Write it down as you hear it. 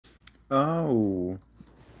Oh.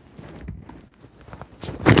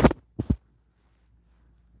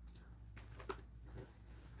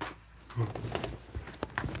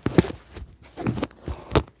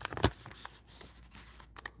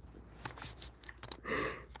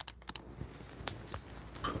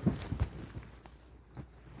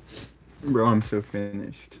 Bro, I'm so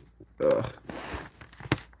finished. Ugh.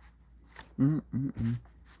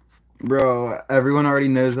 Bro, everyone already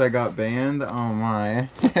knows I got banned. Oh my.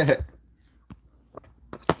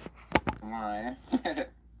 My.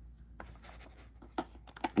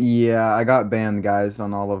 Yeah, I got banned, guys,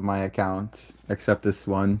 on all of my accounts except this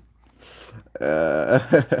one. Uh,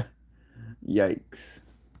 Yikes.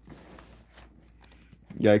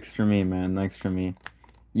 Yikes for me, man. Yikes for me.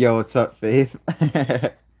 Yo, what's up, Faith?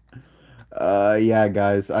 Yeah,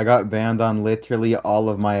 guys, I got banned on literally all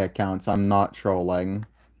of my accounts. I'm not trolling.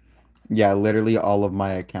 Yeah, literally all of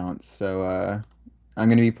my accounts. So, I'm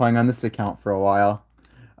gonna be playing on this account for a while.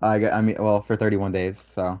 I mean, well, for 31 days,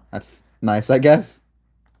 so that's nice, I guess.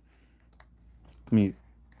 Let me...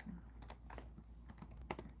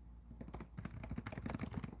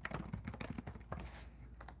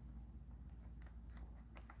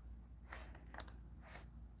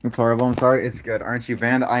 It's horrible. I'm sorry. It's good. Aren't you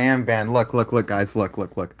banned? I am banned. Look, look, look, guys. Look,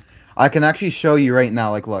 look, look. I can actually show you right now.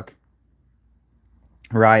 Like, look.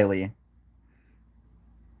 Ryley.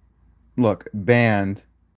 Look. Banned.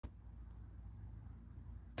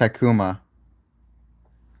 Takuma.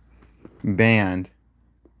 Banned.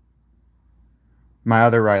 My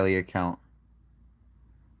other Ryley account.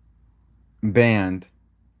 Banned.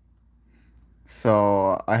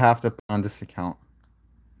 So, I have to play on this account.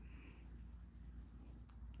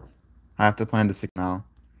 I have to play on this account now.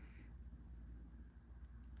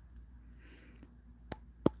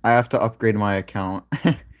 I have to upgrade my account.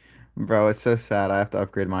 Bro, it's so sad. I have to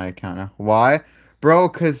upgrade my account now. Why? Bro,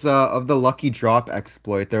 because of the lucky drop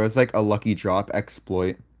exploit. There was like a lucky drop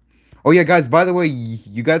exploit. Oh yeah, guys, by the way,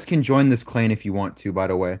 you guys can join this clan if you want to, by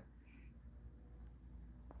the way.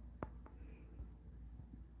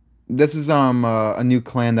 This is a new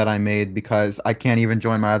clan that I made because I can't even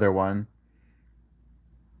join my other one.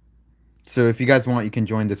 So if you guys want, you can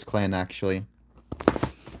join this clan actually.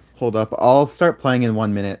 Hold up. I'll start playing in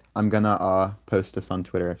 1 minute. I'm gonna post this on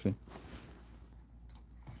Twitter actually.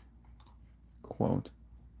 Quote.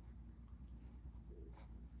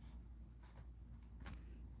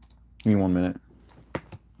 Give me 1 minute.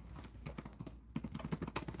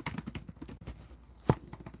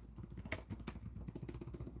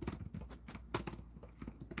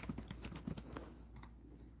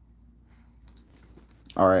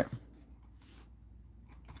 Alright.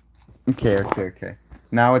 Okay.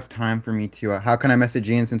 Now it's time for me to, how can I message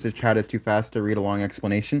Ian since his chat is too fast to read a long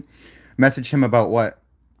explanation? Message him about what?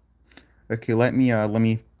 Okay, let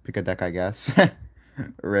me pick a deck, I guess.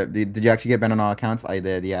 Rip, did you actually get banned on all accounts? I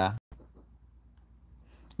did, yeah.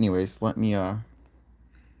 Anyways, let me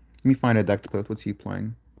find a deck to play with. What's he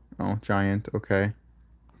playing? Oh, Giant, okay.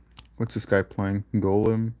 What's this guy playing?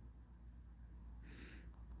 Golem?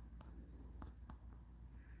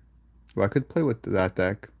 Well, I could play with that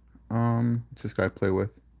deck. What's this guy play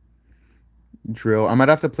with? Drill. I might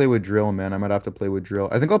have to play with Drill, man. I might have to play with Drill.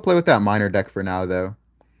 I think I'll play with that Miner deck for now, though.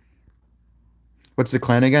 What's the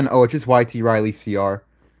clan again? Oh, it's just YT Ryley CR.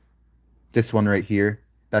 This one right here.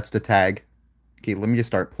 That's the tag. Okay, let me just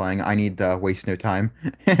start playing. I need to waste no time.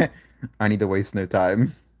 I need to waste no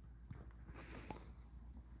time.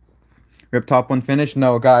 Rip top one finish?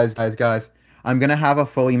 No, guys. I'm gonna have a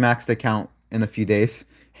fully maxed account in a few days.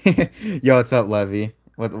 Yo, what's up, Levy?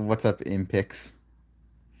 What's up, Impix?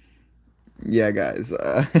 Yeah, guys.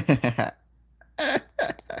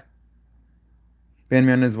 Ban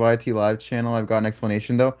me on his YT live channel. I've got an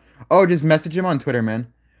explanation though. Oh, just message him on Twitter,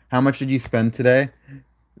 man. How much did you spend today?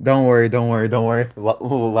 Don't worry.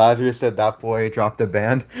 Lazarus said that boy dropped a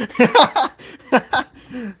band.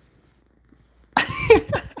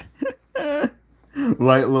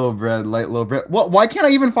 Light little bread. What? Why can't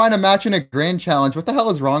I even find a match in a grand challenge? What the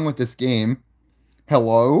hell is wrong with this game?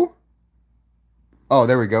 Hello? Oh,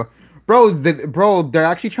 there we go. Bro, they're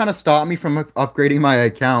actually trying to stop me from upgrading my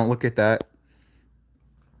account. Look at that.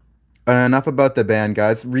 Enough about the ban,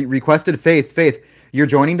 guys. Requested Faith. You're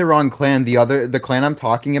joining the wrong clan. The clan I'm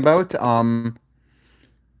talking about, the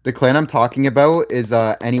clan I'm talking about is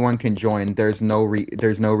anyone can join. There's no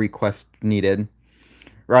request needed.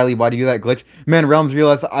 Ryley, why do you do that glitch? Man, Realms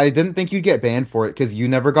realized I didn't think you'd get banned for it because you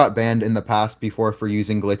never got banned in the past before for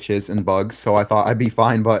using glitches and bugs. So I thought I'd be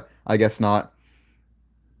fine, but I guess not.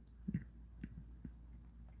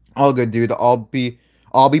 All good, dude. I'll be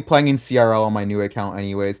playing in CRL on my new account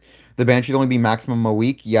anyways. The ban should only be maximum a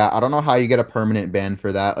week. Yeah, I don't know how you get a permanent ban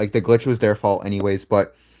for that. Like the glitch was their fault anyways,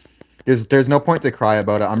 but there's no point to cry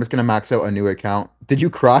about it. I'm just gonna max out a new account. Did you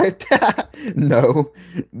cry? No,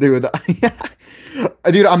 dude.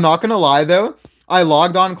 Dude, I'm not gonna lie though. I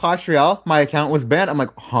logged on Clash Royale, my account was banned. I'm like,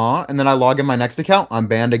 huh? And then I log in my next account, I'm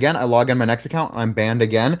banned again. I log in my next account, I'm banned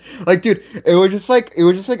again. Like, dude, it was just like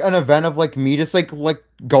an event of like me just like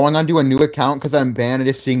going onto a new account because I'm banned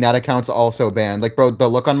and just seeing that account's also banned. Like, bro, the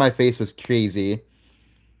look on my face was crazy.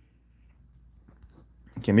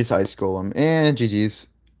 Give me side scroll him and GG's.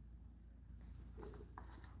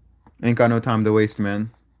 Ain't got no time to waste,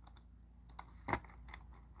 man.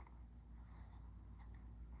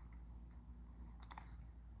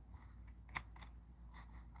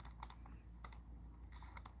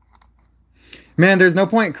 Man, there's no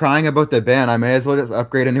point crying about the ban. I may as well just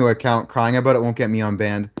upgrade a new account. Crying about it won't get me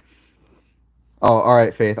unbanned. Oh, all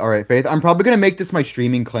right, Faith. All right, Faith. I'm probably gonna make this my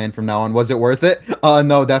streaming clan from now on. Was it worth it?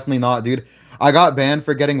 No, definitely not, dude. I got banned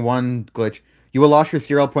for getting one glitch. You will lose your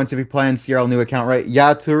CRL points if you play on CRL new account, right?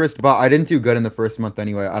 Yeah, tourist, but I didn't do good in the first month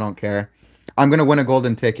anyway. I don't care. I'm gonna win a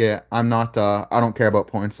golden ticket. I'm not, I don't care about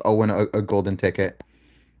points. I'll win a golden ticket.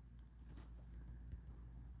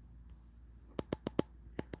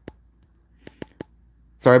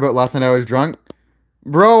 Sorry about last night I was drunk.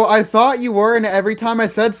 Bro, I thought you were, and every time I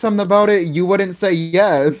said something about it, you wouldn't say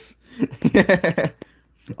yes.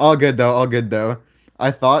 All good though, all good though.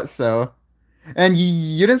 I thought so. And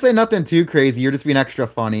you didn't say nothing too crazy, you're just being extra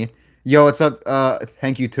funny. Yo, what's up?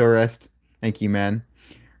 Thank you, tourist. Thank you, man.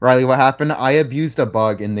 Ryley, what happened? I abused a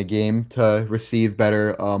bug in the game to receive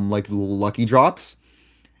better, like, lucky drops,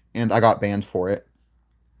 and I got banned for it.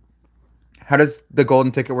 How does the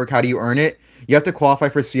golden ticket work? How do you earn it? You have to qualify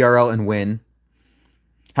for CRL and win.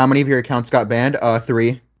 How many of your accounts got banned?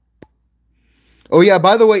 3. Oh yeah,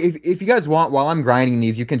 by the way, if you guys want, while I'm grinding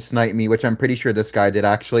these, you can snipe me, which I'm pretty sure this guy did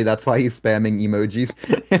actually. That's why he's spamming emojis.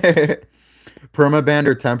 Permaban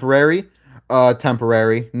or temporary?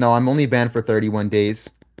 Temporary. No, I'm only banned for 31 days.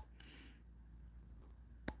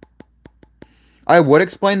 I would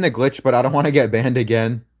explain the glitch, but I don't want to get banned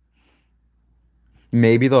again.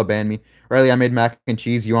 Maybe they'll ban me. Ryley, I made mac and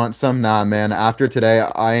cheese. You want some? Nah, man. After today,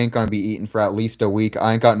 I ain't gonna be eating for at least a week.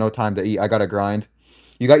 I ain't got no time to eat. I gotta grind.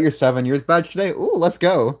 You got your 7 years badge today? Ooh, let's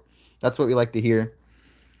go. That's what we like to hear.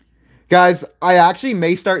 Guys, I actually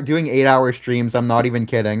may start doing 8-hour streams. I'm not even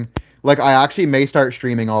kidding. Like, I actually may start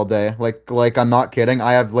streaming all day. Like I'm not kidding.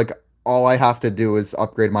 I have, like, all I have to do is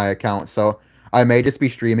upgrade my account. So, I may just be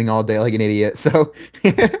streaming all day like an idiot. So,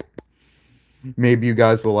 maybe you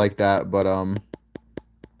guys will like that. But,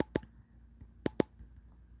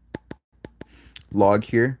 log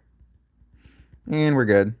here. And we're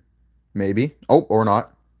good. Maybe. Oh, or not.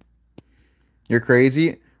 You're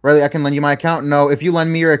crazy. Ryley, I can lend you my account? No, if you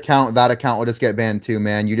lend me your account, that account will just get banned too,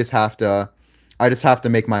 man. You just have to... I just have to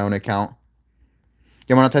make my own account.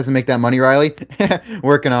 You monetize to make that money, Ryley?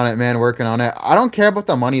 Working on it, man. Working on it. I don't care about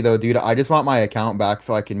the money, though, dude. I just want my account back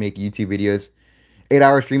so I can make YouTube videos.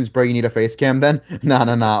 8-hour streams, bro. You need a face cam then? Nah.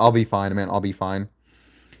 I'll be fine, man. I'll be fine.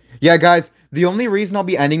 Yeah, guys, the only reason I'll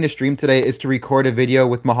be ending the stream today is to record a video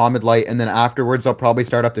with Muhammad Light, and then afterwards I'll probably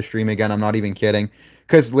start up the stream again. I'm not even kidding.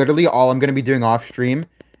 Because literally all I'm going to be doing off stream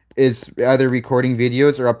is either recording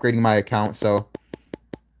videos or upgrading my account, so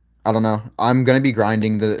I don't know. I'm going to be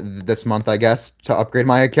grinding this month, I guess, to upgrade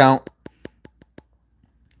my account.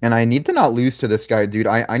 And I need to not lose to this guy, dude.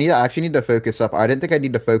 I actually need to focus up. I didn't think I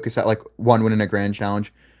need to focus at, like, 1 win in a grand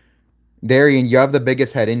challenge. Darian, you have the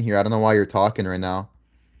biggest head in here. I don't know why you're talking right now.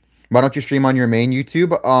 Why don't you stream on your main YouTube?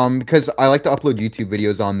 Because I like to upload YouTube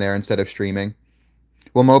videos on there instead of streaming.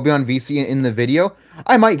 Will Mo be on VC in the video?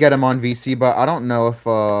 I might get him on VC, but I don't know if,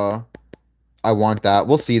 I want that.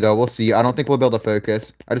 We'll see, though. We'll see. I don't think we'll be able to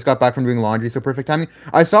focus. I just got back from doing laundry, so perfect timing.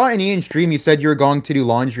 I saw in Ian's stream you said you were going to do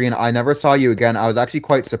laundry, and I never saw you again. I was actually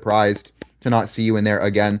quite surprised to not see you in there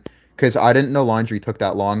again, because I didn't know laundry took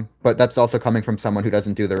that long. But that's also coming from someone who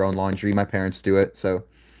doesn't do their own laundry. My parents do it, so...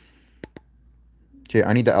 Okay,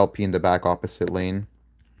 I need the LP in the back opposite lane.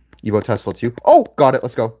 Evo Tesla 2. Oh, got it.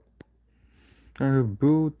 Let's go.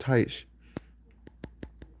 Boo tight.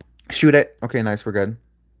 Shoot it. Okay, nice. We're good.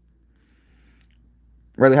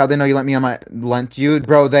 Really, how'd they know you lent you?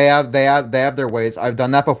 Bro, they have their ways. I've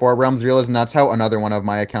done that before, Realms Realism, and that's how another one of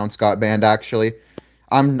my accounts got banned, actually.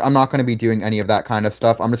 I'm not going to be doing any of that kind of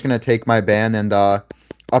stuff. I'm just going to take my ban and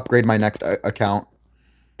upgrade my next account.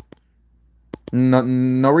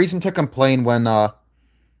 No reason to complain when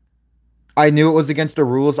I knew it was against the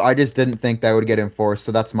rules. I just didn't think that would get enforced,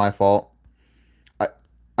 so that's my fault.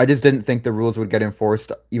 I just didn't think the rules would get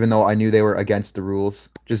enforced, even though I knew they were against the rules.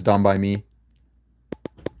 Just done by me.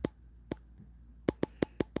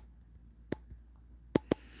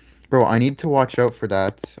 Bro, I need to watch out for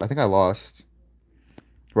that. I think I lost.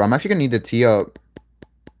 Bro, I'm actually gonna need to tee up.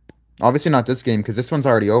 Obviously not this game, because this one's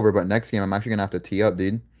already over, but next game I'm actually gonna have to tee up,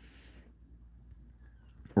 dude.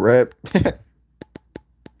 Rip.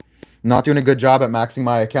 Not doing a good job at maxing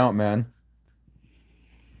my account, man.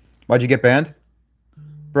 Why'd you get banned?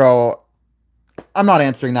 Bro, I'm not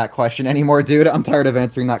answering that question anymore, dude. I'm tired of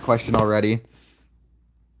answering that question already.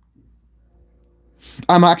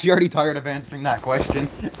 I'm actually already tired of answering that question.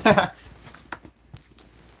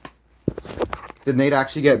 Did Nate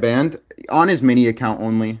actually get banned? On his mini account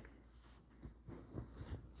only.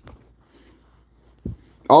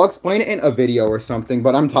 I'll explain it in a video or something,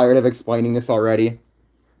 but I'm tired of explaining this already.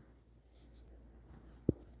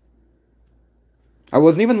 I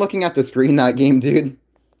wasn't even looking at the screen that game, dude.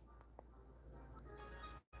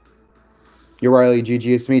 You're Ryley, GG,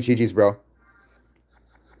 it's me, GG's, bro.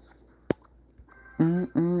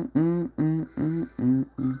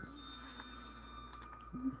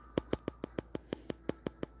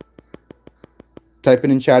 Type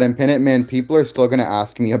it in chat and pin it, man. People are still gonna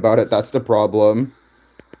ask me about it. That's the problem.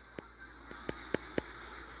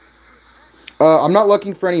 I'm not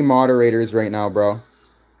looking for any moderators right now, bro.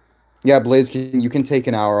 Yeah, Blaze, you can take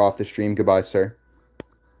an hour off the stream. Goodbye, sir.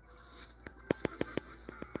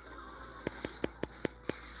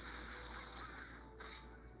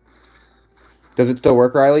 Does it still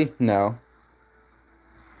work, Ryley? No.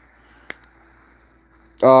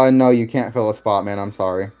 No, you can't fill a spot, man. I'm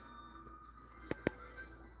sorry.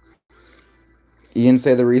 Ian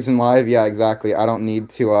say the reason live? Yeah, exactly. I don't need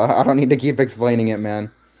to, I don't need to keep explaining it,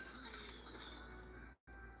 man.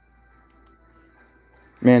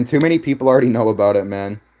 Man, too many people already know about it,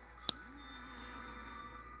 man.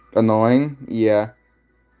 Annoying? Yeah.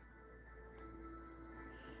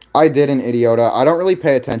 I did an idiota. I don't really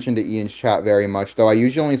pay attention to Ian's chat very much, though. I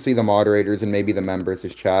usually only see the moderators and maybe the members'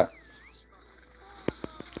 chat.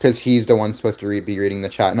 Because he's the one supposed to be reading the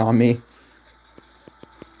chat, not me.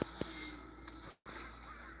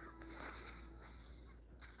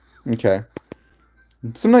 Okay.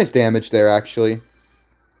 Some nice damage there, actually.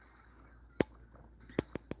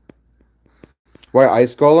 Why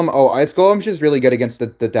Ice Golem? Oh, Ice Golem's just really good against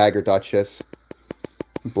the Dagger Duchess.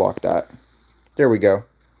 Block that. There we go.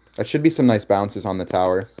 That should be some nice bounces on the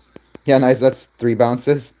tower. Yeah, nice. That's 3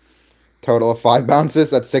 bounces. Total of 5 bounces.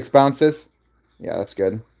 That's 6 bounces. Yeah, that's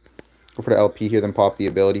good. Go for the LP here, then pop the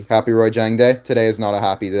ability. Happy Roy Jang Day. Today is not a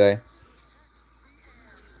happy day.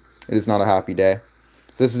 It is not a happy day.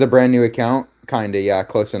 So this is a brand new account. Kinda, yeah.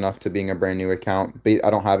 Close enough to being a brand new account. But I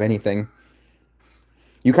don't have anything.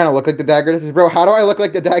 You kind of look like the Dagger Duchess. Bro, how do I look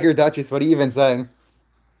like the Dagger Duchess? What are you even saying?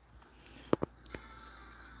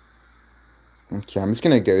 Okay, I'm just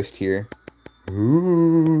gonna ghost here.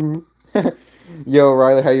 Ooh. Yo,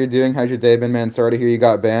 Ryley, how you doing? How's your day been, man? Sorry to hear you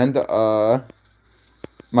got banned.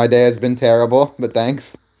 My day has been terrible, but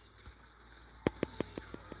thanks.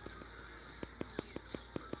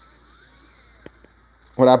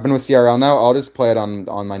 What happened with CRL now? I'll just play it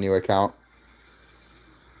on my new account.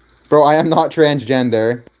 Bro, I am not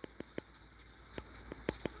transgender.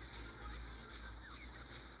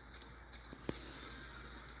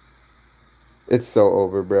 It's so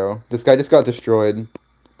over, bro. This guy just got destroyed.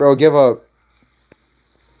 Bro, give up.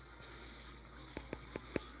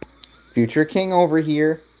 Future King over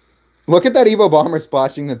here. Look at that Evo Bomber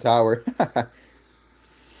splashing the tower.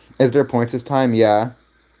 Is there points this time? Yeah.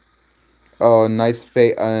 Oh, nice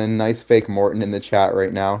fake Morton in the chat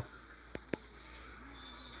right now.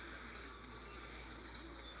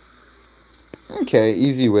 Okay,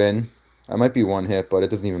 easy win. I might be one hit, but it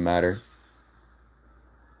doesn't even matter.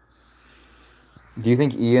 Do you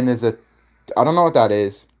think Ian is a... I don't know what that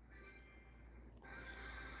is.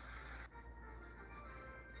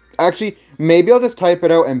 Actually, maybe I'll just type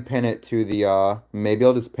it out and pin it to the, Maybe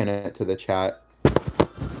I'll just pin it to the chat.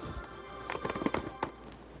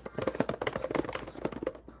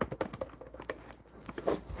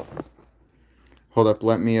 Hold up,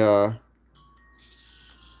 let me,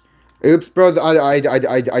 Oops, bro, I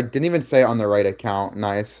didn't even say it on the right account.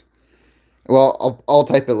 Nice. Well, I'll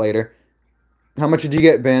type it later. How much did you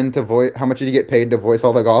get banned to voice? How much did you get paid to voice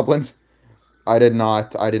all the goblins? I did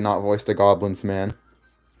not voice the goblins, man.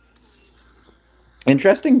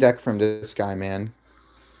 Interesting deck from this guy, man.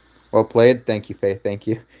 Well played. Thank you, Faith. Thank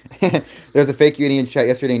you. There was a fake Ian chat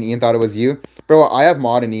yesterday, and Ian thought it was you. Bro, I have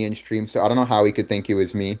mod in Ian's stream, so I don't know how he could think it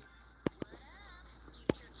was me.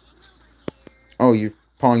 Oh,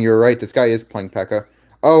 Pong, you're right. This guy is playing P.E.K.K.A.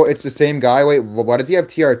 Oh, it's the same guy. Wait, why does he have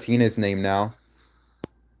TRT in his name now?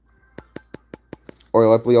 Or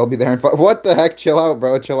likely I'll be there. What the heck? Chill out,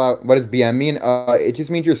 bro. Chill out. What does BM mean? It just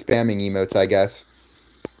means you're spamming emotes, I guess.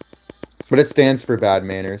 But it stands for bad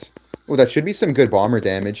manners. Oh, that should be some good bomber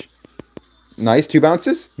damage. Nice. 2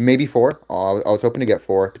 bounces? Maybe 4. Oh, I was hoping to get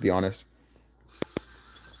 4, to be honest.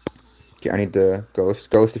 Okay, I need the ghost.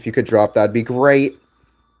 Ghost, if you could drop, that'd be great.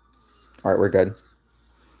 Alright, we're good.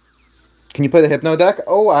 Can you play the Hypno deck?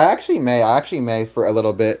 Oh, I actually may. I actually may for a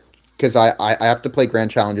little bit. Because I have to play Grand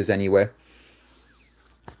Challenges anyway.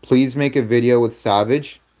 Please make a video with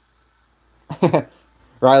Savage.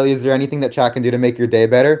 Ryley, is there anything that chat can do to make your day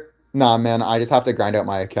better? Nah, man, I just have to grind out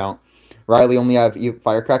my account. Ryley, only have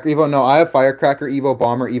Firecracker Evo? No, I have Firecracker Evo,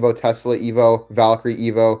 Bomber Evo, Tesla Evo, Valkyrie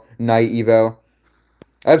Evo, Knight Evo.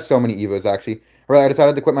 I have so many Evos, actually. Right, I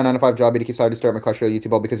decided to quit my 9-to-5 job, BDK, decided to start my Clash Royale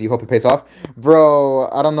YouTube all because you hope it pays off. Bro,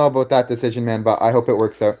 I don't know about that decision, man, but I hope it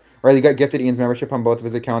works out. Right, you got gifted Ian's membership on both of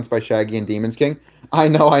his accounts by Shaggy and Demons King. I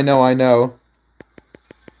know.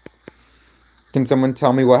 Can someone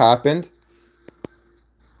tell me what happened?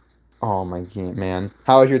 Oh my god, man.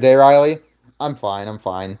 How was your day, Ryley? I'm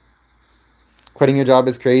fine. Quitting your job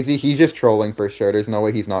is crazy. He's just trolling for sure. There's no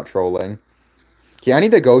way he's not trolling. Okay, I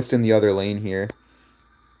need the ghost in the other lane here.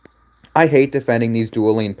 I hate defending these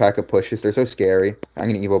dual lane P.E.K.K.A pushes. They're so scary.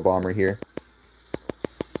 I'm gonna Evo Bomber here.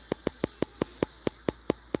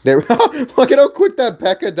 There. Look at how quick that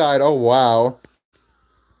P.E.K.K.A died. Oh, wow.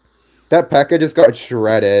 That P.E.K.K.A just got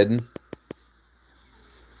shredded.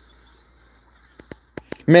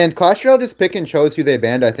 Man, Clash Royale just pick and chose who they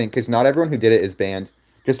banned, I think, because not everyone who did it is banned.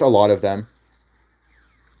 Just a lot of them.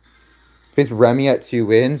 Face Remy at 2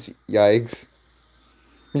 wins. Yikes.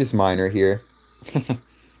 I'm just minor here.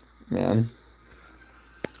 Man.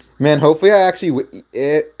 Man, hopefully I actually...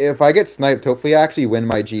 If I get sniped, hopefully I actually win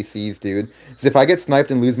my GCs, dude. Because if I get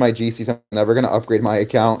sniped and lose my GCs, I'm never going to upgrade my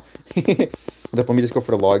account. Let me just go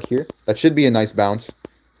for the log here. That should be a nice bounce.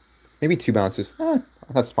 Maybe 2 bounces.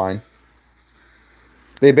 That's fine.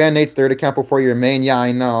 They banned Nate's third account before your main. Yeah,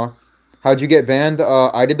 I know. How'd you get banned?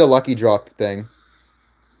 I did the lucky drop thing.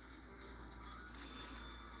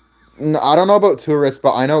 I don't know about tourists,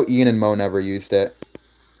 but I know Ian and Mo never used it.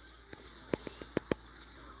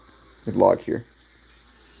 Good log here.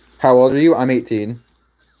 How old are you? I'm 18.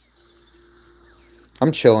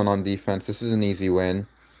 I'm chilling on defense. This is an easy win.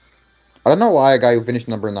 I don't know why a guy who finished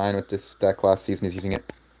number 9 with this deck last season is using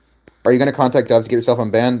it. Are you going to contact devs to get yourself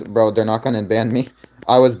unbanned? Bro, they're not going to unban me.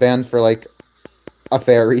 I was banned for, like, a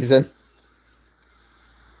fair reason.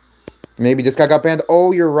 Maybe this guy got banned.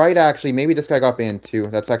 Oh, you're right, actually. Maybe this guy got banned, too.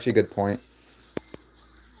 That's actually a good point.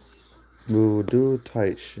 Ooh, dude,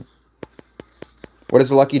 tight shit. What is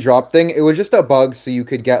the lucky drop thing? It was just a bug so you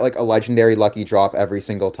could get, like, a legendary lucky drop every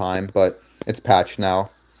single time, but it's patched now.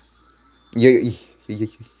 Yo,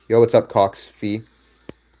 what's up, Cox Fee?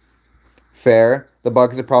 Fair. The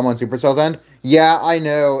bug is a problem on Supercell's end? Yeah, I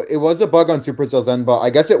know. It was a bug on Supercell's end, but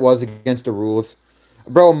I guess it was against the rules.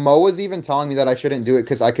 Bro, Mo was even telling me that I shouldn't do it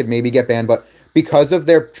because I could maybe get banned, but because of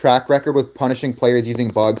their track record with punishing players using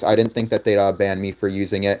bugs, I didn't think that they'd ban me for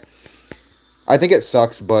using it. I think it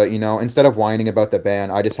sucks, but, you know, instead of whining about the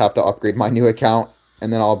ban, I just have to upgrade my new account,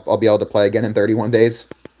 and then I'll be able to play again in 31 days.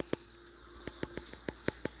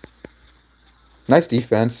 Nice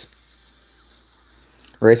defense.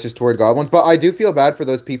 Races toward goblins, but I do feel bad for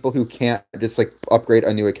those people who can't just, like, upgrade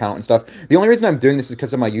a new account and stuff. The only reason I'm doing this is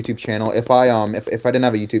because of my YouTube channel. If I didn't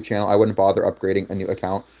have a YouTube channel, I wouldn't bother upgrading a new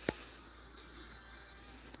account.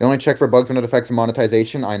 They only check for bugs when it affects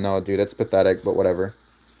monetization. I know, dude, that's pathetic, but whatever.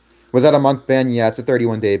 Was that a month ban? Yeah, it's a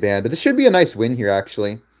 31-day ban, but this should be a nice win here,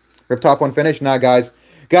 actually. Rip top 1 finish? Nah, guys.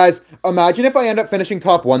 Guys, imagine if I end up finishing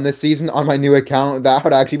top 1 this season on my new account. That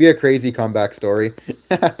would actually be a crazy comeback story.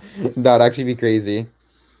 That would actually be crazy.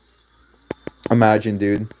 Imagine,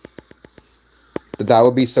 dude. That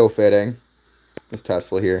would be so fitting. This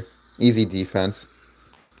Tesla here. Easy defense.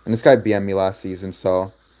 And this guy BM'd me last season,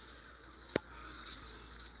 so...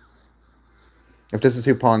 If this is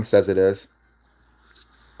who Pong says it is.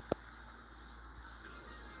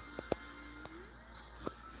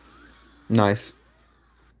 Nice.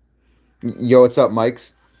 Yo, what's up,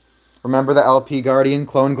 Mikes? Remember the LP Guardian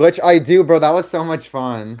clone glitch? I do, bro. That was so much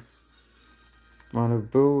fun.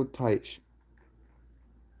 Manabu tight.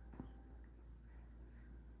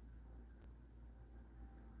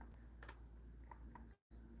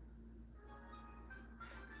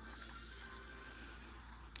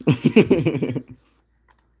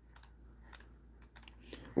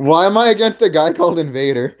 Why am I against a guy called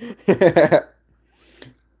Invader?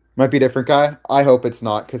 Might be a different guy. I hope it's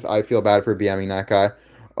not, because I feel bad for BMing that guy.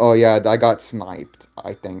 Oh, yeah, I got sniped,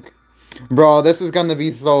 I think. Bro, this is gonna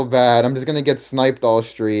be so bad. I'm just gonna get sniped all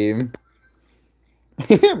stream.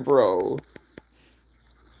 Bro.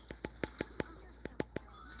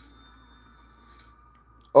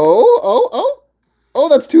 Oh, oh, oh. Oh,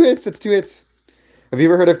 that's two hits. That's two hits. Have you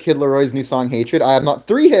ever heard of Kid Leroy's new song, Hatred? I have not.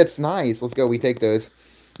 Three hits. Nice. Let's go. We take those.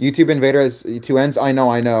 YouTube Invader has two ends. I know,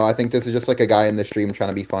 I know. I think this is just like a guy in the stream trying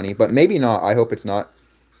to be funny, but maybe not. I hope it's not.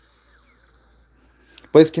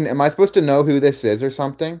 But am I supposed to know who this is or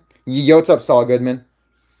something? Yo, what's up, Saul Goodman?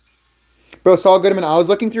 Bro, Saul Goodman, I was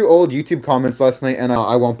looking through old YouTube comments last night, and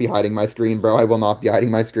I won't be hiding my screen, bro. I will not be hiding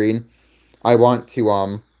my screen. I want to,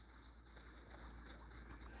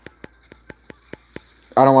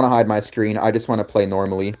 I don't want to hide my screen. I just want to play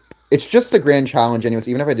normally. It's just a grand challenge anyways,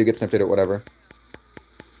 even if I do get snipped or whatever.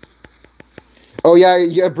 Oh, yeah,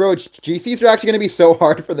 yeah, bro, GCs are actually going to be so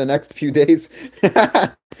hard for the next few days.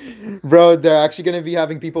 Bro, they're actually going to be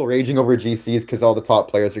having people raging over GCs because all the top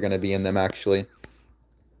players are going to be in them, actually.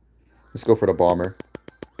 Let's go for the bomber.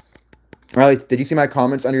 Alright, did you see my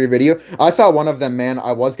comments under your video? I saw one of them, man.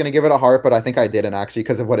 I was going to give it a heart, but I think I didn't, actually,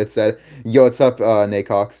 because of what it said. Yo, what's up,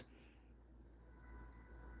 Nacox?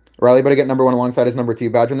 Ryley better get number one alongside his number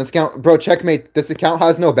two badge on this account. Bro, checkmate. This account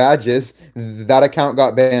has no badges. That account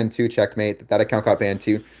got banned too, checkmate. That account got banned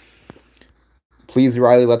too. Please,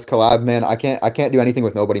 Ryley, let's collab, man. I can't do anything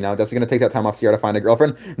with nobody now. That's gonna take that time off Sierra to find a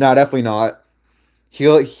girlfriend. Nah, definitely not.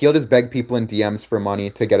 He'll just beg people in DMs for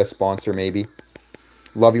money to get a sponsor, maybe.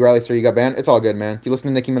 Love you, Ryley. Sir, you got banned? It's all good, man. Do you listen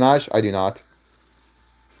to Nicki Minaj? I do not.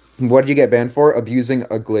 What did you get banned for? Abusing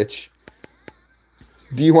a glitch.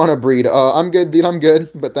 Do you want to breed? I'm good, dude. I'm good,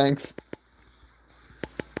 but thanks.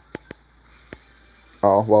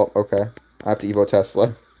 Oh, well, okay. I have to Evo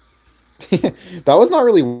Tesla. That was not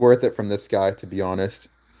really worth it from this guy, to be honest.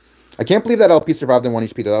 I can't believe that LP survived in 1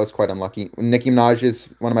 HP, though. That was quite unlucky. Nicki Minaj is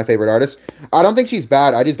one of my favorite artists. I don't think she's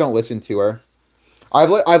bad. I just don't listen to her.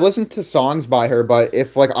 I've listened to songs by her, but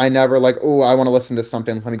if, like, I never, like, oh, I want to listen to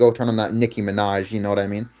something, let me go turn on that Nicki Minaj, you know what I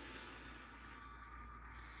mean?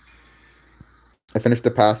 I finished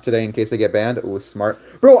the pass today in case I get banned. It was smart.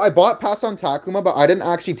 Bro, I bought Pass on Takuma, but I didn't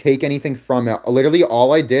actually take anything from it. Literally,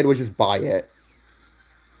 all I did was just buy it.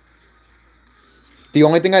 The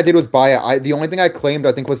only thing I did was buy it. The only thing I claimed,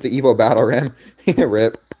 I think, was the Evo Battle Ram.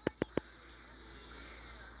 Rip.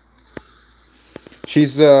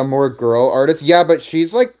 She's a more girl artist. Yeah, but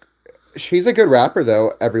she's a good rapper,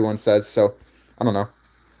 though, everyone says. So, I don't know.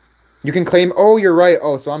 You can claim, oh, you're right.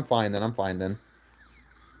 Oh, so I'm fine then. I'm fine then.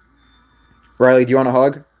 Ryley, do you want a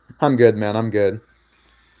hug? I'm good, man. I'm good.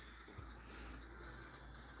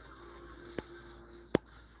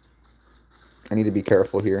 I need to be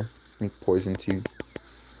careful here. I think poison too.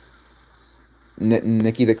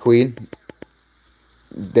 Nikki the Queen.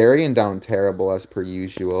 Darian down terrible as per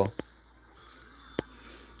usual.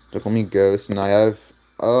 Look, let me ghost, and I have...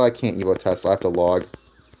 Oh, I can't Evo Tesla. I have to log.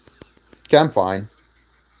 Okay, I'm fine.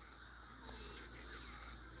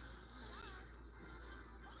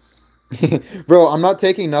 Bro, I'm not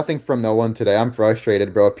taking nothing from no one today. I'm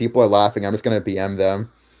frustrated, bro. If people are laughing, I'm just gonna BM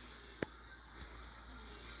them.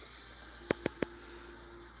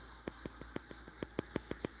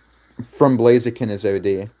 From Blaziken is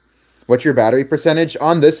OD. What's your battery percentage?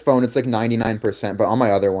 On this phone, it's like 99%, but on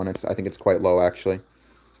my other one, I think it's quite low, actually.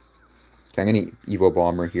 Okay, I'm gonna Evo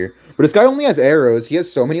Bomber here. But this guy only has arrows. He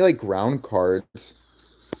has so many, like, ground cards.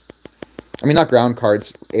 I mean, not ground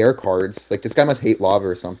cards, air cards. Like, this guy must hate lava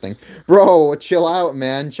or something. Bro, chill out,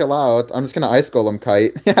 man. Chill out. I'm just gonna Ice Golem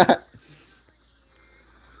Kite.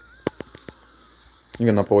 I'm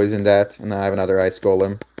gonna poison that, and then I have another Ice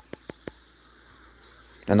Golem.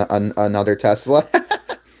 And another Tesla.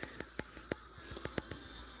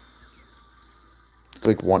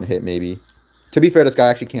 Like, one hit, maybe. To be fair, this guy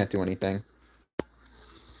actually can't do anything.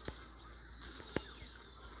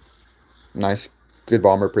 Nice. Good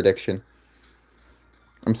bomber prediction.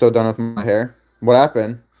 I'm so done with my hair. What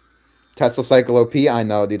happened? Tesla Cycle OP? I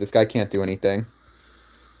know, dude. This guy can't do anything.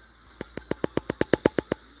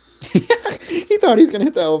 He thought he's gonna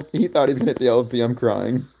hit the LP. He thought he's gonna hit the LP. I'm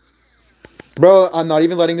crying. Bro, I'm not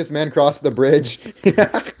even letting this man cross the bridge.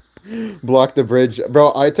 Block the bridge.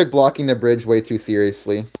 Bro, I took blocking the bridge way too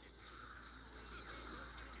seriously.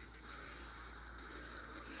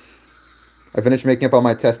 I finished making up all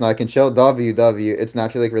my tests. Now I can chill. WW. It's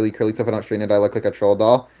naturally like really curly, so if I don't straighten it, I look like a troll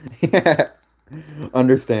doll.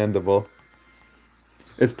 Understandable.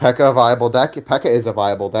 Is P.E.K.K.A a viable deck? P.E.K.K.A is a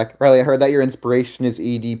viable deck. Riley, I heard that your inspiration is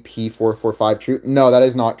EDP445. True? No, that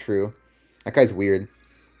is not true. That guy's weird.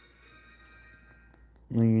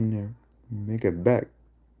 Millionaire. Make it back.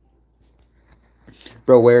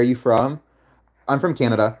 Bro, where are you from? I'm from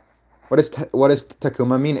Canada. What does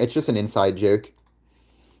Takuma mean? It's just an inside joke.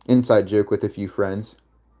 Inside joke with a few friends.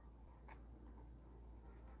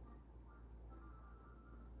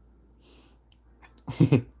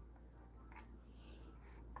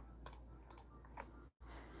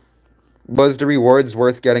 Was the rewards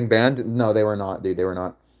worth getting banned? No, they were not, dude. They were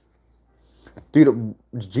not. Dude,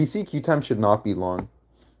 GCQ time should not be long.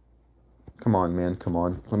 Come on, man. Come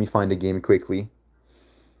on. Let me find a game quickly.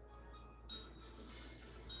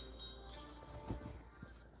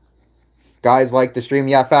 Guys, like the stream.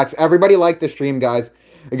 Yeah, facts. Everybody like the stream, guys.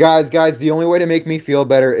 Guys, the only way to make me feel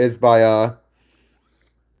better is by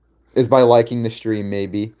liking the stream,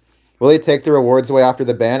 maybe. Will they take the rewards away after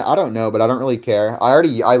the ban? I don't know, but I don't really care. I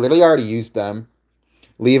literally already used them.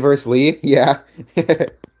 Lee versus Lee? Yeah.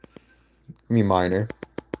 Me minor.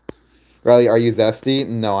 Riley, are you zesty?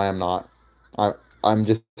 No, I am not. I'm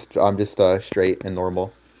just straight and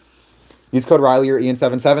normal. Use code Riley or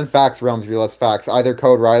Ian77. Facts, Realms, realize facts. Either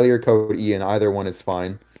code Riley or code Ian. Either one is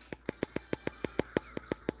fine.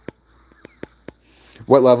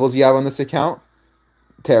 What levels do you have on this account?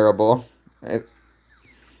 Terrible.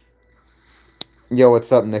 Yo,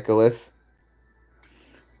 what's up, Nicholas?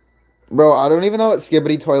 Bro, I don't even know what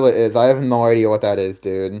Skibbity Toilet is. I have no idea what that is,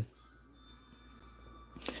 dude.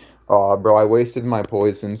 Aw, bro, I wasted my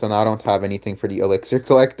poison, so now I don't have anything for the elixir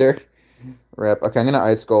collector. Rip. Okay, I'm gonna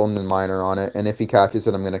Ice Golem and Miner on it, and if he catches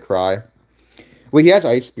it, I'm gonna cry. Wait, he has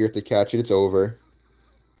Ice Spirit to catch it. It's over.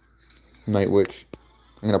 Night Witch.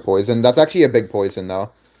 I'm gonna poison. That's actually a big poison,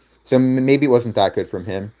 though. So maybe it wasn't that good from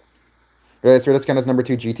him. Right, so let's count as number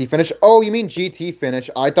 2 GT finish. Oh, you mean GT finish?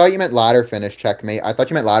 I thought you meant ladder finish, checkmate. I thought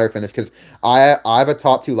you meant ladder finish, because I have a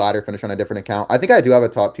top 2 ladder finish on a different account. I think I do have a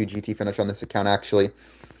top 2 GT finish on this account, actually.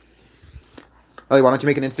 Ellie, why don't you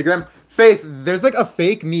make an Instagram? Faith, there's like a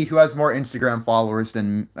fake me who has more Instagram followers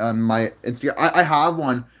than my Instagram. I have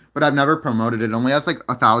one, but I've never promoted it. It only has like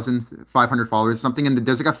 1,500 followers, something. And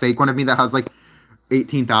there's like a fake one of me that has like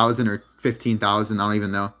 18,000 or 15,000. I don't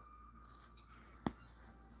even know.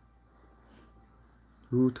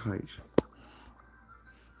 Ooh, tight.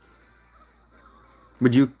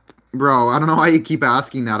 Would you, bro? I don't know why you keep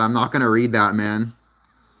asking that. I'm not gonna read that, man.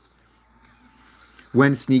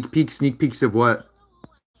 When sneak peeks of what?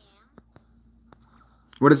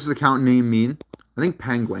 What does this account name mean? I think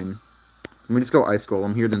Penguin. Let me just go Ice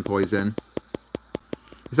Golem here, then Poison.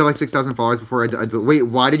 I still have like 6,000 followers before wait,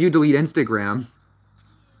 why did you delete Instagram?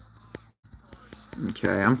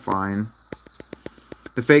 Okay, I'm fine.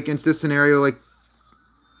 The fake Insta scenario, like...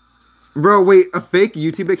 Bro, wait, a fake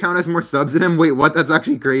YouTube account has more subs than him? Wait, what? That's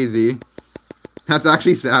actually crazy. That's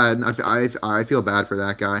actually sad. I feel bad for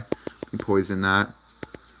that guy. Let me poison that.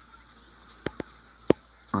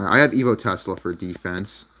 Alright, I have Evo Tesla for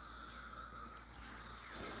defense.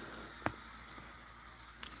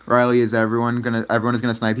 Riley, is everyone is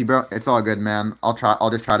gonna snipe you, bro? It's all good, man. I'll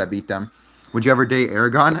just try to beat them. Would you ever date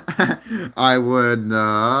Aragon? I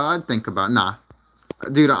would think about nah.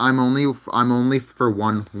 Dude, I'm only for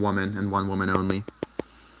one woman and one woman only.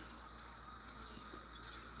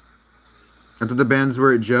 I thought the bans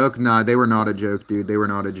were a joke. Nah, they were not a joke, dude. They were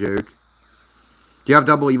not a joke. Do you have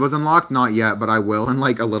double Evos unlocked? Not yet, but I will in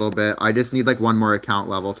like a little bit. I just need like one more account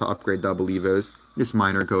level to upgrade double Evos. Just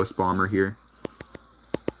minor Ghost Bomber here.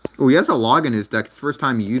 Oh, he has a log in his deck. It's the first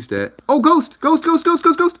time he used it. Oh, Ghost! Ghost! Ghost! Ghost!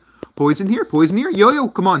 Ghost! Ghost! Poison here! Poison here! Yo,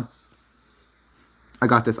 come on! I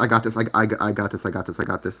got this. I got this. I got this. I got this. I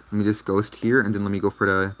got this. Let me just Ghost here, and then let me go for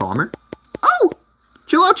the Bomber. Oh!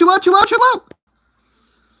 Chill out! Chill out! Chill out! Chill out!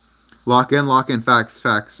 Lock in. Lock in. Facts.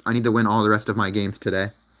 Facts. I need to win all the rest of my games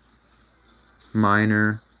today.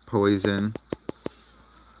 Minor, Poison.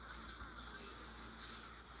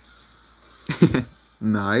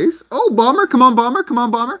 Nice. Oh, Bomber. Come on, Bomber. Come on,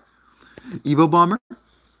 Bomber. Evo Bomber.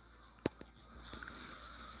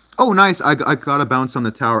 Oh, nice. I got a bounce on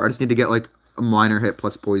the tower. I just need to get, like, a minor hit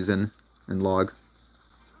plus Poison and Log.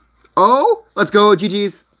 Oh, let's go.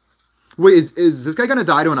 GG's. Wait, is this guy going to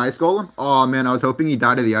die to an Ice Golem? Oh, man, I was hoping he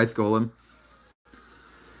died to the Ice Golem.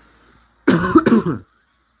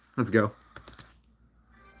 Let's go.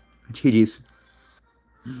 GG's.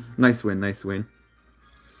 Nice win, nice win.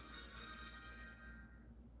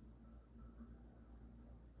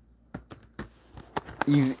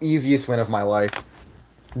 Easiest win of my life.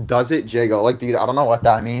 Does it jiggle? Like, dude, I don't know what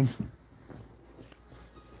that means.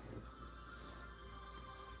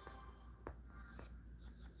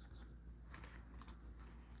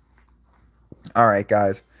 Alright,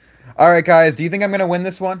 guys. Alright, guys, do you think I'm going to win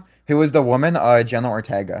this one? Who is the woman? Jenna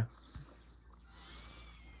Ortega.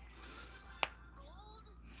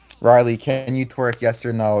 Riley, can you twerk, yes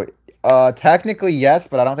or no? Technically, yes,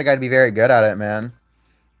 but I don't think I'd be very good at it, man.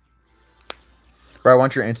 Bro, I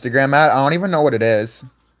want your Instagram at? I don't even know what it is.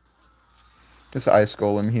 Just Ice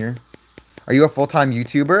Golem here. Are you a full-time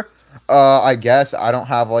YouTuber? I guess. I don't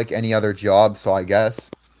have, like, any other job, so I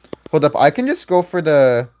guess. Hold up, I can just go for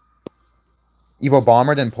the... Evo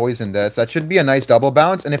Bomber, then poison this. That should be a nice double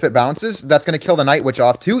bounce, and if it bounces, that's gonna kill the Night Witch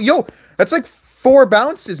off too. Yo, that's like 4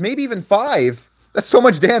 bounces, maybe even 5. That's so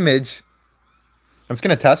much damage. I'm just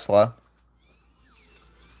gonna Tesla.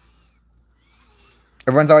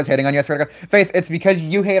 Everyone's always hating on you, I swear to God. Faith, it's because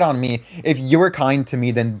you hate on me. If you were kind to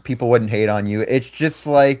me, then people wouldn't hate on you. It's just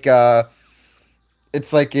like,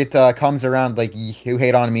 it comes around, like, you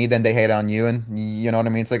hate on me, then they hate on you, and you know what I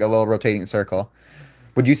mean? It's like a little rotating circle.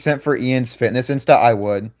 Would you simp for Ian's fitness Insta? I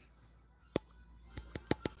would.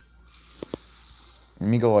 Let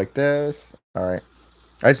me go like this. Alright.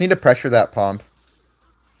 I just need to pressure that pump.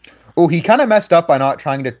 Oh, he kind of messed up by not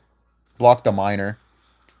trying to block the miner.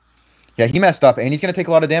 Yeah, he messed up, and he's going to take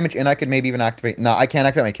a lot of damage, and I could maybe even activate... No, I can't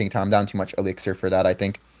activate my King Tom. I'm down too much elixir for that, I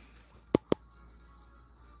think.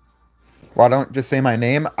 Why don't just say my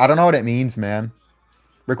name? I don't know what it means, man.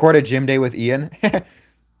 Record a gym day with Ian?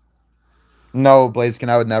 No, Blaziken,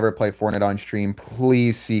 I would never play Fortnite on stream.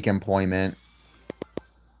 Please seek employment.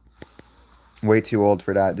 Way too old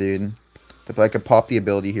for that, dude. If I could pop the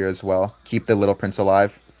ability here as well. Keep the little prince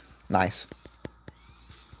alive. Nice.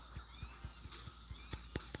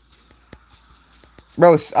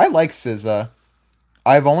 Bro, I like SZA.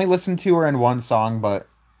 I've only listened to her in one song, but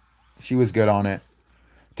she was good on it.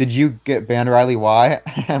 Did you get banned, Ryley? Why?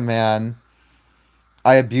 Man.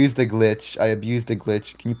 I abused a glitch. I abused a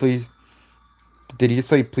glitch. Can you please... Did you just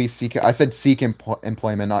say please seek... I said seek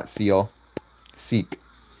employment, not seal. Seek.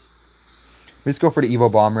 Let's go for the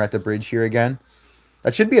Evo Bomber at the bridge here again.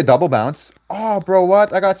 That should be a double bounce. Oh, bro,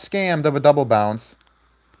 what? I got scammed of a double bounce.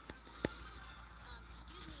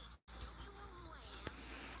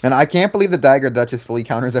 And I can't believe the Dagger Duchess fully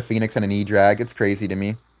counters a Phoenix and an E-Drag. It's crazy to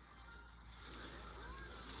me.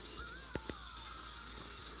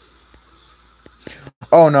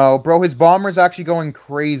 Oh no, bro, his Bomber's actually going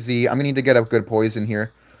crazy. I'm gonna need to get a good poison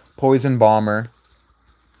here. Poison Bomber.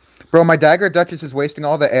 Bro, my Dagger Duchess is wasting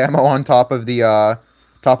all the ammo on top of the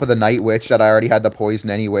Night Witch that I already had the poison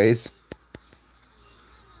anyways.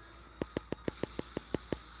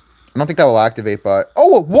 I don't think that will activate, but...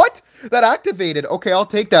 Oh, what? That activated. Okay, I'll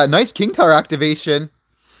take that. Nice King Tower activation.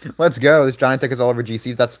 Let's go. This Giant deck is all over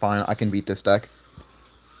GCs. That's fine. I can beat this deck.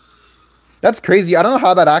 That's crazy. I don't know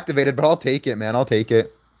how that activated, but I'll take it, man. I'll take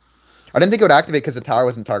it. I didn't think it would activate because the tower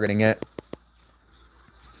wasn't targeting it.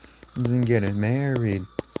 Getting married.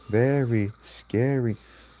 Very scary.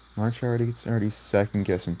 March already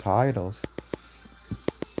second-guessing titles.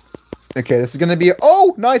 Okay, this is going to be...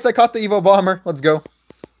 Oh, nice. I caught the Evo Bomber. Let's go.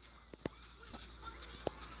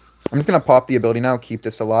 I'm just going to pop the ability now, keep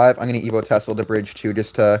this alive. I'm going to Evo Tesla the bridge too,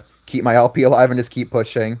 just to keep my LP alive and just keep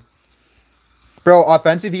pushing. Bro,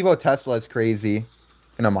 offensive Evo Tesla is crazy.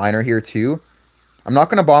 And a miner here too. I'm not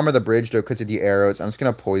going to bomber the bridge though because of the arrows. I'm just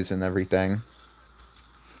going to poison everything.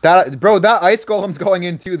 Bro, that Ice Golem's going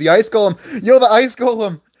in too. The Ice Golem. Yo, the Ice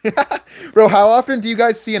Golem. Bro, how often do you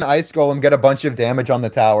guys see an Ice Golem get a bunch of damage on the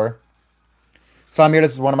tower? Samir,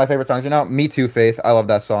 this is one of my favorite songs right now. Me too, Faith. I love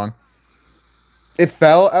that song. It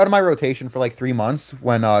fell out of my rotation for like 3 months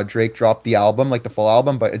when Drake dropped the album, like the full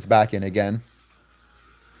album, but it's back in again.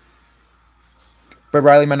 But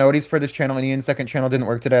Ryley, my noties for this channel and Ian's second channel didn't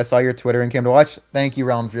work today. I saw your Twitter and came to watch. Thank you,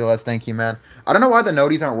 Realms Realized. Thank you, man. I don't know why the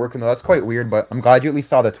noties aren't working, though. That's quite weird, but I'm glad you at least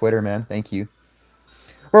saw the Twitter, man. Thank you.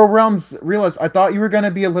 Bro, Realms Realized, I thought you were going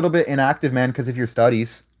to be a little bit inactive, man, because of your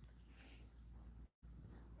studies.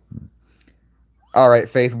 All right,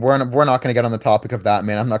 Faith, we're not going to get on the topic of that,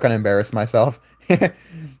 man. I'm not going to embarrass myself.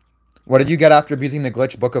 What did you get after abusing the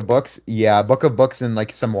glitch? Book of Books? Yeah, Book of Books and,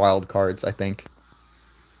 like, some wild cards, I think.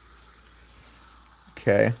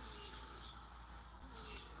 Okay.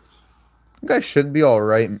 You guys should be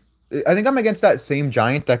alright. I think I'm against that same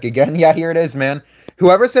Giant deck again. Yeah, here it is, man.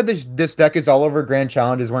 Whoever said this deck is all over Grand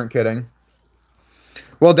Challenges weren't kidding.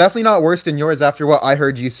 Well, definitely not worse than yours after what I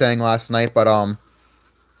heard you saying last night, but,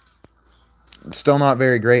 still not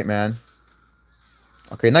very great, man.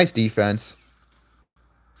 Okay, nice defense.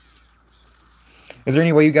 Is there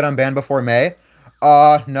any way you get unbanned before May?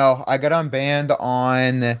 No. I got unbanned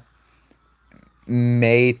on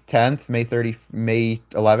May 10th, May 30th, May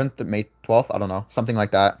 11th, May 12th. I don't know. Something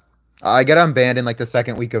like that. I get unbanned in like the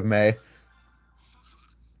second week of May.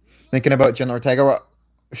 Thinking about Jen Ortega?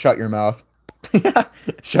 Shut your mouth.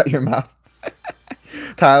 Shut your mouth.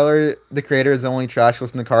 Tyler, the creator, is the only trash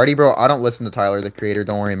listening to Cardi. Bro, I don't listen to Tyler, the creator.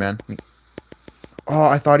 Don't worry, man. Oh,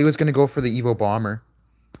 I thought he was going to go for the Evo Bomber.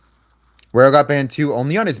 Where I got banned too,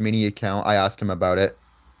 only on his mini account. I asked him about it.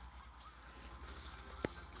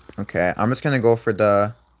 Okay, I'm just going to go for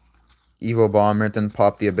the Evo Bomber, then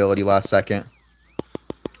pop the ability last second.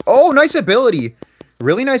 Oh, nice ability.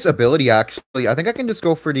 Really nice ability, actually. I think I can just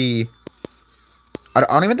go for the I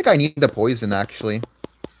don't even think I need the poison, actually.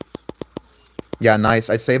 Yeah, nice.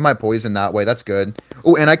 I saved my poison that way. That's good.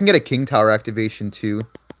 Oh, and I can get a king tower activation, too.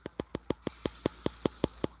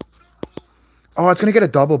 Oh, it's gonna get a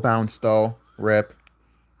double bounce, though. Rip.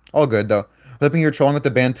 All good, though. Flipping, you're trolling with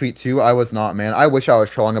the ban tweet, too? I was not, man. I wish I was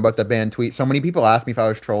trolling about the ban tweet. So many people asked me if I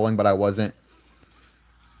was trolling, but I wasn't.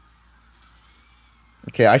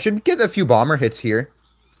 Okay, I should get a few bomber hits here.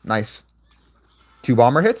 Nice. 2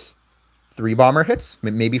 bomber hits. 3 bomber hits.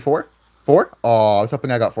 Maybe 4. 4? Oh, I was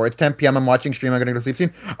hoping I got 4. It's 10 p.m. I'm watching stream. I'm gonna go to sleep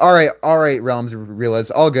soon. All right, Realms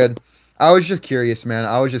Realize. All good. I was just curious, man.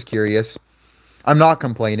 I was just curious. I'm not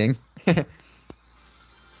complaining. I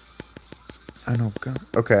know.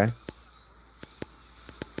 Okay. I'm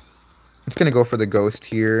just gonna go for the ghost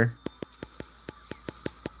here.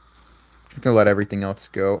 I'm gonna let everything else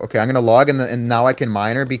go. Okay, I'm gonna log and now I can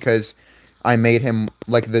miner because I made him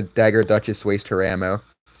like the Dagger Duchess waste her ammo.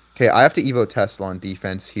 Okay, I have to Evo Tesla on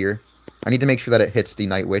defense here. I need to make sure that it hits the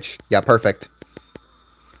Night Witch. Yeah, perfect.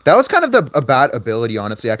 That was kind of a bad ability,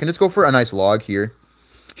 honestly. I can just go for a nice log here.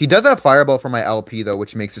 He does have Fireball for my LP, though,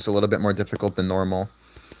 which makes this a little bit more difficult than normal.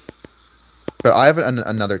 But I have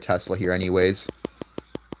another Tesla here anyways.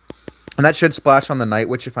 And that should splash on the Night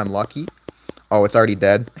Witch if I'm lucky. Oh, it's already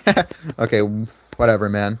dead. Okay, whatever,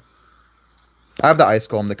 man. I have the Ice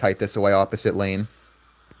Golem to kite this away opposite lane.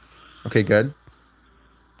 Okay, good.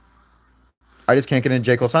 I just can't get into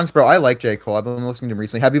J. Cole songs. Bro, I like J. Cole. I've been listening to him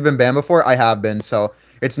recently. Have you been banned before? I have been, so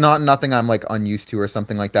it's not nothing I'm, like, unused to or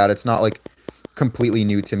something like that. It's not, like, completely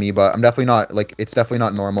new to me, but I'm definitely not, like, it's definitely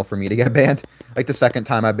not normal for me to get banned. Like, the second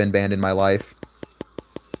time I've been banned in my life.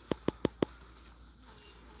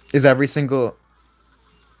 Is every single...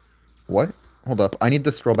 What? Hold up. I need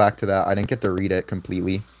to scroll back to that. I didn't get to read it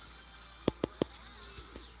completely.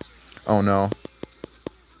 Oh, no.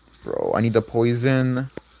 Bro, I need the poison.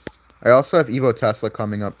 I also have Evo Tesla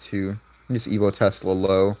coming up, too. Just Evo Tesla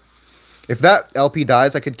low. If that LP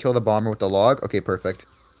dies, I could kill the bomber with the log. Okay, perfect.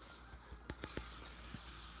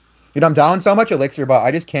 Dude, I'm down so much elixir, but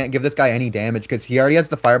I just can't give this guy any damage because he already has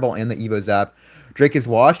the fireball and the Evo Zap. Drake is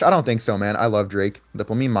washed? I don't think so, man. I love Drake. Let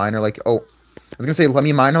me miner like... Oh, I was going to say let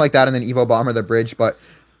me miner like that and then Evo Bomber the bridge, but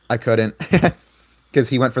I couldn't. Because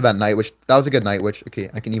he went for that Night Witch. That was a good Night Witch. Okay,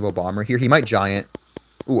 I can Evo Bomber here. He might Giant.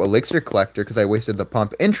 Ooh, Elixir Collector because I wasted the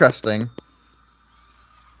pump. Interesting.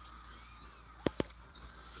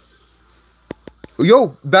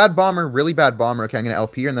 Yo, bad bomber, really bad bomber. Okay, I'm going to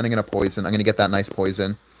LP and then I'm going to poison. I'm going to get that nice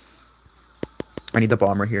poison. I need the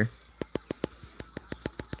bomber here.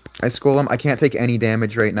 I school him. I can't take any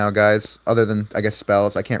damage right now, guys. Other than, I guess,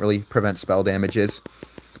 spells. I can't really prevent spell damages.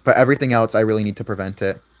 But everything else, I really need to prevent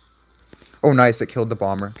it. Oh, nice. It killed the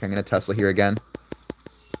bomber. Okay, I'm going to Tesla here again.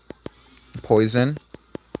 Poison.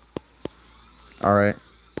 Alright.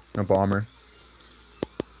 No bomber.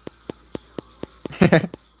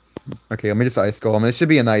 Okay, let me just Ice Golem. It should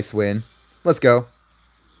be a nice win. Let's go.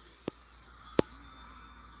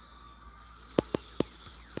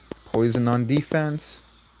 Poison on defense.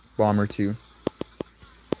 Bomber 2.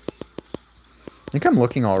 I think I'm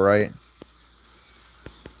looking alright.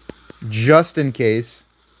 Just in case.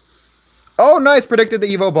 Oh, nice! Predicted the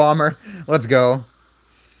Evo Bomber. Let's go.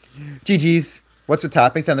 GG's. What's the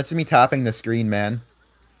tapping sound? That's just me tapping the screen, man.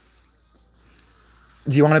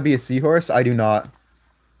 Do you want to be a seahorse? I do not.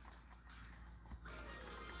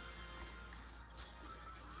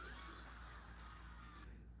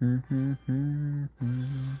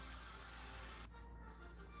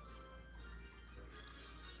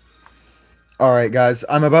 Alright, guys.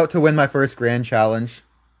 I'm about to win my first grand challenge.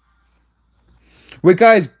 Wait,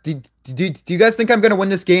 guys. Do you guys think I'm going to win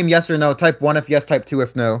this game? Yes or no? Type 1 if yes, type 2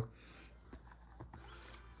 if no.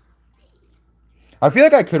 I feel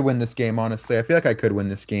like I could win this game, honestly. I feel like I could win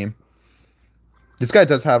this game. This guy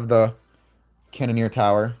does have the Cannoneer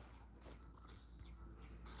Tower.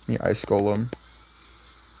 Yeah, Ice Golem.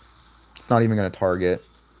 It's not even going to target.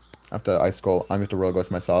 I have to Ice Golem. I'm going to have to Royal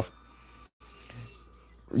Ghost myself.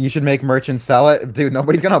 You should make merch and sell it. Dude,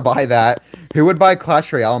 nobody's going to buy that. Who would buy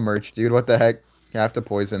Clash Royale merch, dude? What the heck? Yeah, I have to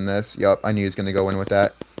poison this. Yup, I knew he was going to go in with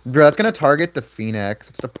that. Bro, that's going to target the Phoenix.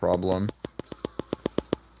 That's the problem.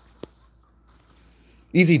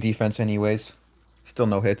 Easy defense anyways. Still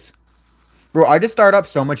no hits. Bro, I just started up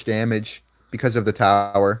so much damage because of the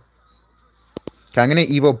tower. Okay, I'm going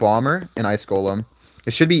to Evo Bomber and Ice Golem.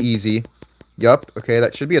 It should be easy. Yup. Okay,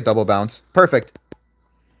 that should be a double bounce. Perfect.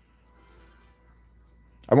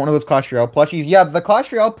 I want one of those Clash Royale plushies. Yeah, the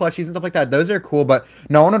Clash Royale plushies and stuff like that, those are cool, but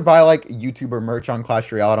no one would buy, like, YouTuber merch on Clash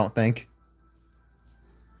Royale, I don't think.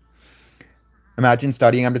 Imagine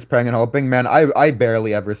studying, I'm just praying and hoping. Man, I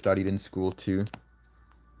barely ever studied in school, too.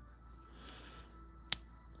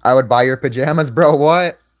 I would buy your pajamas, bro.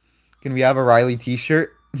 What? Can we have a Ryley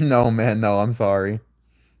t-shirt? No, man. No, I'm sorry.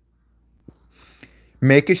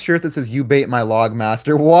 Make a shirt that says "You bait my log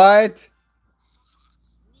master." What?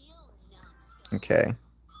 Okay.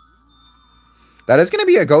 That is going to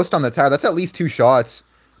be a ghost on the tower. That's at least 2 shots.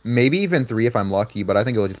 Maybe even 3 if I'm lucky, but I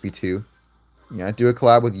think it'll just be 2. Yeah, do a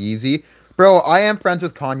collab with Yeezy. Bro, I am friends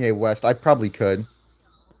with Kanye West. I probably could.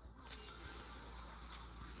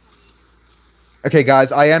 Okay,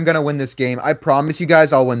 guys, I am going to win this game. I promise you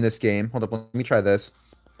guys I'll win this game. Hold up, let me try this.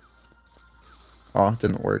 Oh, it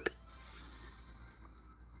didn't work.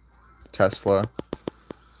 Tesla.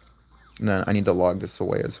 And then I need to log this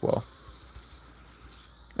away as well.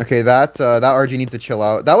 Okay, that RG needs to chill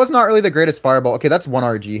out. That was not really the greatest fireball. Okay, that's 1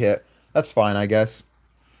 RG hit. That's fine, I guess.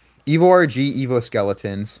 Evo RG, Evo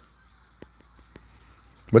Skeletons.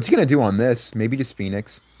 What's he going to do on this? Maybe just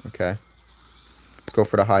Phoenix. Okay. Let's go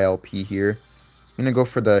for the high LP here. I'm going to go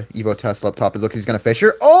for the Evo Tesla up top. It looks like he's going to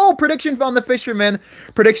Fisher. Oh, prediction on the Fisherman.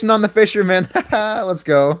 Prediction on the Fisherman. Let's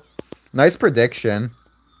go. Nice prediction.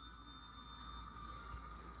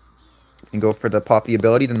 And go for the Poppy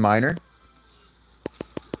ability, then Miner.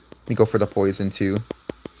 Let me go for the Poison, too.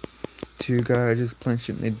 2 guys just playing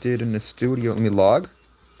shit they did in the studio. Let me log.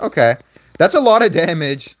 Okay. That's a lot of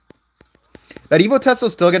damage. That Evo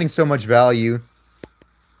Tesla's still getting so much value.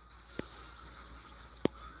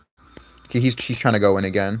 Okay, he's trying to go in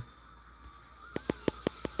again.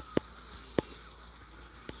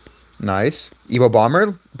 Nice. Evo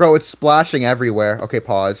Bomber. Bro, it's splashing everywhere. Okay,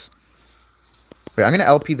 pause. Wait, I'm going to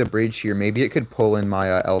LP the bridge here. Maybe it could pull in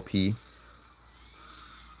my LP.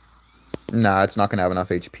 Nah, it's not going to have enough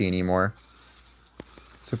HP anymore.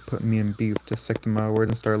 To put me in beef, dissecting my words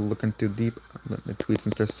and start looking too deep. I'm letting the tweets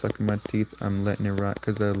and start sucking my teeth. I'm letting it rot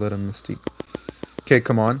because I let them mystique. Okay,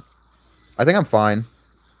 come on. I think I'm fine.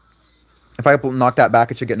 If I knock that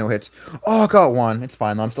back, it should get no hits. Oh, I got 1. It's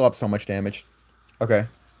fine, though. I'm still up so much damage. Okay.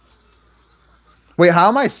 Wait, how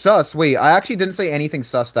am I sus? Wait, I actually didn't say anything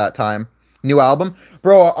sus that time. New album?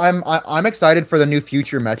 Bro, I'm excited for the new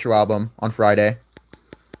Future Metro album on Friday.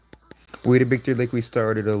 We had a big deal like we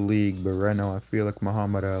started a league, but right now I feel like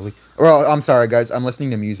Muhammad Ali. Well, I'm sorry, guys. I'm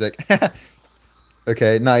listening to music.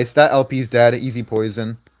 Okay, nice. That LP's dead. Easy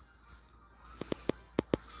poison.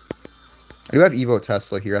 I do have Evo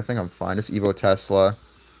Tesla here. I think I'm fine. Just Evo Tesla.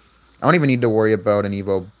 I don't even need to worry about an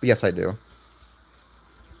Evo. Yes, I do.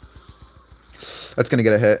 That's going to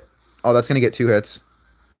get a hit. Oh, that's going to get 2 hits.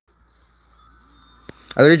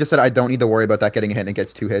 I literally just said I don't need to worry about that getting a hit and it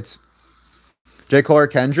gets 2 hits. J. Cole or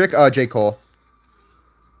Kendrick? J. Cole.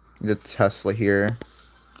 The Tesla here.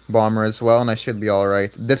 Bomber as well, and I should be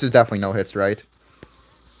alright. This is definitely no hits, right?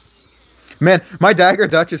 Man, my Dagger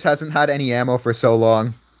Duchess hasn't had any ammo for so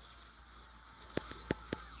long.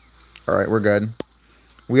 Alright, we're good.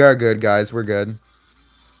 We are good, guys. We're good.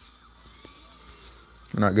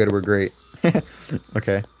 We're not good, we're great.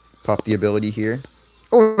 Okay. Pop the ability here.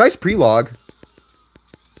 Oh, nice pre-log.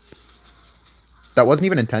 That wasn't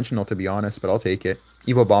even intentional, to be honest, but I'll take it.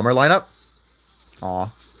 Evo Bomber lineup?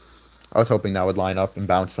 Aw. I was hoping that would line up and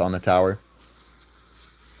bounce on the tower.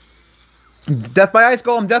 Death by Ice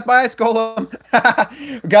Golem! Death by Ice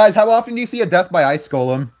Golem! Guys, how often do you see a Death by Ice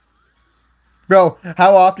Golem? Bro,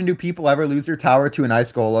 how often do people ever lose their tower to an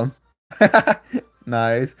Ice Golem?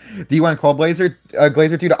 Nice. Do you want Cold Blazer?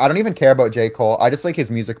 Glazer 2? I don't even care about J. Cole. I just like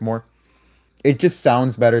his music more. It just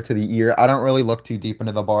sounds better to the ear. I don't really look too deep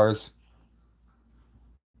into the bars.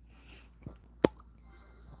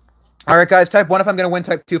 Alright, guys. Type 1 if I'm going to win.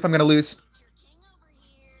 Type 2 if I'm going to lose.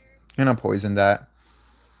 And I'll poison that.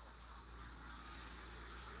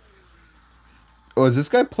 Oh, is this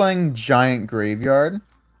guy playing Giant Graveyard?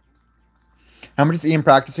 How much is Ian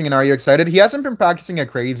practicing, and are you excited? He hasn't been practicing a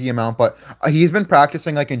crazy amount, but he's been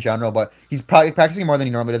practicing, like, in general, but he's probably practicing more than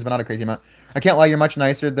he normally does, but not a crazy amount. I can't lie, you're much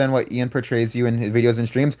nicer than what Ian portrays you in his videos and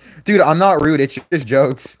streams. Dude, I'm not rude. It's just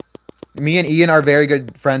jokes. Me and Ian are very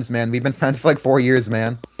good friends, man. We've been friends for, like, 4 years,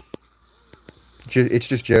 man. It's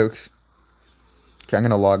just jokes. Okay, I'm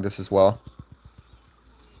going to log this as well.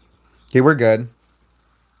 Okay, we're good.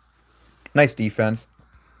 Nice defense.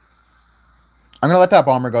 I'm going to let that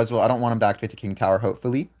bomber go as well. I don't want him to activate the King Tower,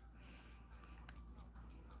 hopefully.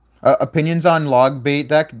 Opinions on log bait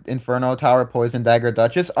deck, Inferno Tower, Poison, Dagger,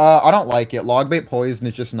 Duchess? I don't like it. Log bait Poison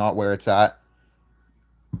is just not where it's at.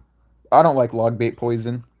 I don't like log bait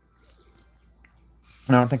Poison.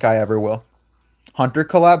 I don't think I ever will. Hunter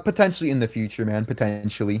collab? Potentially in the future, man.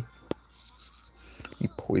 Potentially. You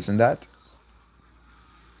poison that.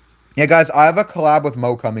 Yeah, guys, I have a collab with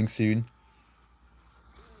Mo coming soon.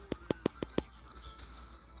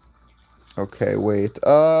 Okay, wait.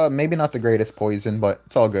 Maybe not the greatest poison, but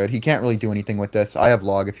it's all good. He can't really do anything with this. I have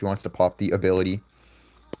log if he wants to pop the ability.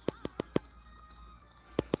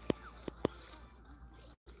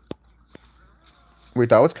 Wait,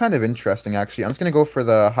 that was kind of interesting, actually. I'm just gonna go for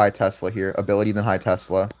the high Tesla here. Ability, then high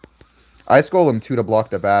Tesla. Ice Golem 2 to block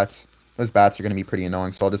the bats. Those bats are gonna be pretty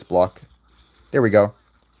annoying, so I'll just block. There we go.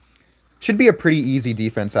 Should be a pretty easy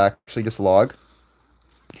defense, actually. Just log.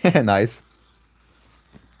 Nice.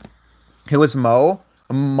 It was Mo.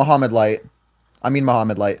 Muhammad Light. I mean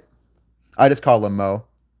Muhammad Light. I just call him Mo.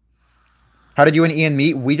 How did you and Ian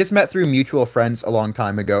meet? We just met through mutual friends a long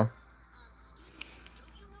time ago.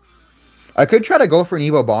 I could try to go for an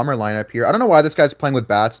Evo Bomber lineup here. I don't know why this guy's playing with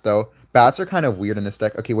bats, though. Bats are kind of weird in this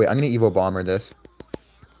deck. Okay, wait. I'm going to Evo Bomber this.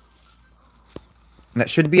 And that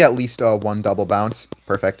should be at least one double bounce.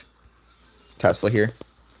 Perfect. Tesla here.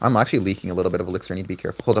 I'm actually leaking a little bit of elixir. I need to be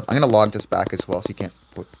careful. Hold up. I'm going to log this back as well so you can't...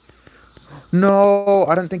 No!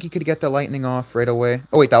 I don't think he could get the lightning off right away.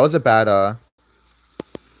 Oh, wait. That was a bad,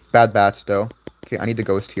 bad bats, though. Okay, I need the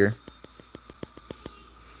ghost here.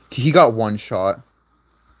 He got one shot.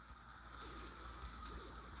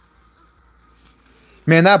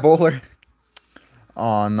 Man, that bowler.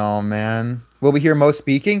 Oh, no, man. Will we hear Mo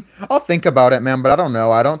speaking? I'll think about it, man, but I don't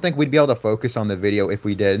know. I don't think we'd be able to focus on the video if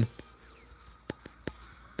we did.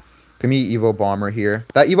 Give me Evo Bomber here.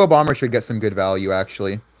 That Evo Bomber should get some good value,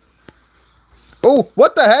 actually. Oh,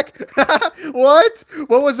 what the heck? What?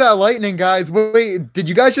 What was that lightning, guys? Wait, did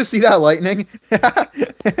you guys just see that lightning?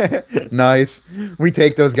 Nice. We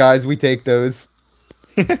take those, guys. We take those.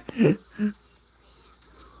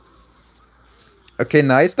 Okay,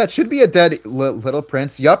 nice. That should be a dead little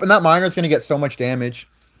prince. Yup, and that miner's going to get so much damage.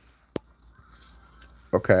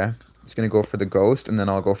 Okay. It's going to go for the ghost, and then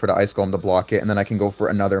I'll go for the ice golem to block it, and then I can go for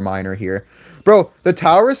another miner here. Bro, the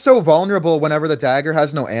tower is so vulnerable whenever the dagger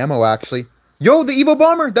has no ammo, actually. Yo, the Evo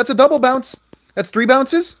Bomber! That's a double bounce. That's 3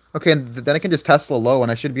 bounces? Okay, and then I can just Tesla low,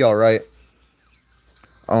 and I should be alright.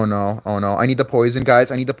 Oh, no. Oh, no. I need the poison,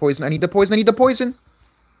 guys. I need the poison. I need the poison. I need the poison.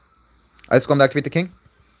 Ice golem to activate the king.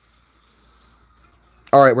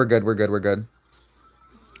 Alright, we're good. We're good. We're good.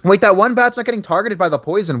 Wait, that one bat's not getting targeted by the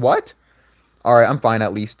poison. What? Alright, I'm fine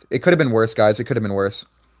at least. It could have been worse, guys. It could have been worse.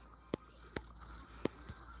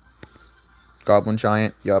 Goblin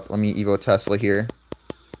Giant. Yup, let me Evo Tesla here.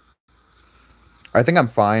 I think I'm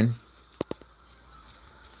fine.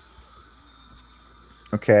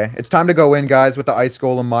 Okay, it's time to go in, guys, with the Ice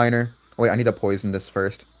Golem Miner. Wait, I need to poison this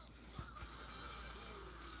first.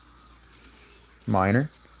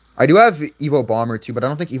 Miner. I do have Evo Bomber, too, but I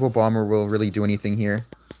don't think Evo Bomber will really do anything here.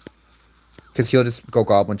 Because he'll just go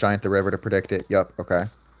Goblin Giant the river to predict it. Yup, okay.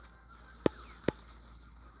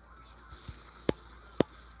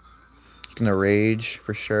 He's gonna rage,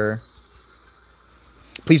 for sure.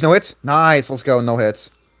 Please, no hits? Nice, let's go, no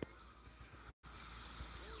hits.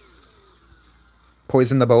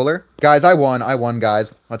 Poison the bowler. Guys, I won,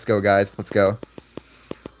 guys. Let's go, guys, let's go.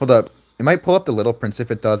 Hold up. It might pull up the little prince.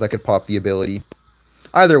 If it does, I could pop the ability.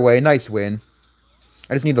 Either way, nice win.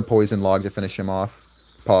 I just need the poison log to finish him off.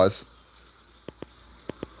 Pause.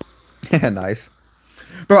 Nice.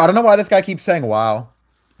 Bro, I don't know why this guy keeps saying wow.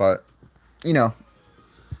 But, you know.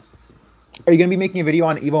 Are you going to be making a video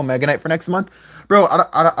on Evo Mega Knight for next month? Bro,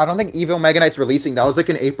 I don't think Evo Mega Knight's releasing. That was like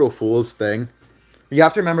an April Fool's thing. You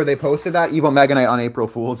have to remember, they posted that Evo Mega Knight on April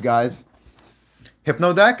Fool's, guys.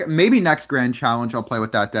 Hypno deck? Maybe next Grand Challenge I'll play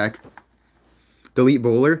with that deck. Delete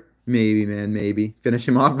Bowler? Maybe, man, maybe. Finish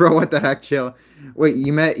him off, bro. What the heck? Chill. Wait,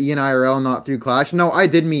 you met Ian IRL, not through Clash? No, I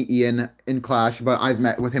did meet Ian in Clash, but I've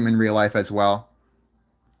met with him in real life as well.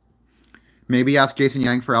 Maybe ask Jason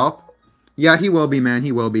Yang for help? Yeah, he will be, man.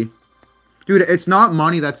 He will be. Dude, it's not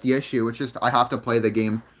money that's the issue. It's just I have to play the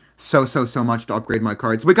game so much to upgrade my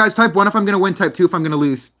cards. But guys, type 1 if I'm going to win, type 2 if I'm going to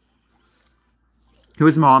lose. Who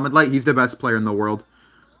is Muhammad Light? He's the best player in the world.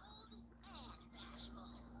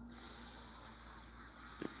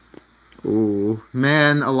 Ooh,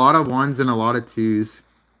 man, a lot of 1s and a lot of 2s.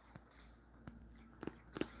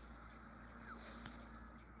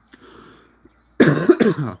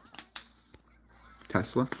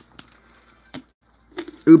 Tesla.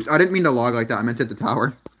 Oops, I didn't mean to log like that. I meant to hit the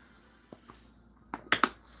tower.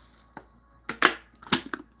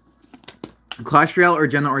 Clash Royale or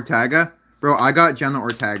Jenna Ortega? Bro, I got Jenna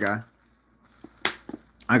Ortega.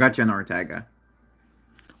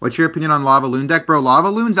 What's your opinion on Lava Loon deck? Bro, Lava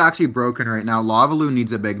Loon's actually broken right now. Lava Loon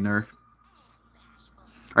needs a big nerf.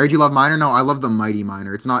 I heard you love Miner? No, I love the Mighty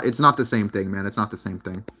Miner. It's not the same thing, man. It's not the same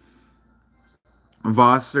thing.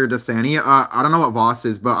 Voss or Dasani? I don't know what Voss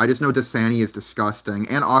is, but I just know Dasani is disgusting.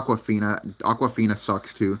 And Aquafina. Aquafina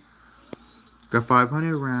sucks, too. Got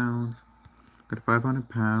 500 rounds. Got 500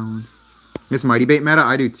 pounds. Miss Mighty Bait meta?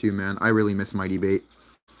 I do too, man. I really miss Mighty Bait.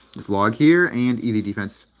 Just log here and easy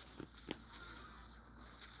defense.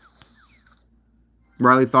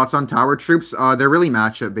 Ryley, thoughts on tower troops? They're really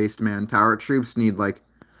matchup based, man. Tower troops need like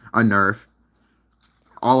a nerf.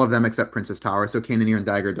 All of them except Princess Tower. So Cannoneer and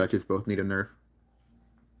Dagger Duchess both need a nerf.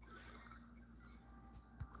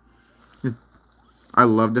 I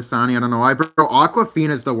love Dasani. I don't know why, bro.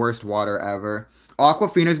 Aquafina is the worst water ever.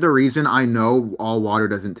 Aquafina is the reason I know all water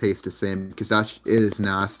doesn't taste the same, because that is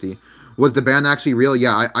nasty. Was the ban actually real?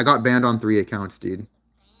 Yeah, I got banned on 3 accounts, dude.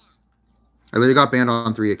 I literally got banned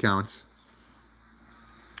on 3 accounts.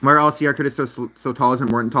 Where LCR kid is so tall, isn't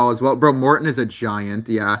Morton tall as well? Bro, Morton is a giant,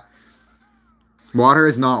 yeah. Water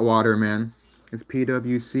is not water, man. It's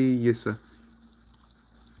PWC, yes, sir.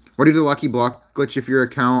 What do you do the lucky block glitch if your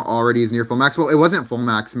account already is near full max? Well, it wasn't full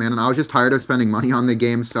max, man, and I was just tired of spending money on the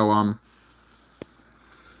game, so,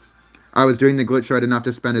 I was doing the glitch so I didn't have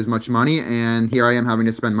to spend as much money, and here I am having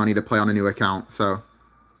to spend money to play on a new account, so.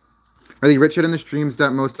 Really, Richard in the streams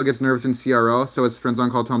that most still gets nervous in CRO, so his friends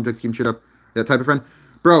on call tell him to keep shit up. That type of friend.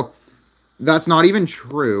 Bro, that's not even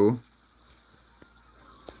true.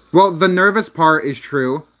 Well, the nervous part is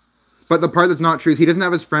true, but the part that's not true is he doesn't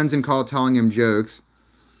have his friends in call telling him jokes.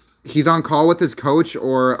 He's on call with his coach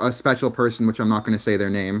or a special person, which I'm not going to say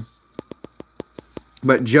their name.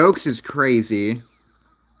 But jokes is crazy.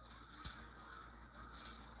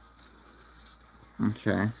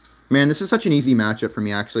 Okay. Man, this is such an easy matchup for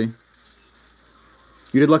me, actually.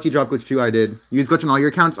 You did lucky drop glitch too, I did. You used glitch on all your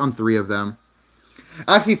accounts? On 3 of them.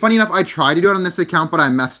 Actually, funny enough, I tried to do it on this account, but I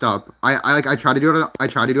messed up. I tried to do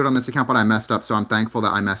it on this account, but I messed up, so I'm thankful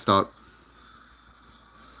that I messed up.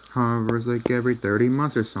 Hovers like every 30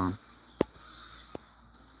 months or so.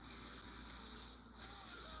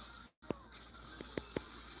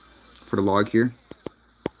 For the log here.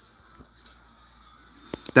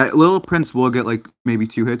 That little prince will get like maybe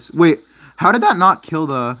 2 hits. Wait, how did that not kill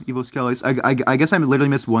the evil skellies? I guess I literally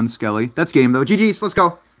missed 1 skelly. That's game though. GG's, let's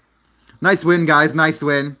go. Nice win, guys. Nice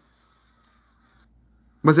win.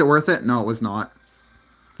 Was it worth it? No, it was not.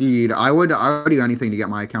 Dude, I would do anything to get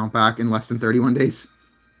my account back in less than 31 days.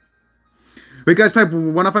 Wait, guys, type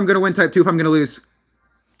 1 if I'm going to win, type 2 if I'm going to lose.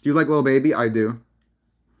 Do you like Lil Baby? I do.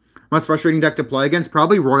 Most frustrating deck to play against?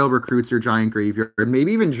 Probably Royal Recruits or Giant Graveyard.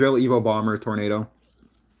 Maybe even Drill, Evo Bomber, Tornado.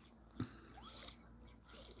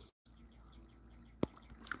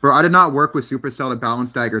 Bro, I did not work with Supercell to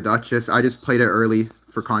balance Dagger Duchess. I just played it early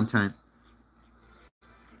for content.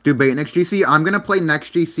 Do bait next GC? I'm going to play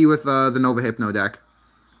next GC with the Nova Hypno deck.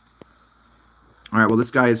 Alright, well, this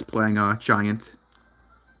guy is playing Giant.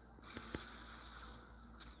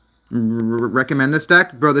 Recommend this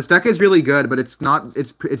deck? Bro, this deck is really good, but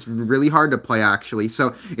it's really hard to play, actually.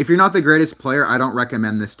 So, if you're not the greatest player, I don't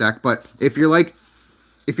recommend this deck. But if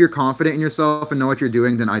you're confident in yourself and know what you're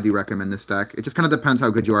doing, then I do recommend this deck. It just kind of depends how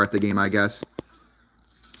good you are at the game, I guess.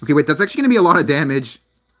 Okay, wait, that's actually going to be a lot of damage.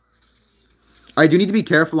 I do need to be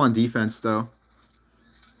careful on defense, though.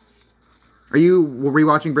 Are you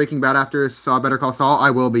rewatching Breaking Bad after saw Better Call Saul? I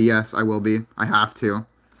will be, yes, I will be. I have to.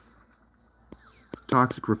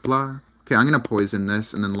 Toxic reply. Okay, I'm going to poison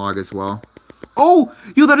this and then log as well. Oh!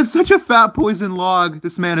 Yo, that is such a fat poison log.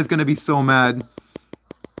 This man is going to be so mad.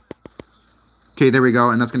 Okay, there we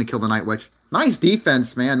go, and that's going to kill the Night Witch. Nice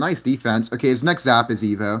defense, man. Nice defense. Okay, his next zap is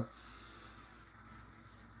Evo.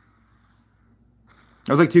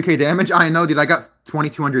 That was like 2k damage? I know, dude. I got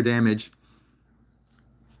 2200 damage.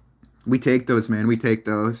 We take those, man. We take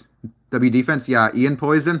those. W defense? Yeah. Ian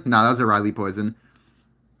poison? Nah, that was a Ryley poison.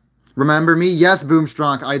 Remember me? Yes,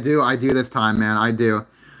 Boomstrong. I do. I do this time, man. I do.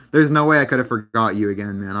 There's no way I could have forgot you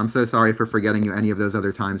again, man. I'm so sorry for forgetting you any of those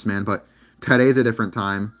other times, man. But today's a different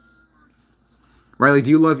time. Ryley, do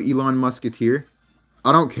you love Elon Musketeer?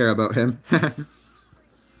 I don't care about him.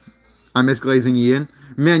 I miss glazing Ian.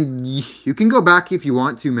 Man, you can go back if you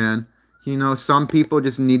want to, man. You know, some people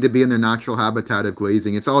just need to be in their natural habitat of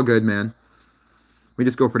glazing. It's all good, man. We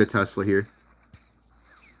just go for the Tesla here.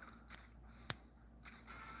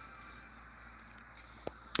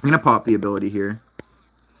 I'm going to pop the ability here.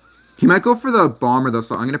 He might go for the Bomber, though,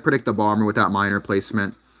 so I'm going to predict the Bomber with that minor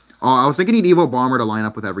placement. Oh, I was thinking he'd Evo Bomber to line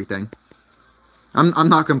up with everything. I'm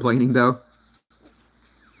not complaining, though.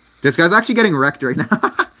 This guy's actually getting wrecked right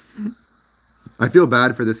now. I feel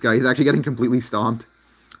bad for this guy. He's actually getting completely stomped.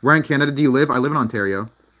 Where in Canada do you live? I live in Ontario.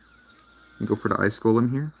 Go for the Ice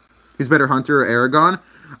Golem here. Who's better, Hunter or Aragon?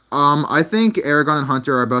 I think Aragon and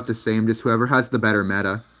Hunter are about the same. Just whoever has the better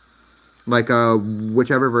meta. Like,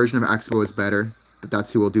 whichever version of Expo is better. That's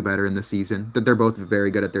who will do better in the season. That they're both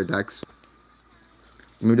very good at their decks.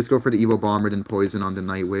 Let me just go for the Evo Bomber, then Poison on the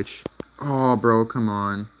Night Witch. Oh, bro, come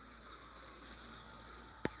on.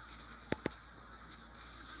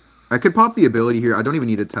 I could pop the ability here. I don't even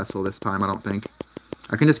need a Tesla this time, I don't think.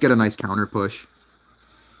 I can just get a nice counter push.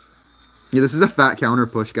 Yeah, this is a fat counter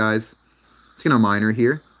push, guys. Just gonna miner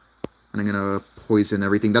here. And I'm gonna poison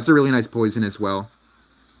everything. That's a really nice poison as well.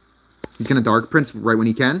 He's gonna Dark Prince right when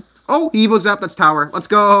he can. Oh, he Evo's up. That's tower. Let's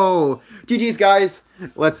go. GG's, guys.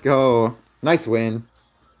 Let's go. Nice win.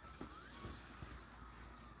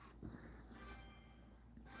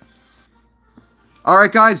 All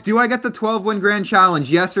right, guys. Do I get the 12-win grand challenge?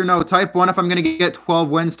 Yes or no? Type 1 if I'm going to get 12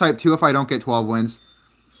 wins. Type 2 if I don't get 12 wins.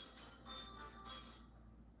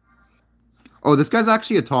 Oh, this guy's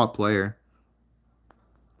actually a top player.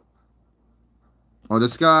 Oh,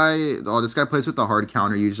 this guy plays with the hard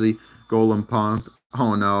counter usually. Golem pump.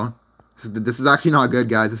 Oh, no. This is actually not good,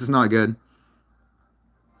 guys. This is not good.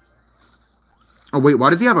 Oh, wait.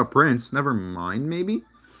 Why does he have a prince? Never mind, maybe?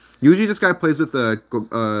 Usually this guy plays with a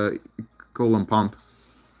golem pump.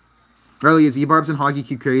 Ryley, is E-Barbs and Hoggy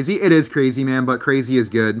Q crazy? It is crazy, man, but crazy is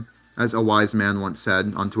good. As a wise man once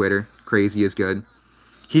said on Twitter. Crazy is good.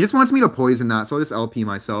 He just wants me to poison that, so I'll just LP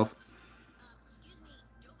myself.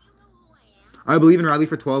 I believe in Ryley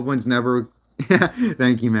for 12 wins, never...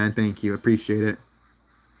 Thank you, man. Thank you. Appreciate it.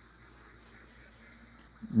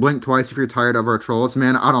 Blink twice if you're tired of our trolls.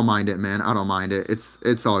 Man, I don't mind it, man. I don't mind it.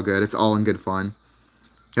 It's all good. It's all in good fun.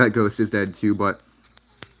 That ghost is dead, too, but...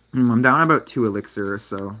 I'm down about 2 elixir or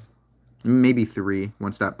so. Maybe 3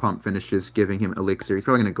 once that pump finishes giving him elixir. He's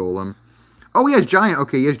probably going to golem. Oh, he has giant.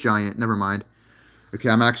 Okay, he has giant. Never mind. Okay,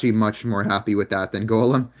 I'm actually much more happy with that than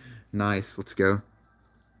golem. Nice. Let's go.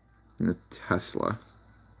 The Tesla.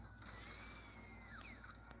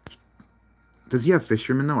 Does he have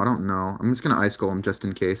fisherman though? I don't know. I'm just going to ice golem just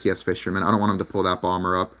in case he has fisherman. I don't want him to pull that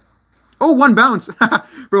bomber up. Oh, 1 bounce.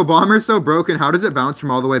 Bro, bomber's so broken. How does it bounce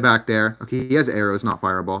from all the way back there? Okay, he has arrows, not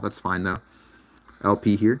fireball. That's fine though.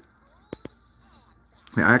 LP here.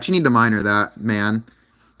 Wait, I actually need to miner that, man.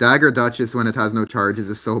 Dagger Duchess when it has no charges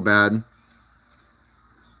is so bad.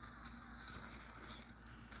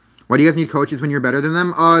 Why do you guys need coaches when you're better than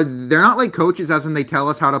them? They're not like coaches as in they tell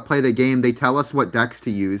us how to play the game. They tell us what decks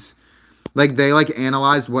to use. Like, they, like,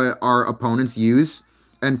 analyze what our opponents use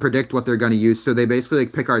and predict what they're going to use. So they basically,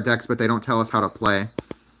 like, pick our decks, but they don't tell us how to play.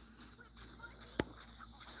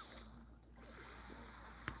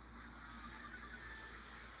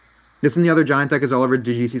 This and the other giant deck is all over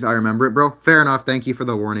DGC's. I remember it, bro. Fair enough. Thank you for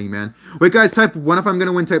the warning, man. Wait, guys, type 1 if I'm going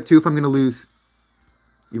to win, type 2 if I'm going to lose.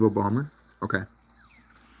 Evo Bomber? Okay.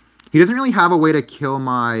 He doesn't really have a way to kill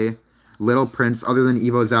my little prince other than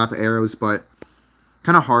Evo Zap arrows, but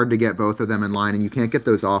kind of hard to get both of them in line, and you can't get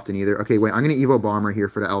those often either. Okay, wait, I'm going to Evo Bomber here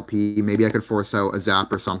for the LP. Maybe I could force out a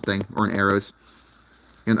Zap or something, or an arrows.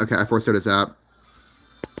 And okay, I forced out a Zap.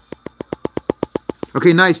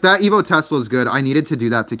 Okay, nice. That Evo Tesla is good. I needed to do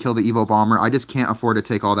that to kill the Evo Bomber. I just can't afford to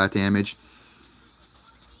take all that damage.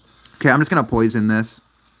 Okay, I'm just going to poison this.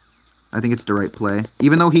 I think it's the right play.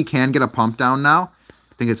 Even though he can get a pump down now,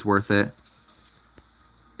 I think it's worth it.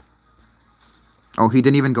 Oh, he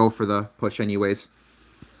didn't even go for the push anyways.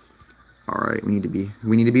 All right, we need to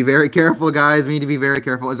be very careful, guys. We need to be very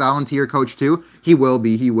careful. Is Alan T your coach too? He will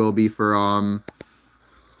be. He will be for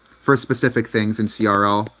specific things in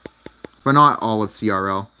CRL, but not all of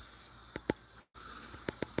CRL.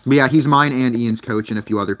 But yeah, he's mine and Ian's coach and a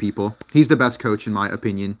few other people. He's the best coach in my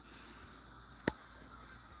opinion.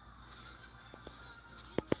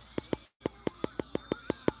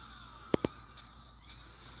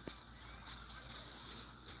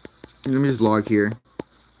 Let me just log here.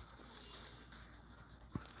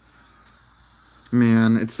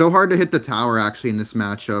 Man, it's so hard to hit the tower, actually, in this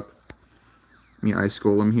matchup. Let me ice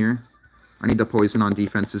golem here. I need the poison on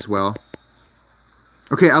defense as well.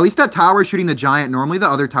 Okay, at least that tower is shooting the giant. Normally, the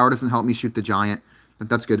other tower doesn't help me shoot the giant. But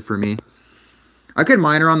that's good for me. I could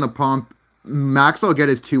miner on the pump. Max will get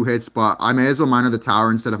his 2 hits, but I may as well miner the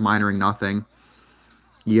tower instead of minering nothing.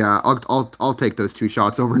 Yeah, I'll take those 2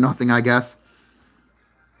 shots over nothing, I guess.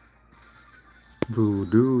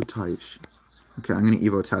 Voodoo type. Okay, I'm going to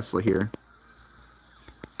Evo Tesla here.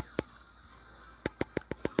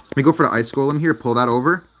 Let me go for the Ice Golem here. Pull that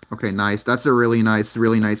over. Okay, nice. That's a really nice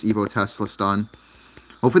Evo Tesla stun.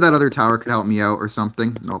 Hopefully that other tower could help me out or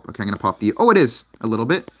something. Nope. Okay, I'm going to pop the... Oh, it is. A little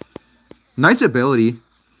bit. Nice ability.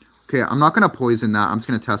 Okay, I'm not going to poison that. I'm just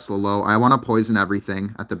going to Tesla low. I want to poison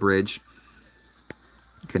everything at the bridge.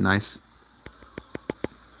 Okay, nice.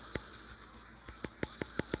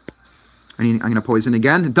 I'm going to poison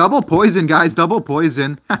again. Double poison, guys. Double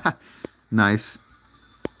poison. Nice.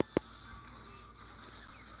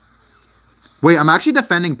 Wait, I'm actually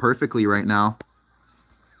defending perfectly right now.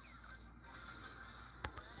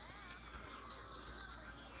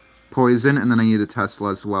 Poison, and then I need a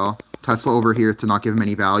Tesla as well. Tesla over here to not give him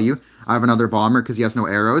any value. I have another bomber because he has no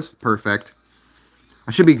arrows. Perfect.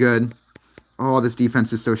 I should be good. Oh, this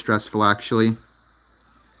defense is so stressful, actually.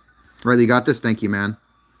 Ryley, you got this? Thank you, man.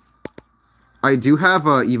 I do have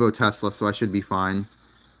a Evo Tesla, so I should be fine.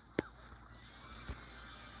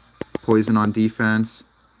 Poison on defense.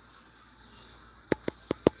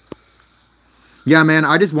 Yeah, man,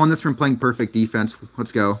 I just won this from playing perfect defense.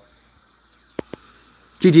 Let's go.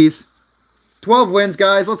 GG's. 12 wins,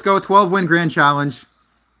 guys. Let's go. 12-win grand challenge.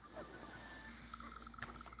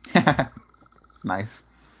 Nice.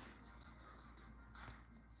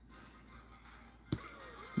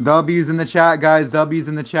 W's in the chat, guys. W's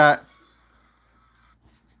in the chat.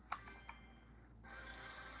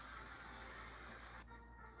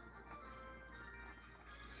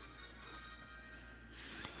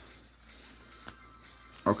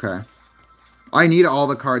 Okay. I need all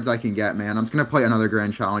the cards I can get, man. I'm just going to play another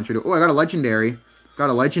grand challenge. Oh, I got a legendary. Got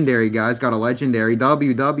a legendary, guys. Got a legendary.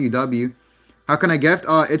 W, W, W. How can I gift?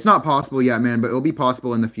 It's not possible yet, man, but it'll be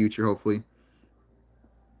possible in the future, hopefully.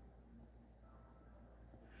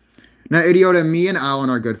 Now, Idiota, me and Alan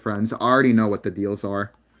are good friends. I already know what the deals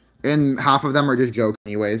are. And half of them are just jokes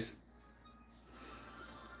anyways.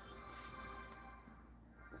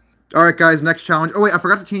 Alright, guys, next challenge. Oh, wait, I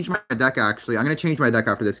forgot to change my deck, actually. I'm going to change my deck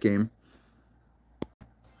after this game.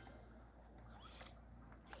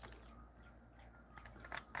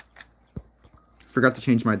 Forgot to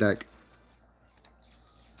change my deck.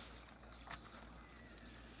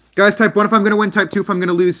 Guys, type 1 if I'm going to win, type 2 if I'm going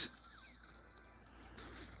to lose.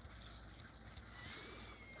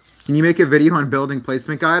 Can you make a video on building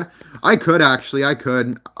placement guide? I could, actually. I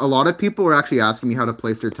could. A lot of people were actually asking me how to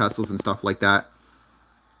place their Teslas and stuff like that.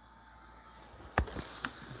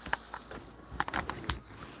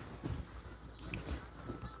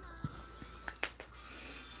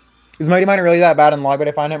 Is Mighty Miner really that bad in log bait?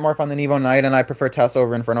 I find it more fun than Evo Knight, and I prefer Tesla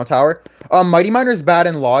over Inferno Tower. Mighty Miner is bad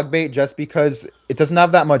in log bait just because it doesn't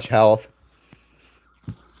have that much health.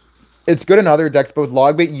 It's good in other decks, but with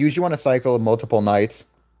log bait, you usually want to cycle multiple Knights.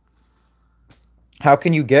 How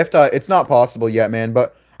can you gift? It's not possible yet, man,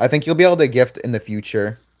 but I think you'll be able to gift in the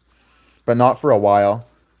future. But not for a while.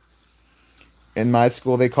 In my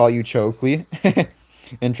school, they call you Chokley.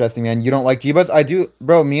 Interesting, man. You don't like Jeebus? I do.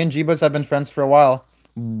 Bro, me and Jeebus have been friends for a while.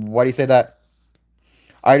 Why do you say that?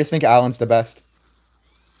 I just think Alan's the best.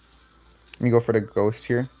 Let me go for the ghost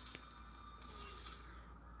here.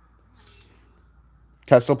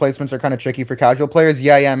 Tesla placements are kind of tricky for casual players.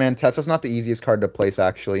 Yeah, man. Tesla's not the easiest card to place,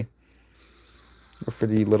 actually. Go for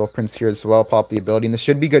the Little Prince here as well. Pop the ability. And this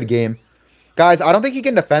should be a good game. Guys, I don't think he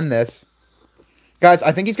can defend this. Guys,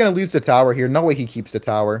 I think he's going to lose the tower here. No way he keeps the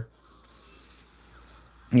tower.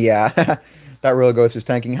 Yeah. That Royal Ghost is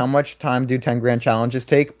tanking. How much time do 10 grand challenges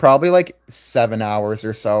take? Probably like 7 hours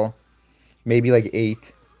or so. Maybe like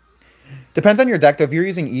 8. Depends on your deck, though. If you're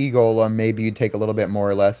using E-Golem, maybe you'd take a little bit more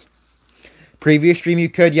or less. Previous stream you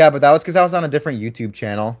could, yeah, but that was because I was on a different YouTube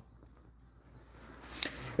channel.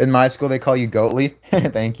 In my school, they call you Goatly.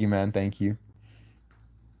 Thank you, man. Thank you.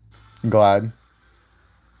 I'm glad.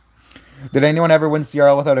 Did anyone ever win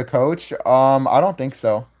CRL without a coach? I don't think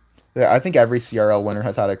so. Yeah, I think every CRL winner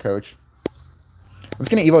has had a coach. I'm just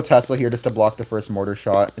going to Evo Tesla here just to block the first mortar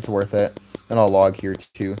shot. It's worth it. Then I'll log here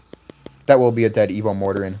too. That will be a dead Evo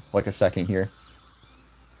mortar in like a second here.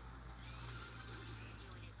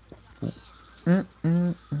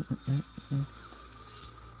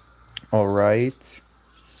 Alright.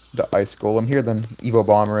 The Ice Golem here, then Evo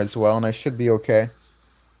Bomber as well, and I should be okay.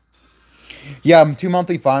 Yeah, 2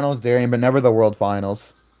 monthly finals, Darian, but never the World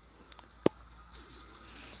Finals.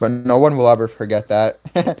 But no one will ever forget that.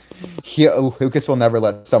 Lucas will never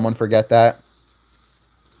let someone forget that.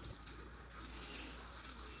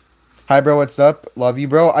 Hi, bro. What's up? Love you,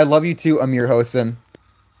 bro. I love you too, Amir Hosen.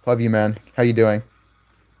 Love you, man. How you doing?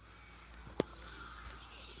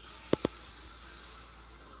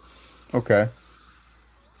 Okay.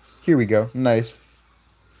 Here we go. Nice.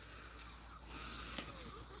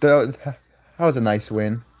 That was a nice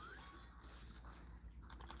win.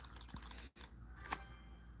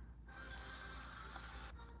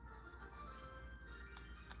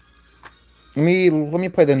 Let me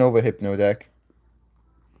play the Nova Hypno deck.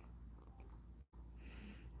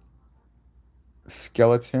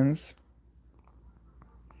 Skeletons.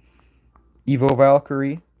 Evo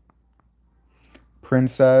Valkyrie.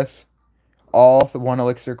 Princess. All the 1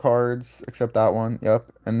 elixir cards except that one.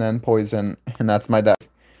 Yep. And then Poison. And that's my deck.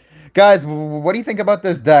 Guys, what do you think about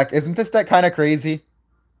this deck? Isn't this deck kind of crazy?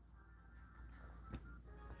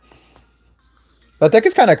 That deck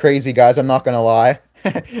is kind of crazy, guys. I'm not going to lie.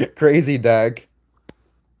 Crazy deck.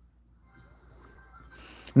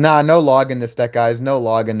 Nah, no log in this deck, guys. No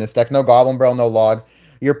log in this deck. No Goblin Barrel, no log.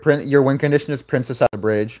 Your win condition is Princess at the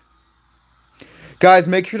Bridge. Guys,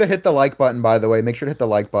 make sure to hit the like button, by the way. Make sure to hit the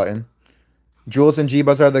like button. Jules and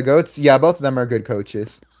Jeebus are the GOATs. Yeah, both of them are good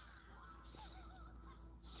coaches.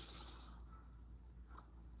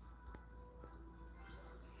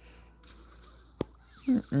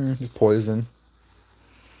 Poison.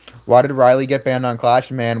 Why did Ryley get banned on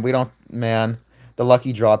Clash? Man, we don't... Man, the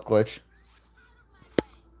lucky drop glitch.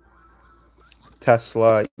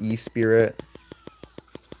 Tesla, E-Spirit.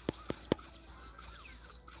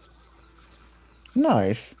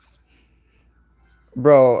 Nice.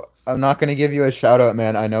 Bro, I'm not going to give you a shout out,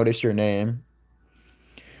 man. I noticed your name.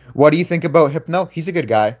 What do you think about Hypno? He's a good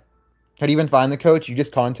guy. How do you even find the coach? You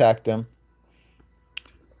just contact him.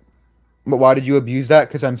 But why did you abuse that?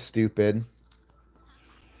 Because I'm stupid.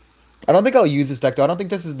 I don't think I'll use this deck, though. I don't think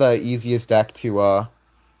this is the easiest deck to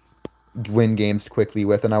win games quickly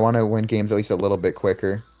with, and I want to win games at least a little bit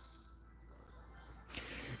quicker.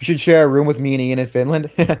 You should share a room with me and Ian in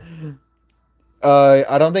Finland.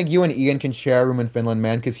 I don't think you and Ian can share a room in Finland,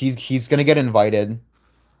 man, because he's gonna get invited.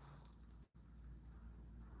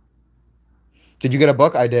 Did you get a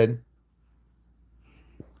book? I did.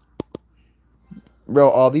 Bro,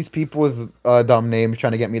 all these people with dumb names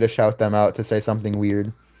trying to get me to shout them out to say something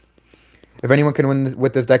weird. If anyone can win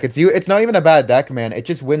with this deck, it's you. It's not even a bad deck, man. It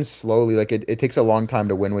just wins slowly. Like, it takes a long time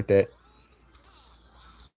to win with it.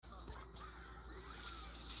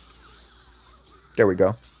 There we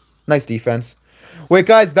go. Nice defense. Wait,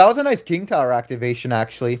 guys, that was a nice King Tower activation,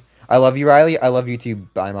 actually. I love you, Ryley. I love you too,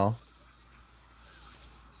 Bimo.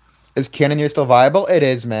 Is Cannoneer still viable? It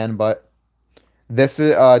is, man, but this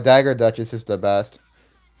is Dagger Duchess is the best.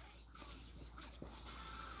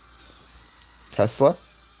 Tesla?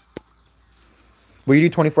 Will you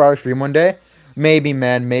do 24-hour stream one day? Maybe,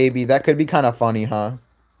 man, maybe. That could be kind of funny, huh?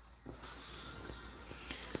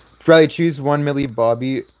 Ryley, choose 1 milli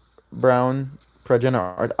Bobby Brown per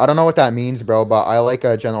Jenna. I don't know what that means, bro, but I like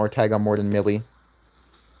Jenna Ortega more than Millie.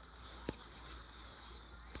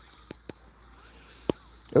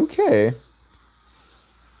 Okay.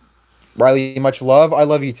 Ryley, much love. I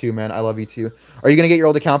love you too, man. I love you too. Are you gonna get your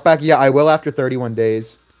old account back? Yeah, I will after 31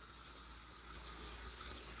 days.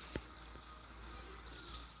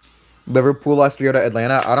 Liverpool lost 3 to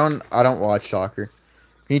Atlanta. I don't watch soccer.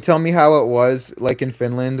 Can you tell me how it was like in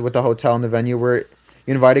Finland with the hotel and the venue? Were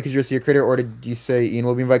you invited because you're a secret creator, or did you say Ian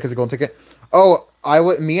will be invited because of golden ticket? Oh,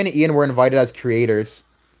 me and Ian were invited as creators.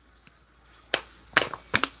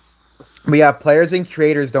 But yeah, players and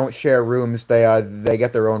creators don't share rooms. They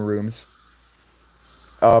get their own rooms.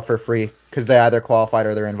 For free because they either qualified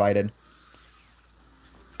or they're invited.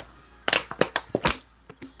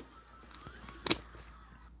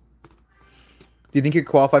 Do you think you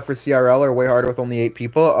qualify for CRL or way harder with only 8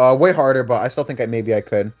 people? Way harder, but I still think maybe I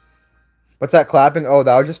could. What's that clapping? Oh,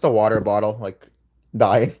 that was just a water bottle, like,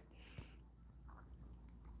 dying.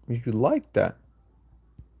 You like that.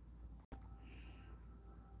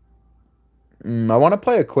 I want to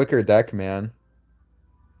play a quicker deck, man.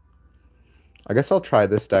 I guess I'll try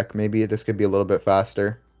this deck. Maybe this could be a little bit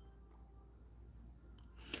faster.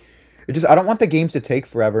 I don't want the games to take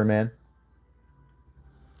forever, man.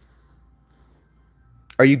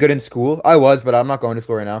 Are you good in school? I was, but I'm not going to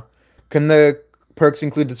school right now. Can the perks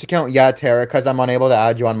include this account? Yeah, Tara, because I'm unable to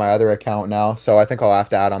add you on my other account now, so I think I'll have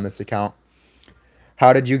to add on this account.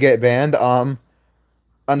 How did you get banned?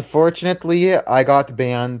 Unfortunately, I got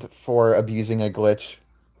banned for abusing a glitch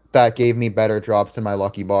that gave me better drops in my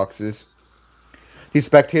lucky boxes. Do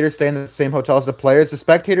spectators stay in the same hotel as the players? The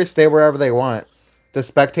spectators stay wherever they want. The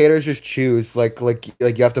spectators just choose, like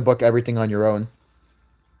you have to book everything on your own.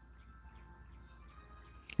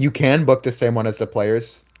 You can book the same one as the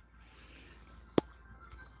players.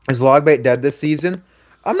 Is Logbait dead this season?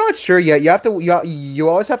 I'm not sure yet. You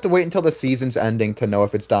always have to wait until the season's ending to know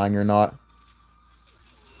if it's dying or not.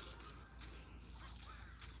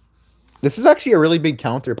 This is actually a really big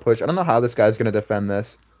counter push. I don't know how this guy's gonna defend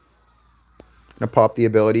this. Gonna pop the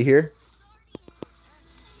ability here.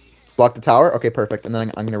 Block the tower. Okay, perfect. And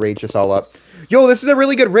then I'm gonna rage this all up. Yo, this is a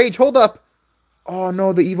really good rage. Hold up. Oh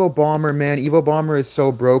no, the Evo Bomber, man. Evo Bomber is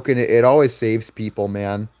so broken. It always saves people,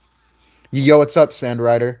 man. Yo, what's up,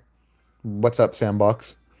 Sandrider? What's up,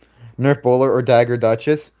 Sandbox? Nerf Bowler or Dagger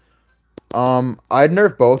Duchess? I'd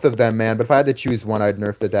nerf both of them, man. But if I had to choose one, I'd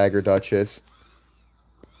nerf the Dagger Duchess.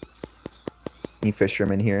 Need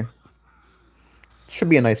Fisherman here. Should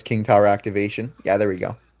be a nice King Tower activation. Yeah, there we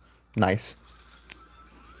go. Nice.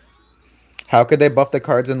 How could they buff the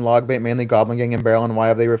cards in Logbait, mainly Goblin Gang and Barrel, and why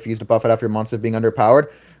have they refused to buff it after months of being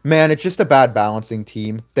underpowered? Man, it's just a bad balancing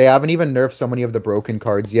team. They haven't even nerfed so many of the broken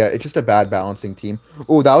cards yet. It's just a bad balancing team.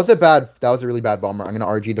 Oh, that was a really bad bomber. I'm gonna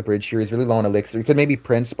RG the bridge here. He's really low on elixir. He could maybe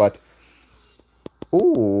Prince, but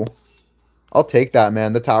ooh, I'll take that,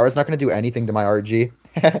 man. The tower's not gonna do anything to my RG.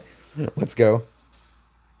 Let's go.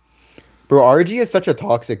 Bro, RG is such a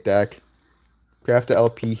toxic deck. Okay, I have to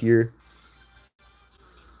LP here.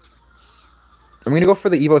 I'm gonna go for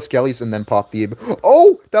the Evo Skellies and then pop the...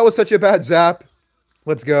 Oh! That was such a bad zap!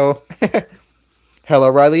 Let's go. Hello,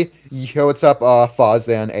 Ryley. Yo, what's up,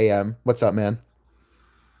 Fazan AM? What's up, man?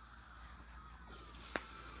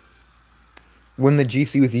 Win the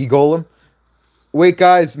GC with E-Golem? Wait,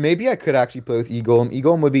 guys, maybe I could actually play with E-Golem.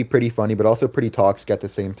 E-Golem would be pretty funny, but also pretty toxic at the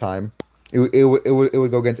same time. It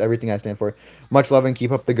would go against everything I stand for. Much love and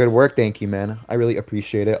keep up the good work. Thank you, man. I really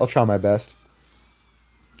appreciate it. I'll try my best.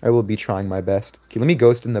 I will be trying my best. Okay, let me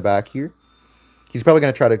ghost in the back here. He's probably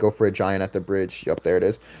going to try to go for a giant at the bridge. Yep, there it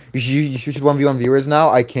is. You should 1v1 viewers now?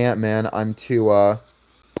 I can't, man. I'm too,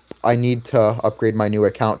 I need to upgrade my new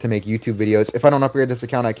account to make YouTube videos. If I don't upgrade this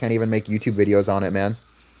account, I can't even make YouTube videos on it, man.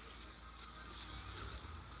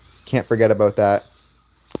 Can't forget about that.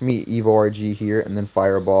 Let me Evo RG here and then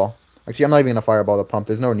Fireball. Actually, I'm not even going to Fireball the pump.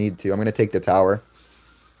 There's no need to. I'm going to take the tower.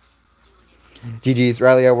 GG's.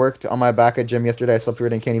 Ryley, I worked on my back at gym yesterday. I slept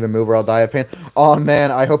weird and can't even move or I'll die of pain. Oh,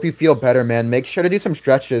 man. I hope you feel better, man. Make sure to do some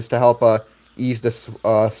stretches to help ease the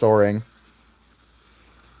soaring.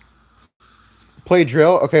 Play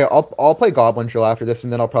drill? Okay, I'll play Goblin Drill after this,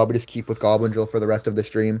 and then I'll probably just keep with Goblin Drill for the rest of the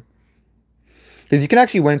stream. Because you can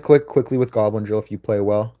actually win quickly with Goblin Drill if you play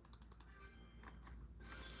well.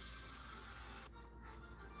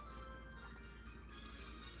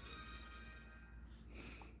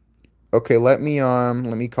 Okay, let me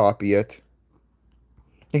copy it.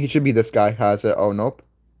 I think it should be this guy has it. Oh, nope.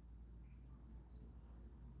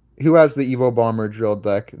 Who has the Evo Bomber drill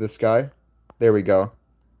deck? This guy? There we go.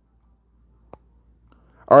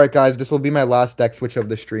 Alright, guys, this will be my last deck switch of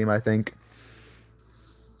the stream, I think.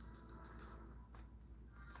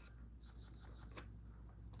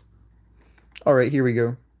 Alright, here we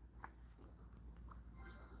go.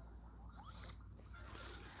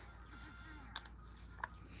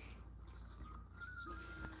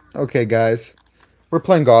 Okay, guys. We're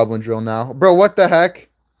playing Goblin Drill now. Bro, what the heck?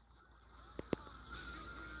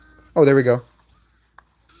 Oh, there we go.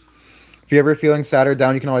 If you're ever feeling sad or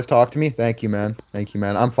down, you can always talk to me. Thank you, man. Thank you,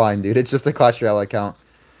 man. I'm fine, dude. It's just a Clash Royale account.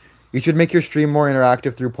 You should make your stream more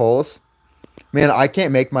interactive through polls. Man, I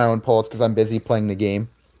can't make my own polls because I'm busy playing the game.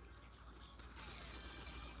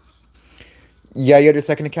 Yeah, you had your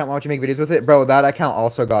second account. Why don't you make videos with it? Bro, that account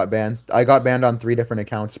also got banned. I got banned on 3 different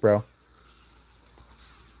accounts, bro.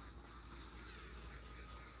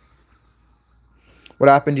 What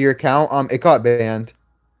happened to your account? It got banned.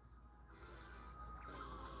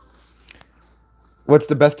 What's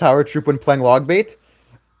the best tower troop when playing Logbait?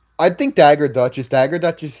 I think Dagger Duchess. Dagger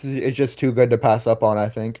Duchess is just too good to pass up on, I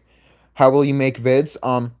think. How will you make vids?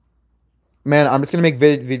 Man, I'm just gonna make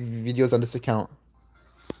videos on this account.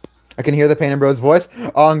 I can hear the Pain and Bro's voice.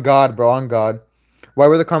 On God, bro, on God. Why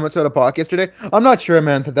were the comments out of pocket yesterday? I'm not sure,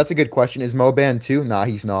 man. That's a good question. Is Mo banned too? Nah,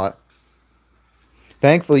 he's not.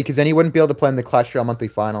 Thankfully, because then he wouldn't be able to play in the Clash Royale monthly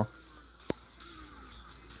final.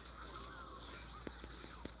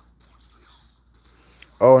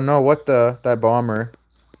 Oh no, what that bomber.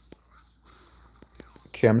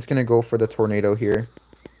 Okay, I'm just gonna go for the tornado here.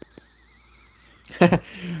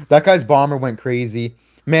 That guy's bomber went crazy.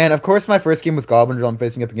 Man, of course my first game with Goblin Drill, I'm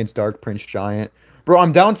facing up against Dark Prince Giant. Bro,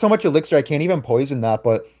 I'm down so much elixir, I can't even poison that,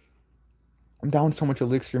 but I'm down so much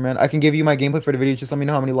elixir, man. I can give you my gameplay for the video, just let me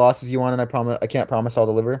know how many losses you want, and I can't promise I'll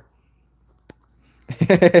deliver.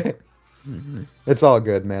 It's all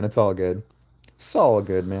good, man. It's all good. It's all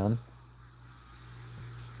good, man.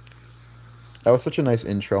 That was such a nice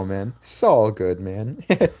intro, man. It's all good, man.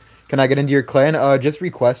 Can I get into your clan? Just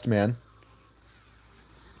request, man.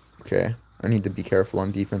 Okay. I need to be careful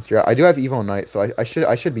on defense here. I do have Evo Knight, so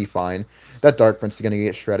I should be fine. That Dark Prince is gonna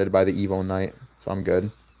get shredded by the Evo Knight, so I'm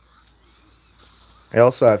good. I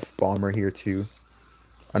also have Bomber here too.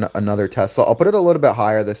 Another Tesla. I'll put it a little bit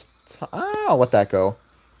higher this time. I'll let that go.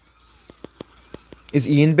 Is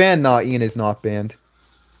Ian banned? Nah, Ian is not banned.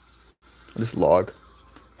 I'll just log.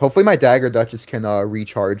 Hopefully my Dagger Duchess can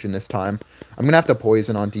recharge in this time. I'm gonna have to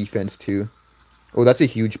poison on defense too. Oh, that's a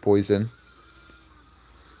huge poison.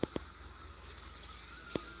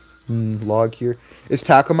 Log here. Is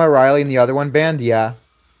Takuma Ryley and the other one banned? Yeah.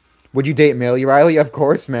 Would you date Millie Ryley? Of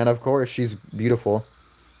course, man. Of course. She's beautiful.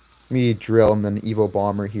 Let me drill and then Evo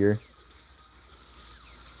Bomber here.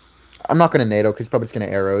 I'm not gonna NATO because he's probably just gonna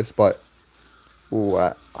arrows, but ooh,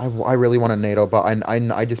 I really want a NATO, but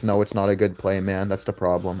I just know it's not a good play, man. That's the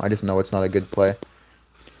problem. I just know it's not a good play.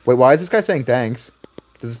 Wait, why is this guy saying thanks?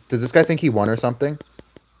 Does this guy think he won or something?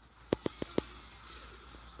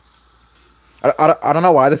 I don't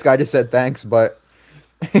know why this guy just said thanks, but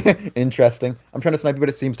interesting. I'm trying to snipe you, but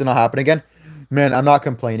it seems to not happen again. Man, I'm not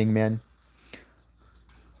complaining, man.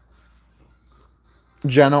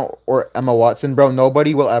 Jenna or Emma Watson, bro.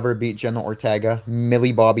 Nobody will ever beat Jenna Ortega.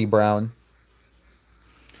 Millie Bobby Brown.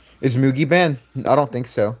 Is Moogie banned? I don't think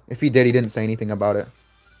so. If he did, he didn't say anything about it.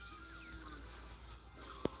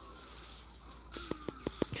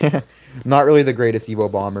 Not really the greatest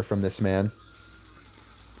Evo Bomber from this man.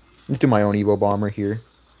 Let's do my own Evo Bomber here.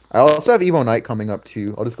 I also have Evo Knight coming up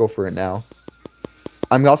too. I'll just go for it now.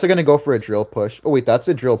 I'm also going to go for a drill push. Oh wait, that's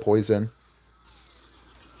a drill poison.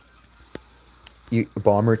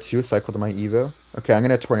 Bomber 2, cycle to my Evo. Okay, I'm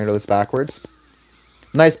going to tornado this backwards.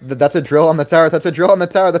 Nice. That's a drill on the tower. That's a drill on the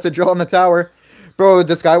tower. That's a drill on the tower. Bro,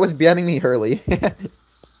 this guy was BMing me early.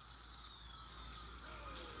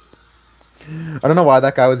 I don't know why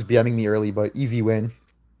that guy was BMing me early, but easy win.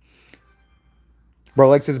 Bro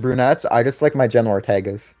likes his brunettes. I just like my Jen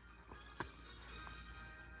Ortegas.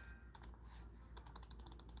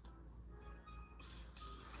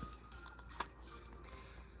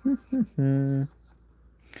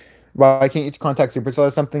 Why can't you contact Supercell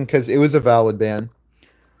or something? Because it was a valid ban.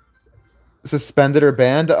 Suspended or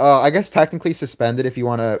banned? I guess technically suspended if you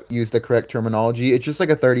want to use the correct terminology. It's just like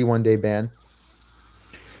a 31-day ban.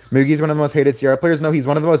 Moogie's one of the most hated CR players? No, he's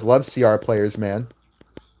one of the most loved CR players, man.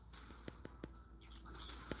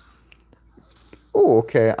 Oh,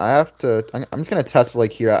 okay. I have to... I'm just going to test,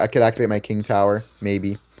 like, here. I could activate my King Tower.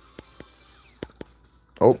 Maybe.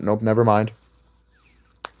 Oh, nope. Never mind.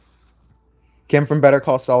 Kim from Better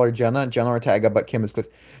Call Saul or Jenna Ortega, but Kim is close.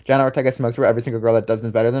 Jenna Ortega smokes for every single girl that doesn't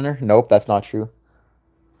is better than her? Nope, that's not true.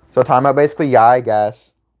 So timeout basically, yeah, I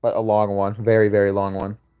guess. But a long one. Very, very long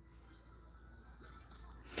one.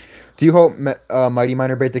 Do you hope Mighty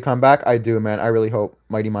Miner Bait to come back? I do, man. I really hope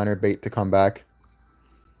Mighty Miner Bait to come back.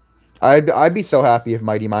 I'd be so happy if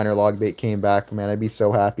Mighty Miner Log Bait came back, man. I'd be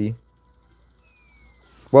so happy.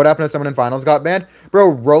 What happened if someone in finals got banned?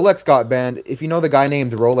 Bro, Rolex got banned. If you know the guy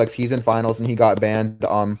named Rolex, he's in finals and he got banned.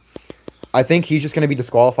 I think he's just going to be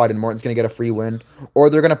disqualified and Morton's going to get a free win. Or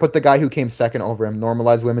they're going to put the guy who came second over him.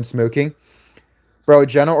 Normalize women smoking. Bro,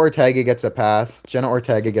 Jenna Ortega gets a pass. Jenna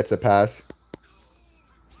Ortega gets a pass.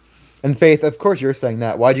 And Faith, of course you're saying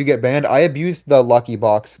that. Why'd you get banned? I abused the lucky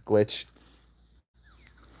box glitch.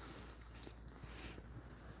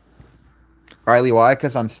 Ryley, why?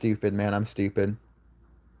 Because I'm stupid, man. I'm stupid.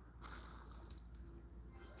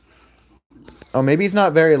 Oh, maybe he's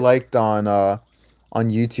not very liked on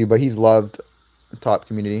YouTube, but he's loved top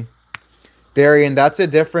community. Darian, that's a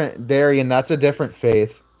different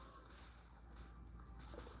Faith.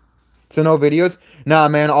 So no videos? Nah,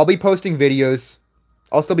 man, I'll be posting videos.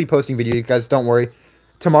 I'll still be posting videos, guys. Don't worry.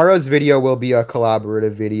 Tomorrow's video will be a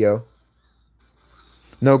collaborative video.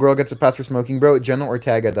 No girl gets a pass for smoking, bro. Jenna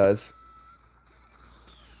Ortega does.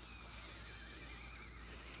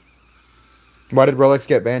 Why did Rolex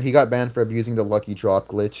get banned? He got banned for abusing the lucky drop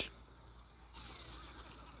glitch.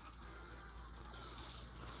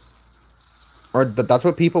 Or that's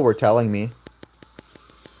what people were telling me.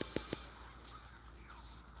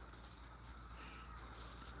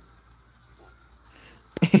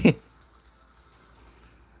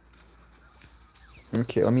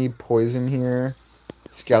 Okay, let me poison here.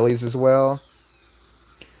 Skellies as well.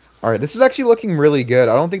 Alright, this is actually looking really good.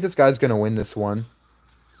 I don't think this guy's going to win this one.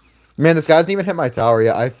 Man, this guy hasn't even hit my tower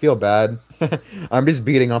yet. I feel bad. I'm just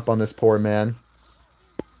beating up on this poor man.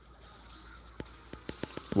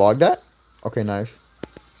 Log that? Okay, nice.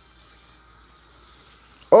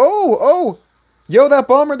 Oh, oh! Yo, that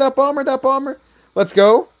bomber, that bomber, that bomber! Let's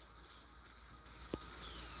go.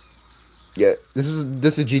 Yeah, this is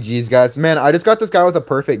GG's, guys. Man, I just got this guy with a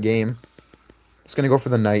perfect game. Just gonna go for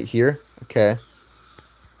the knight here. Okay.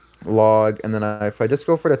 Log, and then if I just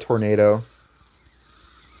go for the tornado.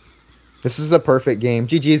 This is a perfect game.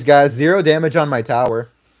 GG's, guys. 0 damage on my tower.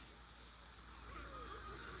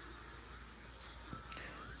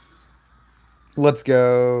 Let's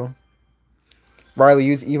go. Ryley,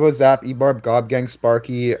 use Evo Zap, Ebarb, Gobgang,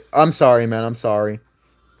 Sparky. I'm sorry, man. I'm sorry.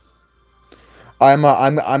 I'm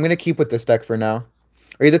gonna keep with this deck for now.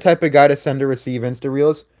 Are you the type of guy to send or receive Insta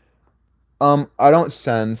Reels? I don't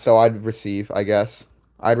send, so I'd receive, I guess.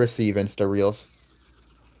 I'd receive Insta Reels.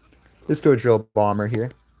 Let's go drill bomber here.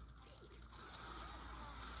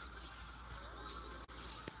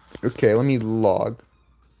 Okay, let me log.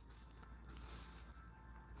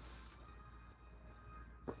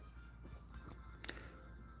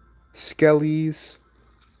 skellies.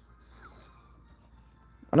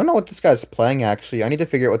 I don't know what this guy's playing, actually. I need to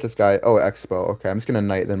figure out what this guy... Oh, Expo. Okay, I'm just gonna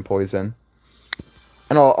Knight, then Poison.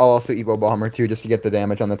 And I'll also Evo Bomber, too, just to get the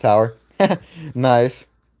damage on the tower. Nice.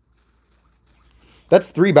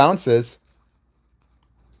 That's 3 bounces.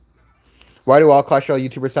 Why do all Clash Royale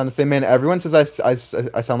YouTubers sound the same? Man, everyone says I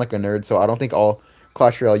sound like a nerd, so I don't think all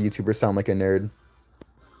Clash Royale YouTubers sound like a nerd.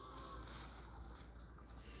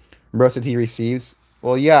 Bro said he receives.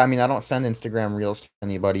 Well, yeah, I mean, I don't send Instagram Reels to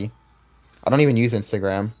anybody. I don't even use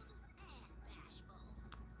Instagram.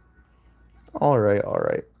 Alright,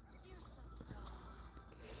 alright.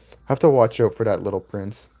 Have to watch out for that little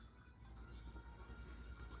prince.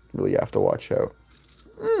 Really have to watch out.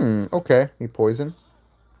 Okay. Me poison.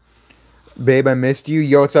 Babe, I missed you.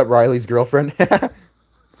 Yo, what's up, Riley's girlfriend?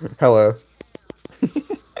 Hello.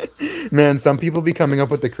 Man, some people be coming up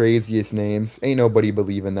with the craziest names. Ain't nobody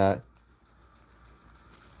believing that.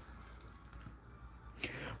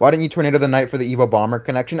 Why didn't you Tornado the Knight for the Evo Bomber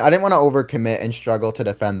connection? I didn't want to overcommit and struggle to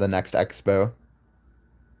defend the next Expo.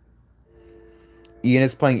 Ian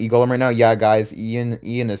is playing Eagle right now. Yeah, guys, Ian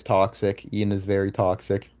is toxic. Ian is very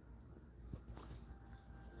toxic.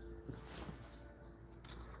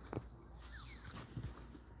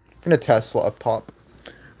 I'm gonna Tesla up top.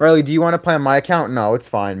 Ryley, do you want to play on my account? No, it's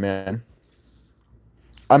fine, man.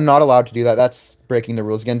 I'm not allowed to do that. That's breaking the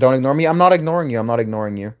rules again. Don't ignore me. I'm not ignoring you. I'm not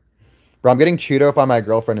ignoring you. Bro, I'm getting chewed up by my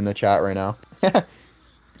girlfriend in the chat right now.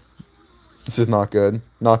 This is not good.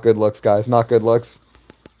 Not good looks, guys. Not good looks.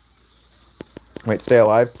 Wait, stay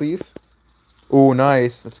alive, please. Ooh,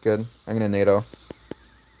 nice. That's good. I'm gonna NATO.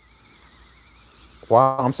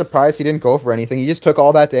 Wow, I'm surprised he didn't go for anything. He just took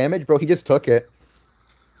all that damage, bro. He just took it.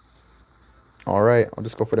 Alright, I'll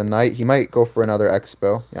just go for the Knight. He might go for another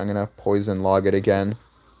Expo. Yeah, I'm gonna poison log it again.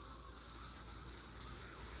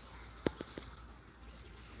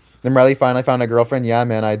 Then Ryley finally found a girlfriend. Yeah,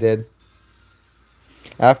 man, I did.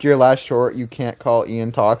 After your last short, you can't call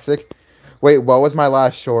Ian toxic. Wait, what was my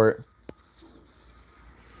last short?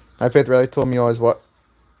 My faith Ryley told me always what?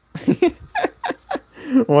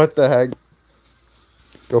 What the heck?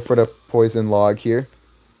 Go for the poison log here.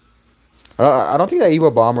 I don't think that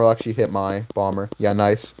Evo Bomber will actually hit my Bomber. Yeah,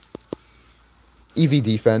 nice. Easy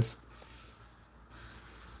defense.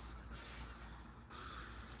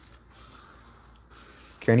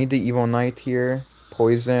 Okay, I need the Evo Knight here.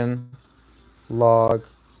 Poison. Log.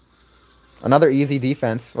 Another easy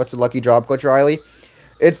defense. What's the lucky drop glitch, Ryley?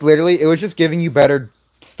 It's literally, it was just giving you better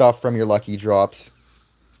stuff from your lucky drops.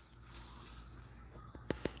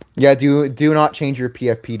 Yeah, do not change your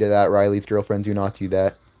PFP to that, Riley's girlfriend. Do not do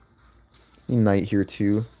that. Knight here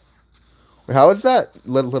too. Wait, how is that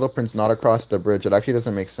little prince not across the bridge? It actually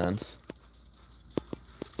doesn't make sense.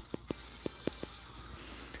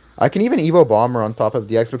 I can even Evo Bomber on top of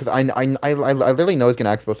the Expo because I literally know it's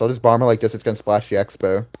gonna Expo, so I'll just Bomber like this. It's gonna splash the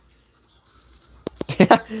Expo.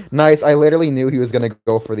 Nice. I literally knew he was gonna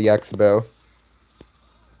go for the Expo.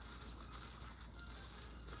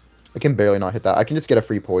 I can barely not hit that. I can just get a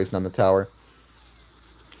free poison on the tower.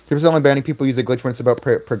 There's only banning people use a glitch when it's about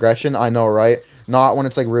progression. I know, right? Not when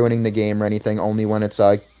it's like ruining the game or anything. Only when it's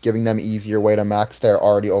giving them easier way to max their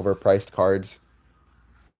already overpriced cards.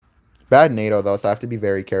 Bad NATO though, so I have to be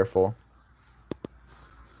very careful.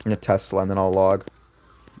 And a Tesla, and then I'll log.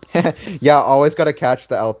 Yeah, always gotta catch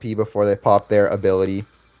the LP before they pop their ability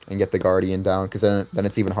and get the Guardian down, because then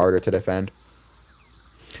it's even harder to defend.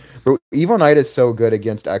 But Evo Knight is so good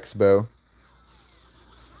against Expo.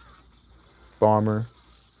 Bomber.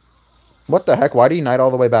 What the heck? Why did he Knight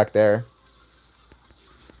all the way back there?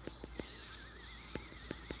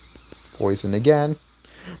 Poison again.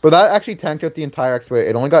 But that actually tanked out the entire Expo.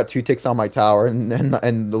 It only got 2 ticks on my tower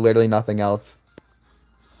and literally nothing else.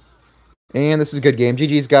 And this is a good game.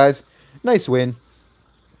 GG's, guys. Nice win.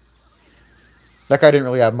 That guy didn't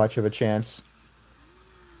really have much of a chance.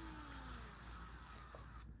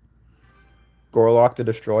 Gorlock the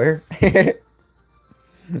Destroyer.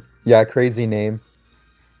 Yeah, crazy name.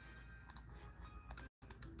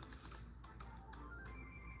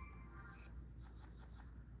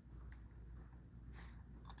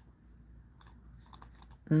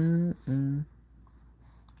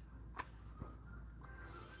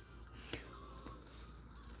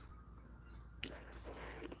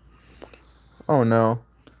 Oh no.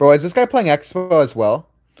 Bro, is this guy playing Expo as well?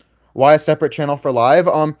 Why a separate channel for live?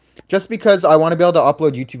 Just because I want to be able to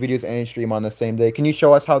upload YouTube videos and stream on the same day. Can you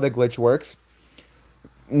show us how the glitch works?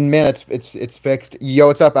 Man, it's fixed. Yo,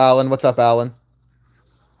 what's up, Alan? What's up, Alan?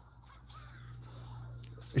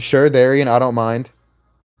 Sure, Darian, I don't mind.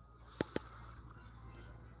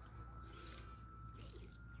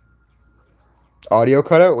 Audio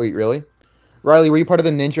cutout? Wait, really? Riley, were you part of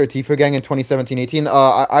the Ninja or Tifu gang in 2017-18?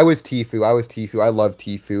 I was Tifu. I was Tifu. I love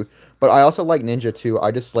Tifu. But I also like Ninja too.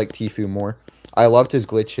 I just like Tifu more. I loved his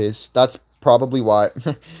glitches. That's probably why.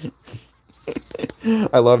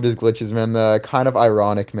 I loved his glitches, man. The kind of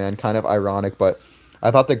ironic, man. Kind of ironic, but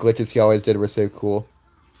I thought the glitches he always did were so cool.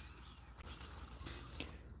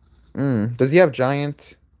 Does he have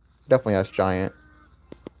giant? Definitely has giant.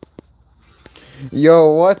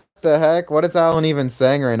 Yo, what the heck? What is Alan even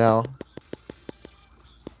saying right now?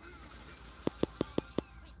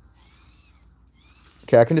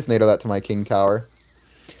 Okay, I can just NATO that to my king tower.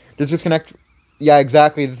 Just disconnect. Yeah,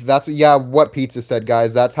 exactly. That's yeah, what Pizza said,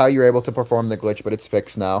 guys. That's how you're able to perform the glitch, but it's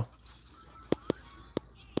fixed now.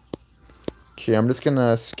 Okay, I'm just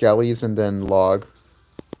gonna skellies and then log.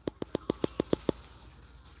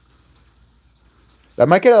 That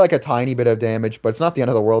might get like a tiny bit of damage, but it's not the end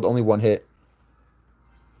of the world. Only one hit.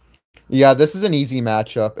 Yeah, this is an easy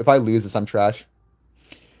matchup. If I lose this, I'm trash.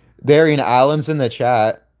 Darian, Allen's in the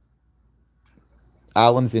chat.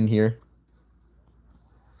 Allen's in here.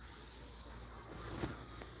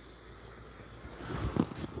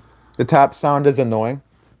 The tap sound is annoying.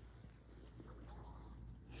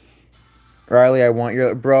 Riley, I want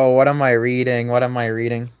your... Bro, what am I reading? What am I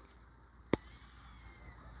reading?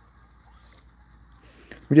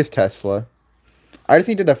 We just Tesla. I just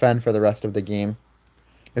need to defend for the rest of the game.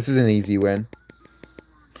 This is an easy win.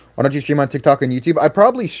 Why don't you stream on TikTok and YouTube? I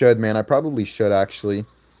probably should, man. I probably should, actually.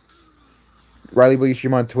 Riley, will you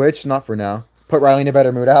stream on Twitch? Not for now. Put Riley in a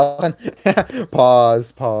better mood, Alan.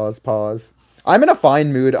 Pause, pause, pause. I'm in a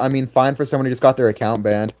fine mood. I mean, fine for someone who just got their account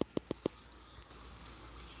banned.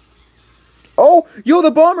 Oh, yo,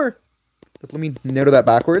 the bomber. Let me note that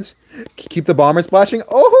backwards. Keep the bomber splashing.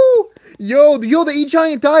 Oh, yo, the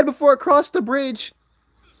E-Giant died before it crossed the bridge.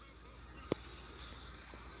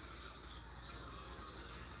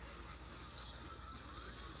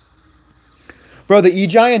 Bro, the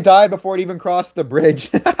E-Giant died before it even crossed the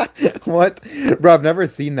bridge. What? Bro, I've never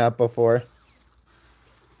seen that before.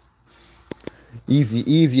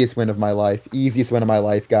 Easiest win of my life. Easiest win of my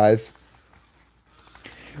life, guys.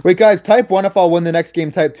 Wait, guys, type 1 if I'll win the next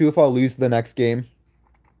game. Type 2 if I'll lose the next game.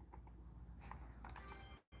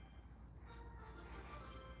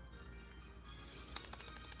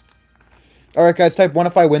 Alright, guys, type 1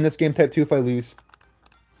 if I win this game. Type 2 if I lose.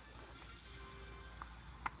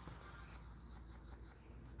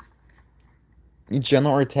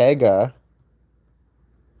 Jenna Ortega.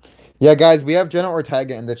 Yeah, guys, we have Jenna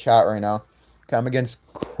Ortega in the chat right now. Okay, I'm against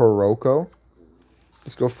Kuroko.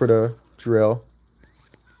 Let's go for the drill.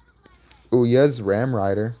 Oh, yes, Ram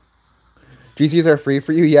Rider. GCs are free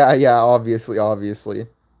for you? Yeah, obviously. I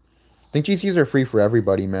think GCs are free for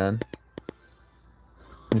everybody, man.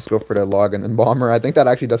 Just go for the log and then bomber. I think that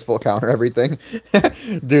actually does full counter everything.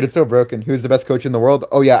 Dude, it's so broken. Who's the best coach in the world?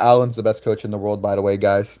 Oh, yeah, Alan's the best coach in the world, by the way,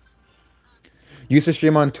 guys. Used to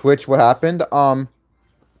stream on Twitch. What happened?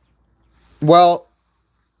 Well,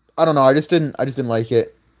 I don't know. I just didn't like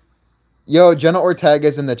it. Yo, Jenna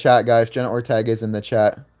Ortega's in the chat, guys. Jenna Ortega's in the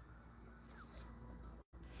chat.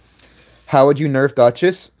 How would you nerf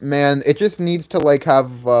Duchess? Man, it just needs to, like,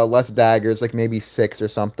 have less daggers, like maybe 6 or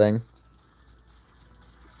something.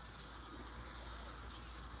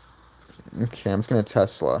 Okay, I'm just gonna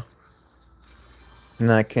Tesla. And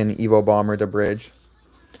I can Evo Bomber the bridge.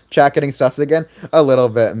 Chat getting sus again? A little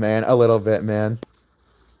bit, man. A little bit, man.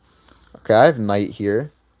 Okay, I have Knight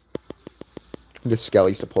here. Just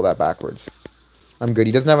Skellies to pull that backwards. I'm good.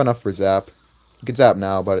 He doesn't have enough for Zap. He could Zap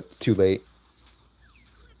now, but it's too late.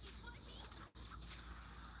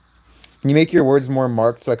 Can you make your words more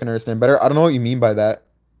marked so I can understand better? I don't know what you mean by that.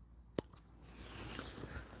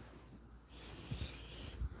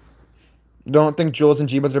 Don't think Jules and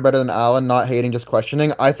Jeebas are better than Alan. Not hating, just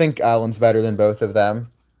questioning. I think Alan's better than both of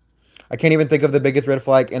them. I can't even think of the biggest red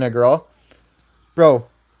flag in a girl. Bro,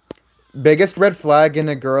 biggest red flag in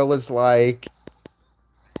a girl is like...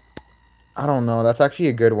 I don't know. That's actually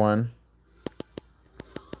a good one.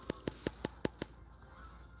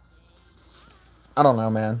 I don't know,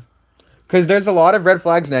 man. Because there's a lot of red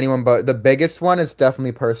flags in anyone, but the biggest one is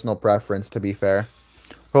definitely personal preference, to be fair.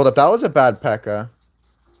 Hold up. That was a bad P.E.K.K.A.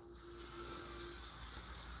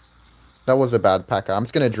 That was a bad P.E.K.K.A. I'm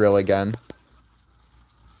just going to drill again.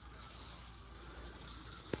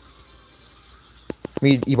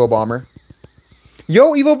 We need Evo Bomber.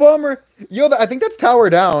 Yo, Evo Bomber! Yo, I think that's tower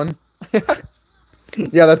down.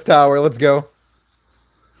 Yeah, that's tower. Let's go.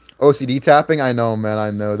 OCD tapping? I know, man. I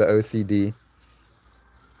know the OCD.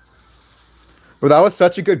 But that was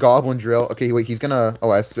such a good goblin drill. Okay, wait, he's gonna... Oh,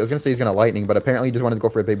 I was gonna say he's gonna lightning, but apparently he just wanted to go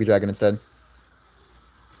for a baby dragon instead.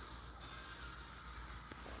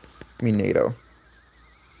 Me NATO.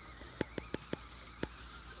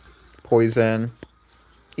 Poison.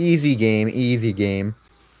 Easy game, easy game.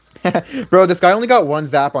 Bro, this guy only got one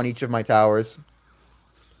zap on each of my towers.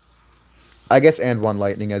 I guess, and one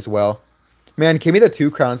lightning as well. Man, give me the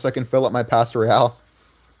 2 crowns so I can fill up my pass Royale.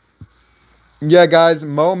 Yeah, guys,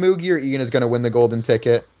 Mo, Moogie, or Ian is going to win the golden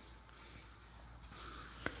ticket.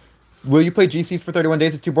 Will you play GCs for 31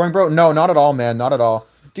 days? It's too boring, bro. No, not at all, man. Not at all.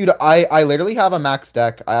 Dude, I literally have a max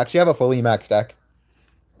deck. I actually have a fully max deck.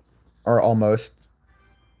 Or almost.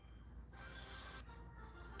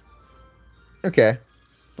 Okay.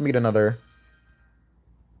 Let me get another.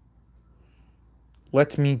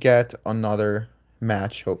 Let me get another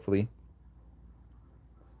match, hopefully.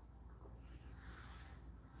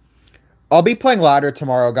 I'll be playing ladder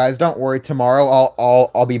tomorrow, guys. Don't worry. Tomorrow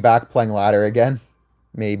I'll be back playing ladder again.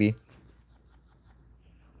 Maybe.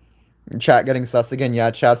 Chat getting sus again.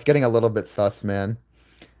 Yeah, chat's getting a little bit sus, man.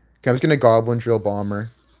 Okay, I'm just gonna Goblin Drill Bomber.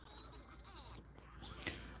 I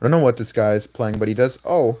don't know what this guy is playing, but he does.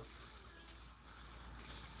 Oh.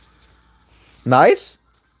 Nice.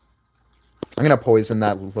 I'm gonna poison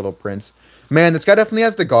that little prince. Man, this guy definitely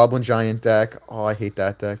has the Goblin Giant deck. Oh, I hate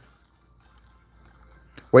that deck.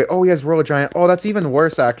 Wait, oh, he has Royal Giant. Oh, that's even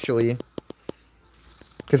worse, actually.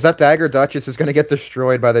 Because that Dagger Duchess is gonna get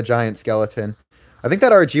destroyed by the Giant Skeleton. I think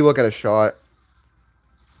that RG will get a shot.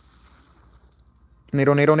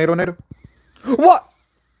 NATO, NATO, NATO, NATO. What?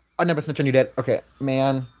 I never snitch on you dead. Okay,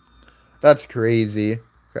 man. That's crazy.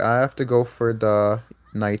 Okay, I have to go for the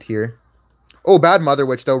knight here. Oh, bad Mother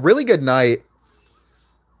Witch, though. Really good knight.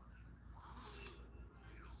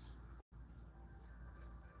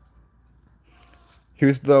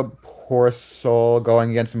 Who's the poor soul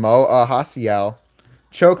going against Mo? Hasiel.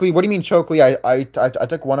 Chokely. What do you mean Chokely? I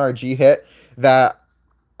took one RG hit that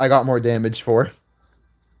I got more damage for.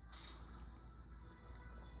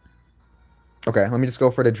 Okay, let me just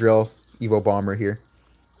go for the Drill Evo Bomber here.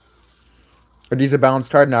 Are these a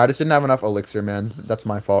balanced card? No, I just didn't have enough elixir, man. That's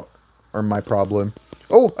my fault. Or my problem.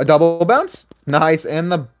 Oh, a double bounce? Nice.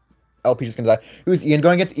 And the LP just gonna die. Who's Ian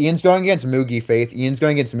going against? Ian's going against Moogie, Faith. Ian's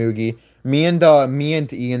going against Moogie. Me and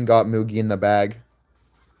Ian got Moogie in the bag.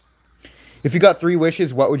 If you got 3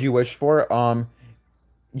 wishes, what would you wish for?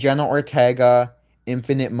 Jenna Ortega,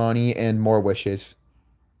 infinite money, and more wishes.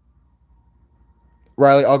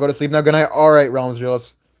 Ryley, I'll go to sleep now. Good night. Alright, Realms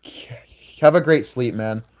Reels. Have a great sleep,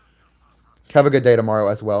 man. Have a good day tomorrow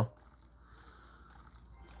as well.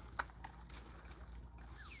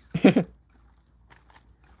 Okay,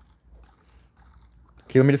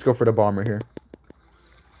 let me just go for the bomber here.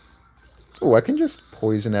 Oh, I can just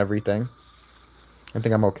poison everything. I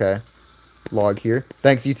think I'm okay. Log here.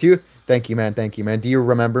 Thanks, you too. Thank you, man. Thank you, man. Do you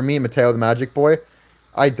remember me, Mateo the Magic Boy?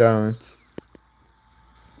 I don't.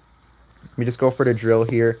 Let me just go for the drill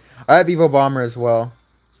here. I have Evo Bomber as well.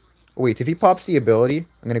 Wait, if he pops the ability,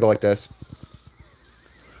 I'm going to go like this.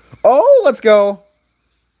 Oh, let's go.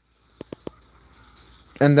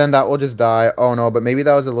 And then that will just die. Oh, no, but maybe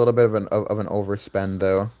that was a little bit of an overspend,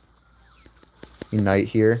 though. Unite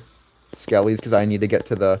here. Skellies, because I need to get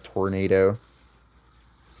to the tornado.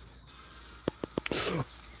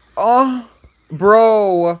 Oh,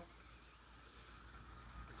 bro.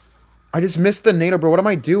 I just missed the NATO, bro. What am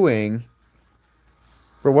I doing?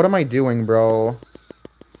 Bro, what am I doing, bro?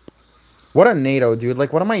 What a NATO, dude.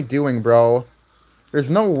 Like, what am I doing, bro?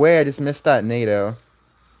 There's no way I just missed that NATO.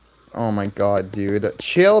 Oh my god, dude.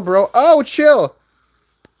 Chill, bro. Oh, chill!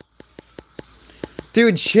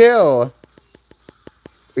 Dude, chill.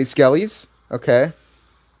 Wait, Skellies? Okay.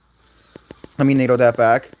 Let me NATO that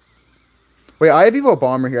back. Wait, I have Evo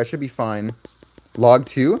Bomber here. I should be fine. Log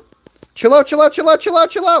 2? Chill out, chill out, chill out, chill out,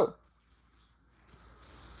 chill out!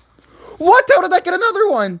 What? How did that get another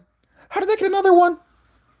one? How did that get another one?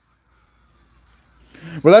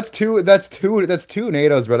 Well, that's two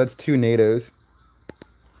NATOs, bro. That's 2 NATOs.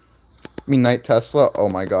 I mean, Knight Tesla. Oh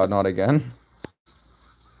my god, not again.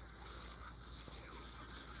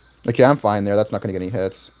 Okay, I'm fine there. That's not gonna get any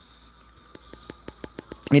hits.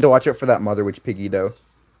 I need to watch out for that Mother Witch Piggy, though.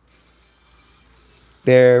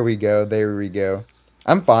 There we go. There we go.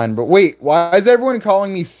 I'm fine, but wait, why is everyone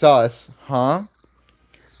calling me sus? Huh?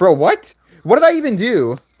 Bro, what? What did I even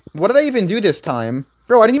do? What did I even do this time?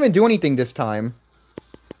 Bro, I didn't even do anything this time.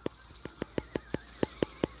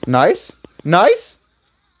 Nice. Nice.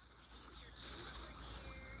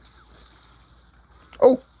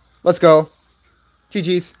 Oh, let's go.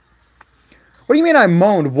 GG's. What do you mean I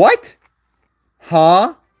moaned? What?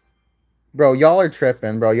 Huh? Bro, y'all are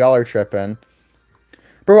tripping, bro. Y'all are tripping.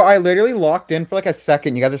 Bro, I literally locked in for like a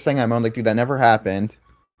second. You guys are saying I moaned. Like, dude, that never happened.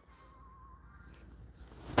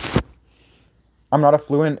 I'm not a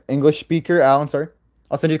fluent English speaker, Alan. Sorry.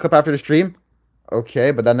 I'll send you a clip after the stream.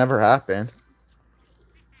 Okay, but that never happened.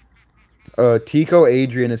 Tico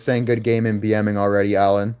Adrian is saying good game in BMing already,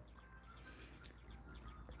 Alan.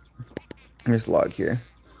 Here's log here.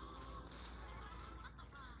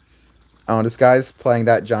 Oh, this guy's playing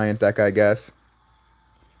that giant deck, I guess.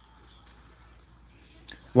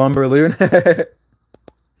 Lumberloon.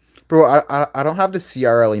 Bro, I don't have the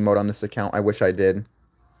CRL emote on this account. I wish I did.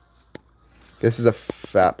 This is a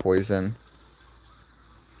fat poison.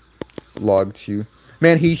 Log 2.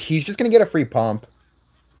 Man, he's just gonna get a free pump.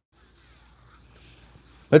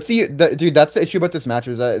 Let's see, dude. That's the issue about this match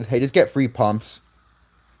is that they just get free pumps.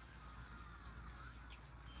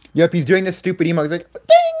 Yep, he's doing this stupid emo. He's like,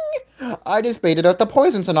 ding! I just baited out the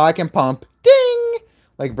poison, so now I can pump. Ding!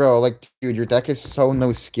 Like, bro, like, dude, your deck is so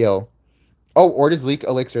no skill. Oh, or does leak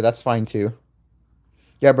elixir. That's fine too.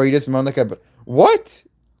 Yeah, bro, you just moaned like a. What?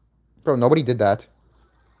 Bro, nobody did that.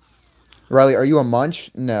 Ryley, are you a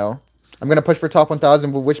munch? No. I'm gonna push for top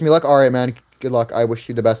 1000. Wish me luck. All right, man. Good luck. I wish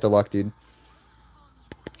you the best of luck, dude.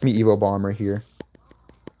 Me Evo Bomber here.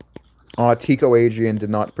 Oh, Tico Adrian did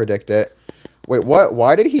not predict it. Wait, what?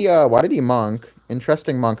 Why did he monk?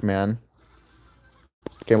 Interesting monk, man.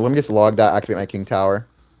 Okay, well, let me just log that, activate my King Tower.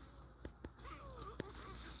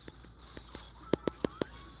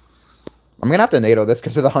 I'm gonna have to NATO this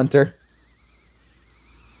because of the Hunter.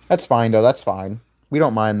 That's fine, though. That's fine. We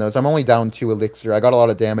don't mind those. I'm only down 2 elixir. I got a lot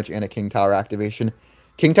of damage and a King Tower activation.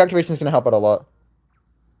 King Tower activation is gonna help out a lot.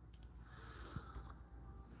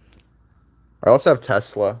 I also have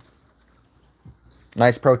Tesla.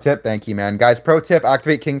 Nice pro tip. Thank you, man. Guys, pro tip,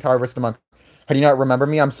 activate King Tower versus the Monk. How do you not remember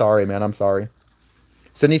me? I'm sorry, man. I'm sorry.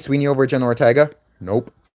 Sydney Sweeney over Jen Ortega?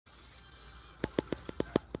 Nope.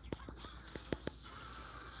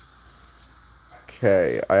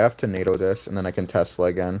 Okay, I have to NATO this, and then I can Tesla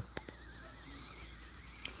again.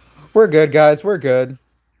 We're good, guys. We're good.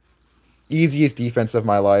 Easiest defense of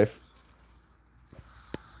my life.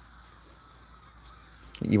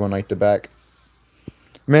 Evo Knight to back.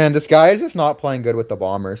 Man, this guy is just not playing good with the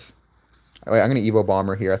bombers. Wait, I'm going to Evo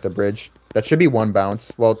Bomber here at the bridge. That should be 1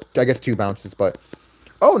 bounce. Well, I guess 2 bounces, but...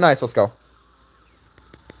 Oh, nice. Let's go.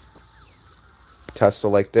 Tesla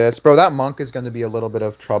like this. Bro, that monk is going to be a little bit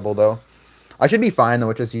of trouble, though. I should be fine, though,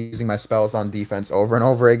 with just using my spells on defense over and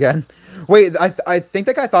over again. Wait, I think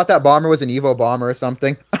that guy thought that bomber was an Evo Bomber or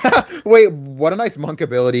something. Wait, what a nice monk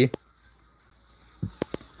ability.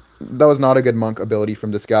 That was not a good monk ability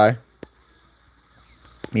from this guy.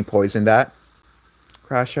 Me poison that.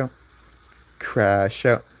 Crash out. Crash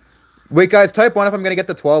out. Wait, guys, type 1 if I'm going to get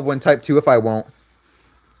the 12 win. Type 2 if I won't.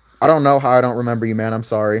 I don't know how I don't remember you, man. I'm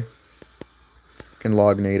sorry. Can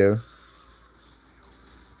log NATO.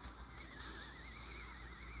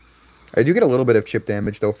 I do get a little bit of chip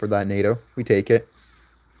damage, though, for that NATO. We take it.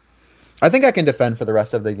 I think I can defend for the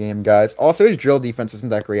rest of the game, guys. Also, his drill defense isn't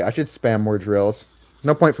that great. I should spam more drills. There's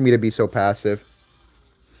no point for me to be so passive.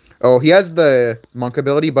 Oh, he has the monk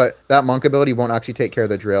ability, but that monk ability won't actually take care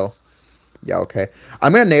of the drill. Yeah, okay.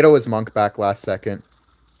 I'm going to NATO his monk back last second.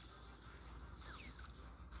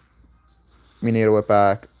 Let me NATO it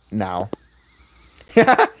back now.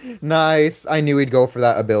 Nice. I knew he'd go for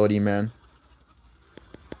that ability, man.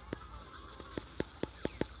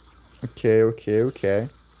 Okay, okay, okay.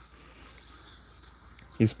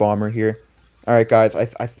 He's bomber here. Alright, guys. I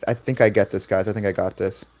think I get this, guys. I think I got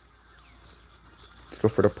this. Let's go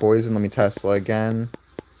for the poison. Let me Tesla again.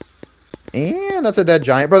 And that's a dead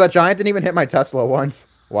giant. Bro, that giant didn't even hit my Tesla once.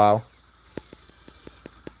 Wow.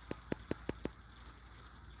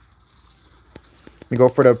 We go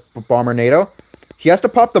for the bomber NATO. He has to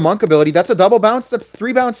pop the monk ability. That's a double bounce. That's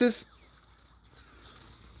 3 bounces.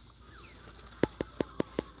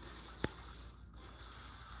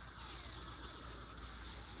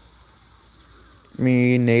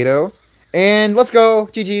 Me NATO. And let's go.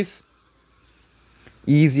 GG's.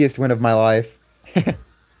 Easiest win of my life.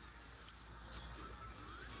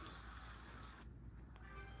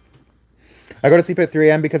 I go to sleep at 3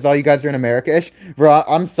 a.m. because all you guys are in America-ish. Bro,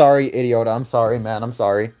 I'm sorry, idiota. I'm sorry, man. I'm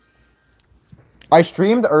sorry. I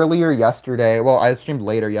streamed earlier yesterday. Well, I streamed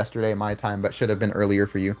later yesterday my time, but should have been earlier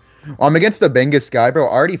for you. Well, I'm against the Bingus guy, bro.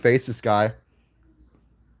 I already faced this guy.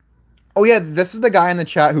 Oh, yeah, this is the guy in the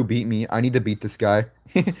chat who beat me. I need to beat this guy.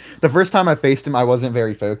 The first time I faced him, I wasn't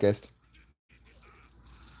very focused.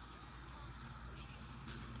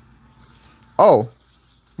 Oh.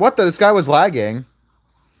 What the? This guy was lagging.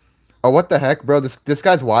 Oh, what the heck, bro? This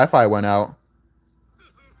guy's Wi-Fi went out.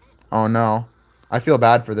 Oh, no. I feel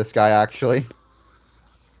bad for this guy, actually.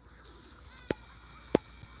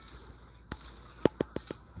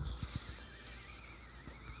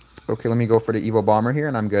 Okay, let me go for the Evo Bomber here,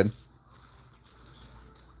 and I'm good.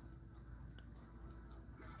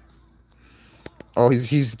 Oh,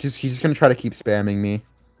 he's just gonna try to keep spamming me.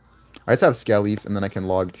 I just have Skellies, and then I can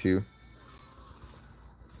log 2.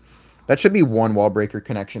 That should be 1 wall breaker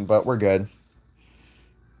connection, but we're good.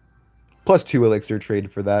 Plus 2 elixir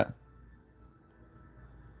trade for that.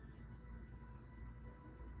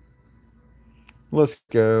 Let's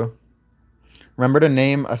go. Remember to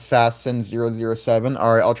name Assassin007?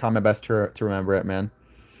 Alright, I'll try my best to remember it, man.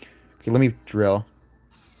 Okay, let me drill.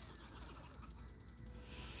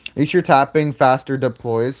 Are you sure tapping faster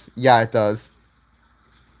deploys? Yeah, it does.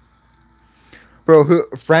 Bro,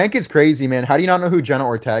 Frank is crazy, man. How do you not know who Jenna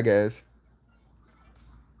Ortega is?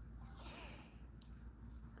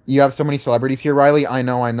 You have so many celebrities here, Ryley. I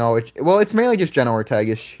know, I know. Well, it's mainly just Jenna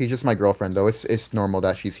Ortega. She's just my girlfriend, though. It's normal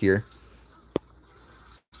that she's here.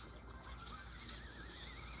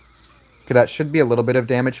 Okay, that should be a little bit of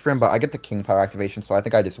damage for him, but I get the King Power activation, so I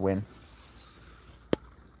think I just win.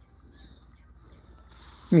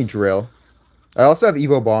 Let me drill. I also have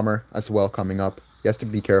Evo Bomber as well coming up. He has to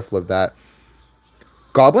be careful of that.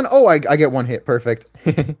 Goblin? Oh, I get 1 hit. Perfect.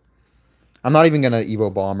 I'm not even going to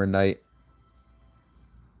Evo Bomber Knight.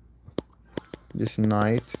 Just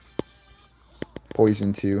Knight.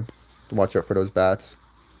 Poison 2. Watch out for those bats.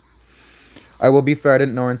 I will be fair. I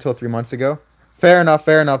didn't know her until 3 months ago. Fair enough,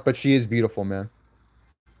 but she is beautiful, man.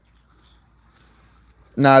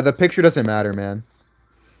 Nah, the picture doesn't matter, man.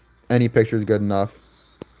 Any picture is good enough.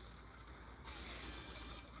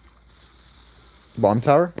 Bomb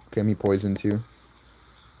tower? Okay, me poison 2.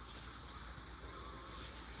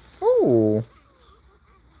 Oh.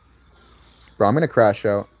 Bro, I'm gonna crash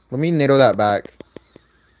out. Let me NATO that back.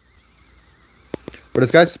 But this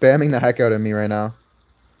guy's spamming the heck out of me right now.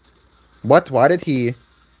 What? Why did he...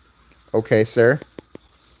 Okay, sir.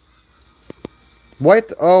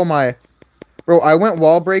 What? Oh my... Bro, I went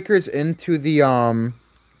wall breakers into the,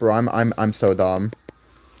 Bro, I'm so dumb.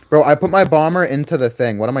 Bro, I put my bomber into the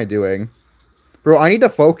thing. What am I doing? Bro, I need to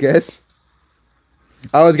focus.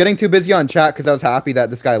 I was getting too busy on chat because I was happy that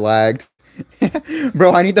this guy lagged.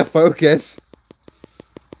 Bro, I need to focus.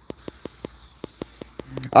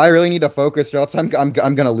 I really need to focus, or else I'm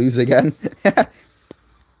gonna lose again. Okay,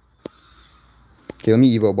 let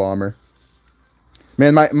me Evo Bomber.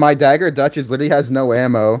 Man, my Dagger Duchess literally has no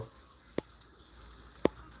ammo.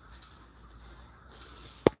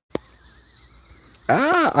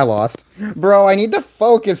 Ah, I lost. Bro, I need to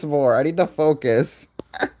focus more. I need to focus.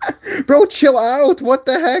 Bro, chill out. What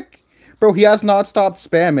the heck? Bro, he has not stopped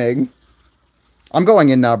spamming. I'm going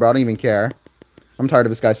in now, bro. I don't even care. I'm tired of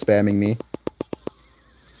this guy spamming me.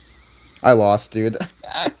 I lost, dude.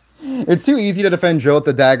 It's too easy to defend Jill with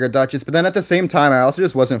the Dagger Duchess, but then at the same time, I also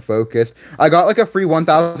just wasn't focused. I got like a free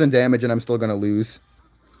 1,000 damage, and I'm still gonna lose.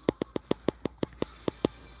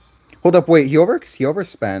 Hold up, wait. He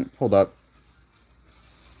overspent. Hold up.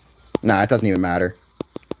 Nah, it doesn't even matter.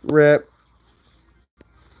 RIP.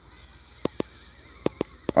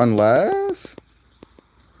 Unless...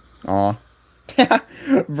 Aw.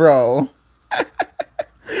 Bro.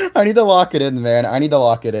 I need to lock it in, man. I need to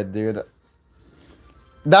lock it in, dude.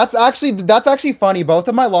 That's actually funny. Both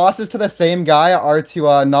of my losses to the same guy are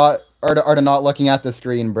to not looking at the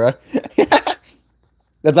screen, bro.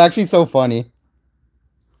 That's actually so funny.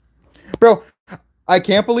 Bro, I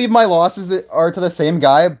can't believe my losses are to the same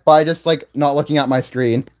guy by just like not looking at my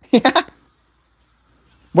screen.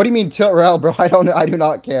 What do you mean tilt rel, bro? I do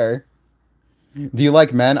not care. Do you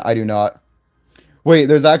like men? I do not. Wait,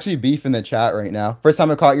 there's actually beef in the chat right now. First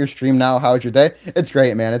time I caught your stream now. How's your day? It's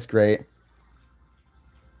great, man. It's great.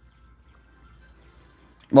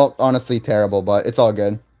 Well, honestly, terrible, but it's all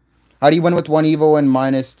good. How do you win with 1 Evo and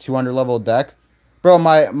minus 200 level deck? Bro,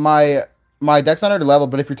 my deck's not under level,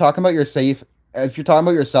 but if you're talking about yourself,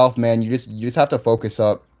 man, you just have to focus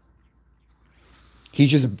up. He's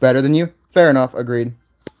just better than you? Fair enough, agreed.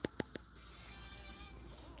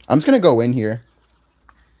 I'm just gonna go in here.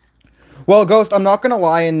 Well, Ghost, I'm not gonna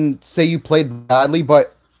lie and say you played badly,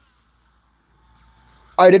 but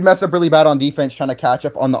I did mess up really bad on defense trying to catch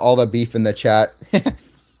up on all the beef in the chat.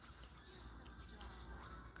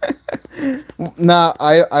 Nah,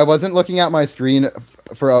 I wasn't looking at my screen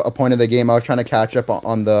for a point of the game. I was trying to catch up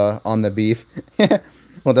on the beef.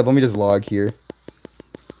 Well, let me just log here.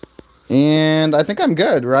 And I think I'm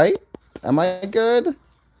good, right? Am I good?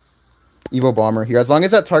 Evo Bomber here. As long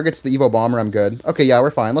as that targets the Evo Bomber, I'm good. Okay, yeah,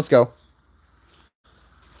 we're fine. Let's go.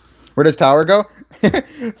 Where does tower go?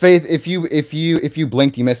 Faith, if you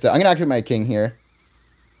blinked, you missed it. I'm gonna activate my king here.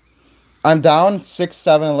 I'm down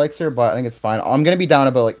 6-7 elixir, but I think it's fine. I'm gonna be down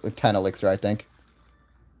about like 10 elixir, I think.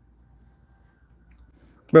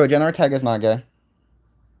 Bro, Jen Ortega is not gay.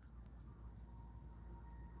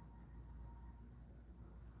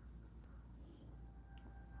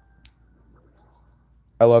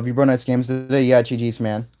 I love you, bro. Nice games today. Yeah, GG's,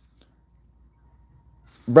 man.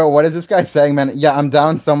 Bro, what is this guy saying, man? Yeah, I'm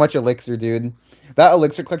down so much elixir, dude. That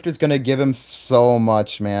elixir collector is gonna give him so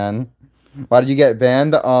much, man. Why did you get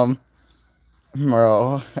banned? Bro,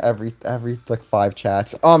 every like 5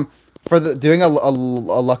 chats. For the doing a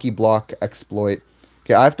lucky block exploit.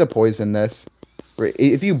 Okay, I have to poison this.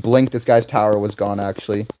 If you blink, this guy's tower was gone.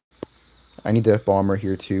 Actually, I need to bomber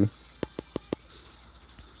here too.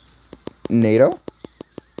 NATO.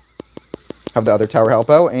 Have the other tower help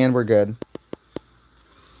out, and we're good.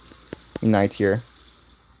 Knight here.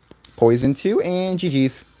 Poison 2, and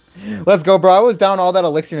GG's. Let's go, bro. I was down all that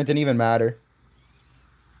elixir, and it didn't even matter.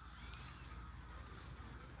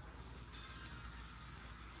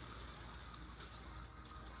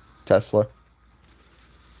 Tesla.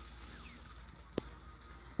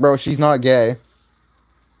 Bro, she's not gay.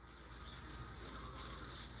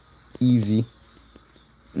 Easy.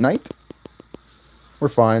 Knight? We're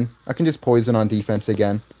fine. I can just poison on defense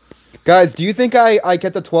again. Guys, do you think I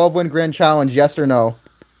get the 12-win grand challenge? Yes or no?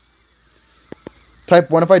 Type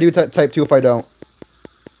 1 if I do, type 2 if I don't.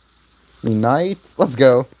 Knight. Let's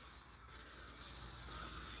go.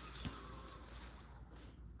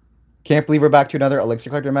 Can't believe we're back to another elixir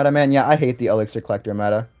collector meta, man. Yeah, I hate the elixir collector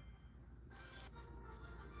meta.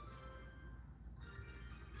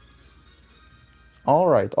 All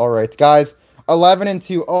right, guys. 11 and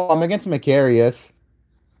 2. Oh, I'm against Macarius.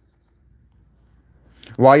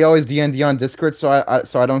 Why you always DND on Discord? So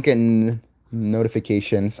I don't get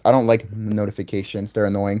notifications. I don't like notifications. They're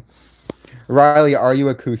annoying. Ryley, are you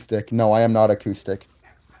acoustic? No, I am not acoustic.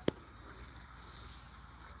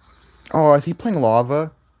 Oh, is he playing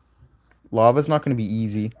lava? Lava's not going to be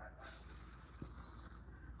easy.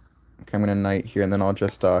 Okay, I'm going to knight here, and then I'll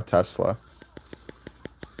just Tesla.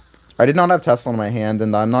 I did not have Tesla in my hand,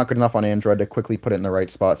 and I'm not good enough on Android to quickly put it in the right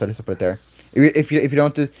spot, so I just put it there. If you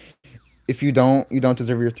don't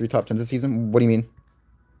deserve your 3 top 10s this season. What do you mean?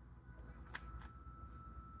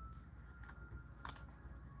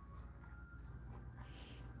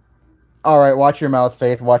 All right, watch your mouth,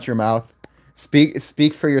 Faith. Watch your mouth.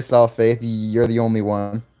 Speak for yourself, Faith. You're the only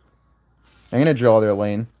one. I'm gonna drill their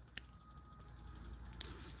lane.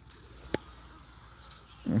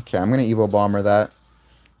 Okay, I'm gonna Evo Bomber that.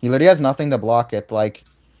 He literally has nothing to block it. Like,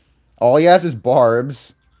 all he has is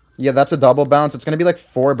barbs. Yeah, that's a double bounce. It's gonna be like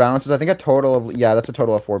 4 bounces. I think a total of, yeah, that's a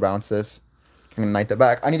total of 4 bounces. I'm gonna knight that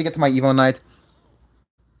back. I need to get to my Evo Knight.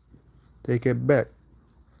 Take it back.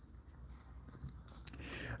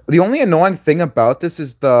 The only annoying thing about this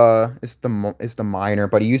is the miner,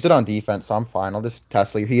 but he used it on defense, so I'm fine. I'll just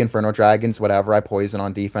Tesla. He Inferno Dragons, whatever. I poison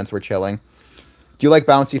on defense. We're chilling. Do you like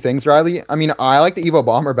bouncy things, Ryley? I mean, I like the Evo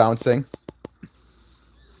Bomber bouncing.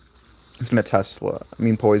 It's gonna Tesla. I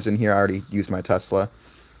mean, poison here. I already used my Tesla.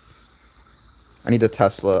 I need the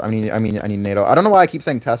Tesla. I need NATO. I don't know why I keep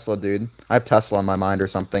saying Tesla, dude. I have Tesla on my mind or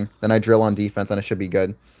something. Then I drill on defense, and it should be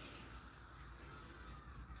good.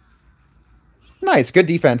 Nice, good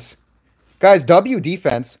defense. Guys, W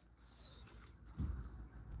defense.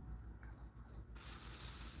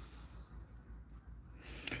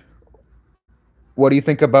 What do you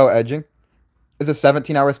think about edging? Is a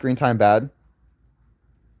 17-hour screen time bad?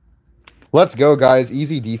 Let's go, guys.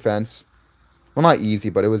 Easy defense. Well, not easy,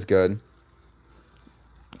 but it was good.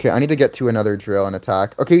 Okay, I need to get to another drill and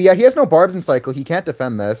attack. Okay, yeah, he has no barbs in cycle. He can't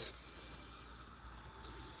defend this.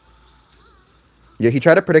 Yeah, he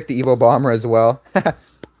tried to predict the Evo Bomber as well.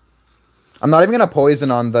 I'm not even going to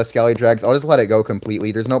poison on the Skelly Drags. I'll just let it go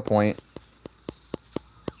completely. There's no point.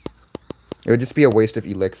 It would just be a waste of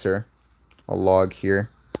elixir. I'll log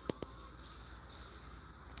here.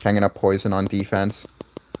 Okay, I'm going to poison on defense.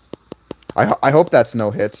 I hope that's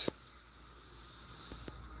no hits.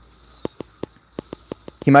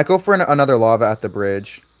 He might go for another lava at the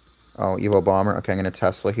bridge. Oh, Evo Bomber. Okay, I'm going to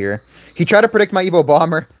Tesla here. He tried to predict my Evo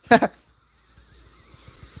Bomber.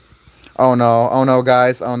 Oh no,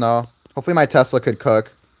 guys. Oh no. Hopefully my Tesla could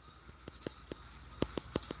cook.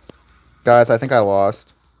 Guys, I think I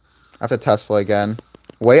lost. I have to Tesla again.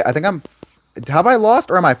 Wait, I think I'm... Have I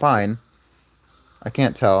lost or am I fine? I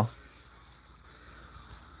can't tell.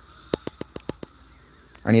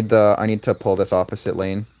 I need to pull this opposite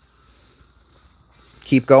lane.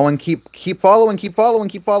 Keep going, keep following.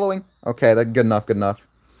 Okay, that's good enough.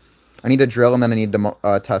 I need to drill and then I need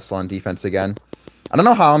to Tesla on defense again. I don't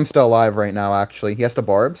know how I'm still alive right now, actually. He has to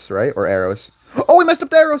barbs, right? Or arrows. Oh, he messed up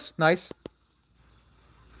the arrows! Nice.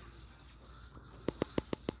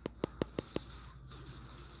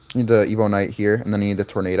 Need the Evo Knight here, and then I need the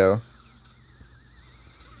Tornado.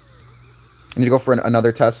 I need to go for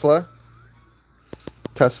another Tesla.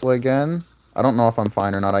 Tesla again. I don't know if I'm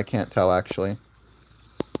fine or not. I can't tell, actually.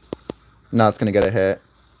 No, it's going to get a hit.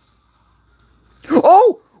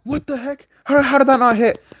 Oh! What the heck? How did that not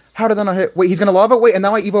hit? How did that not hit? Wait, he's going to lava? Wait, and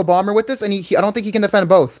now I Evo Bomber with this, and I don't think he can defend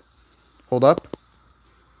both. Hold up.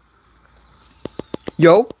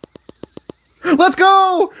 Yo. Let's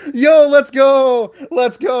go! Yo, let's go!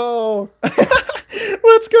 Let's go!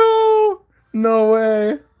 Let's go! No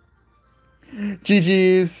way.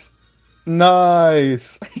 GG's.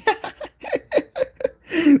 Nice.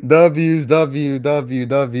 W's, W, W,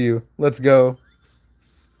 W. Let's go.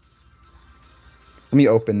 Let me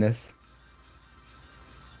open this.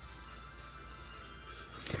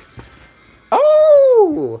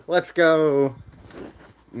 Oh! Let's go.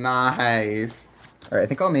 Nice. Alright, I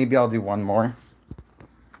think maybe I'll do one more.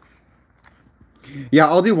 Yeah,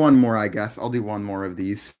 I'll do one more, I guess. I'll do one more of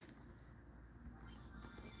these.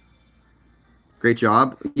 Great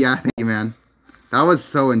job. Yeah, thank you, man. That was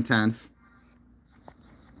so intense.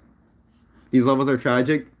 These levels are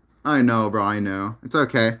tragic. I know, bro. I know. It's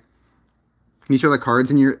okay. Can you show the cards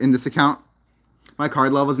in this account? My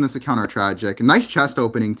card levels in this account are tragic. Nice chest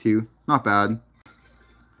opening too. Not bad.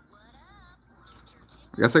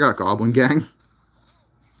 I guess I got Goblin Gang.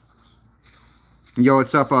 Yo,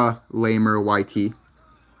 what's up, lamer YT?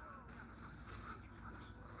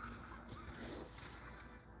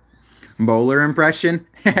 Bowler impression?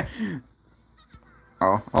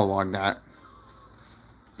 Oh, I'll log that.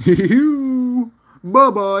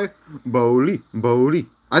 Bye-bye. Bowly, bowly.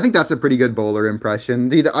 I think that's a pretty good bowler impression.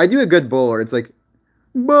 Dude, I do a good bowler. It's like,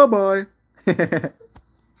 bye-bye.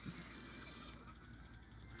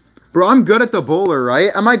 Bro, I'm good at the bowler,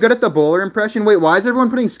 right? Am I good at the bowler impression? Wait, why is everyone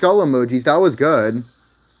putting skull emojis? That was good.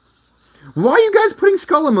 Why are you guys putting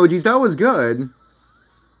skull emojis? That was good.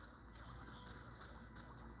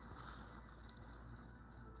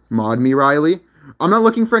 Mod me, Ryley. I'm not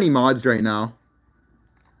looking for any mods right now.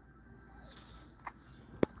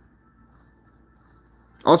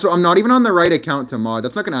 Also, I'm not even on the right account to mod.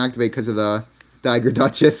 That's not going to activate because of the Dagger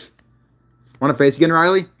Duchess. Want to face again,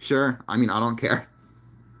 Ryley? Sure. I mean, I don't care.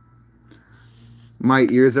 My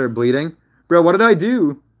ears are bleeding. Bro, what did I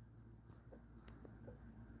do?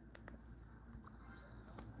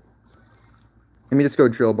 Let me just go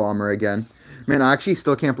Drill Bomber again. Man, I actually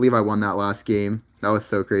still can't believe I won that last game. That was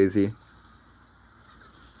so crazy.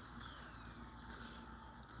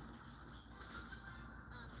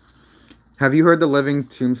 Have you heard the Living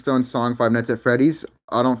Tombstone song Five Nights at Freddy's?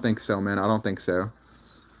 I don't think so, man. I don't think so.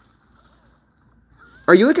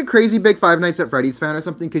 Are you like a crazy big Five Nights at Freddy's fan or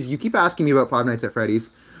something? Because you keep asking me about Five Nights at Freddy's.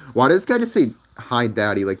 Why does this guy just say, hi,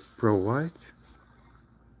 daddy? Like, bro, what?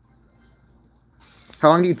 How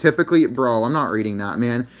long do you typically... Bro, I'm not reading that,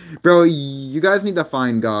 man. Bro, you guys need to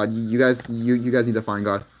find God. You guys need to find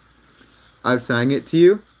God. I've sang it to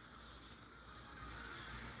you.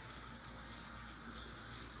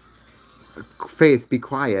 Faith, be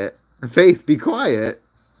quiet. Faith, be quiet.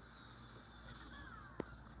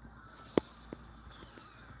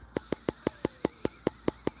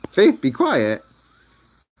 Faith, be quiet.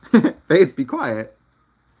 Faith, be quiet.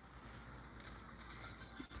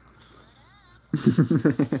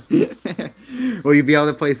 Will you be able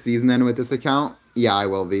to play Season End with this account? Yeah, I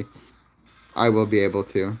will be. I will be able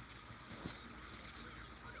to.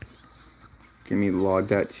 Give me log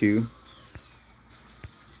that too.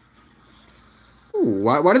 Ooh,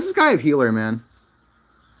 why does this guy have healer, man?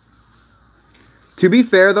 To be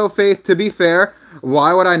fair, though, Faith, to be fair,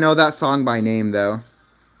 why would I know that song by name, though?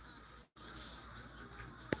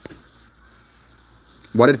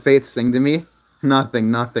 What did Faith sing to me?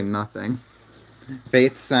 Nothing, nothing, nothing.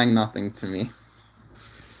 Faith sang nothing to me.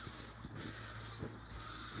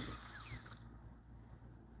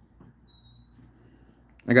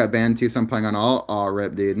 I got banned too, so I'm playing on all. Aw,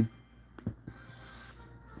 rip, dude.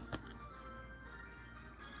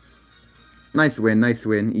 Nice win,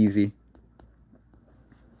 easy.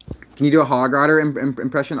 Can you do a Hog Rider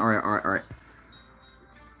impression? Alright, alright, alright.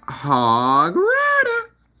 Hog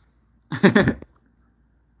Rider!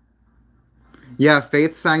 Yeah,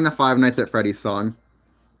 Faith sang the Five Nights at Freddy's song.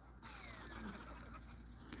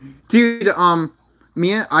 Dude,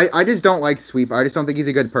 I just don't like Sweep. I just don't think he's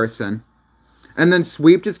a good person. And then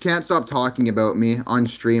Sweep just can't stop talking about me on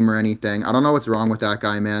stream or anything. I don't know what's wrong with that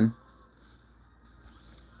guy, man.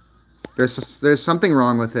 There's something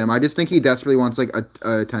wrong with him. I just think he desperately wants, like,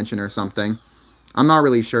 attention or something. I'm not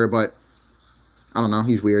really sure, but... I don't know.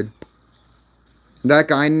 He's weird. That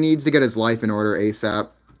guy needs to get his life in order ASAP.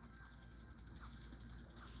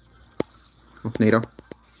 Oh, NATO.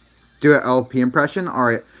 Do an LP impression?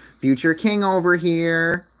 Alright. Future King over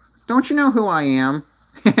here. Don't you know who I am?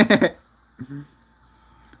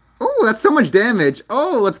 Oh, that's so much damage.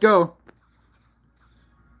 Oh, let's go.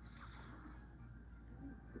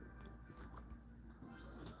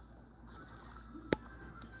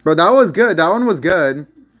 Bro, that was good. That one was good.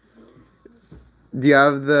 Do you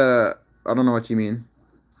have the... I don't know what you mean.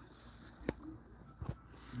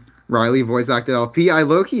 Ryley voice acted LP. I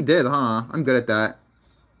low-key did, huh? I'm good at that.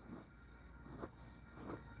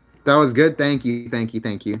 That was good. Thank you. Thank you.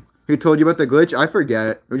 Thank you. Who told you about the glitch? I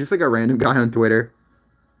forget. It was just like a random guy on Twitter.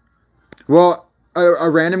 Well, a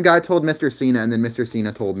random guy told Mr. Cena, and then Mr.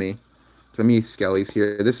 Cena told me. Let me Skelly's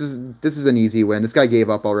here. This is an easy win. This guy gave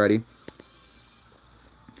up already.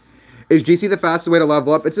 Is GC the fastest way to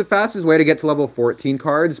level up? It's the fastest way to get to level 14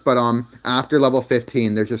 cards, but after level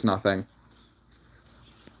 15, there's just nothing.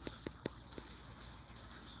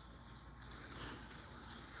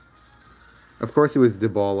 Of course it was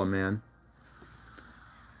Dybala, man.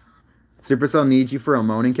 Supercell needs you for a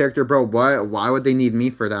moaning character? Bro, why would they need me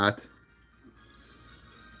for that?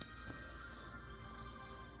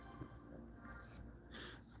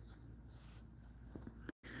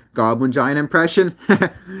 Goblin Giant impression?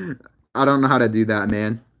 I don't know how to do that,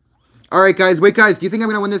 man. Alright, guys. Wait, guys. Do you think I'm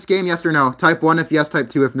going to win this game? Yes or no? Type 1 if yes, type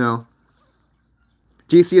 2 if no.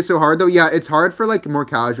 GC is so hard, though. Yeah, it's hard for, like, more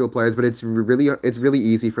casual players, but it's really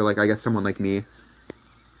easy for, like, I guess someone like me.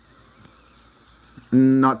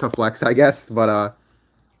 Not to flex, I guess, but, I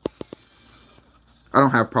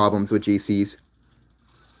don't have problems with GCs.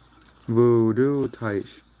 Voodoo type.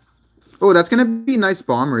 Oh, that's going to be nice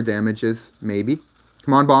bomber damages, maybe.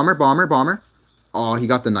 Come on, bomber, bomber, bomber. Oh, he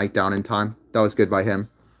got the knight down in time. That was good by him.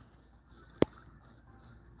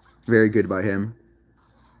 Very good by him.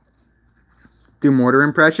 Do mortar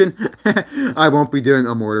impression? I won't be doing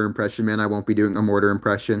a mortar impression, man. I won't be doing a mortar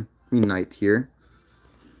impression. Knight here.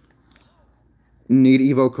 Need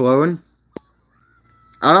Evo clone?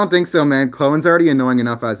 I don't think so, man. Clone's already annoying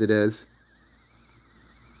enough as it is.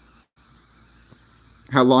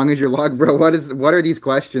 How long is your log, bro? What are these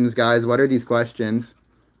questions, guys? What are these questions?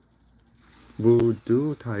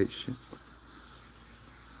 Voodoo tight shit.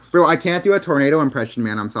 Bro, I can't do a tornado impression,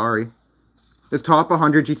 man. I'm sorry. Is top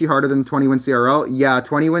 100 GT harder than 20 wins CRL? Yeah,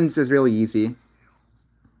 20 wins is really easy.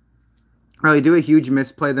 Really, do a huge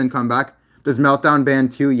misplay, then come back. Does Meltdown ban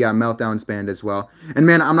too? Yeah, Meltdown's banned as well. And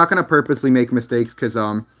man, I'm not gonna purposely make mistakes because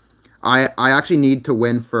I actually need to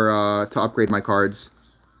win for to upgrade my cards.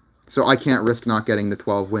 So I can't risk not getting the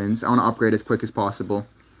 12 wins. I want to upgrade as quick as possible.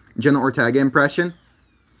 Jenna Ortega impression?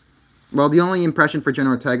 Well, the only impression for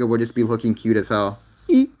Jenna Ortega would just be looking cute as hell.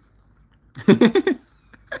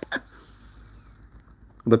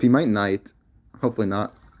 Lippy might knight. Hopefully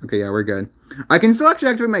not. Okay, yeah, we're good. I can still actually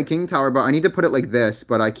activate my king tower, but I need to put it like this.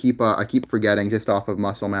 But I keep forgetting just off of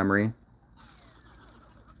muscle memory.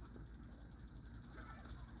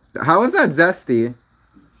 How is that zesty?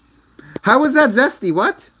 How is that zesty?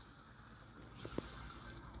 What?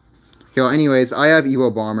 Yo, anyways, I have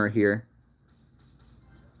Evo Bomber here.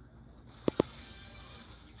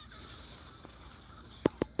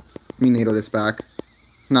 Let me NATO this back.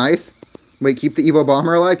 Nice. Wait, keep the Evo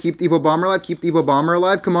Bomber alive. Keep the Evo Bomber alive. Keep the Evo Bomber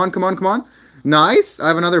alive. Come on, come on, come on. Nice. I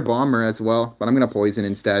have another Bomber as well, but I'm going to poison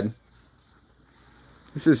instead.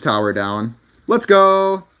 This is tower down. Let's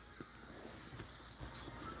go.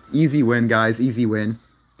 Easy win, guys. Easy win.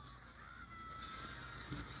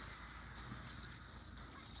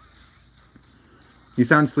 You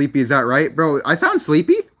sound sleepy, is that right? Bro, I sound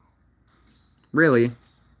sleepy? Really?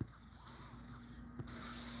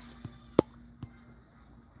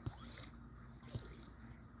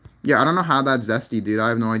 Yeah, I don't know how that's zesty, dude. I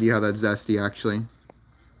have no idea how that's zesty, actually.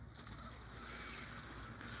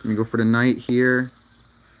 Let me go for the knight here.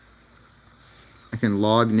 I can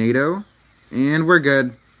log NATO. And we're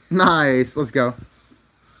good. Nice. Let's go.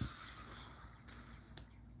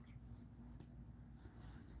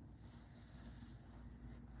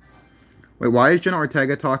 Wait, why is Jenna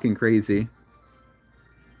Ortega talking crazy?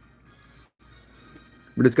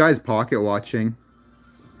 But this guy's pocket watching.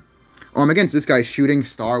 Oh, I'm against this guy Shooting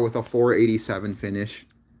Star with a 487 finish.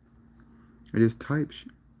 I just type.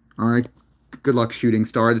 Alright. Good luck, Shooting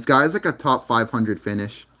Star. This guy is like a top 500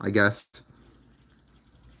 finish, I guess.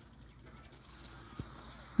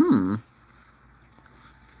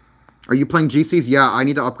 Are you playing GCs? Yeah, I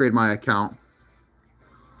need to upgrade my account.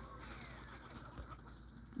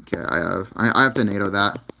 Okay, I have to NATO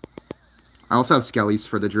that. I also have Skellies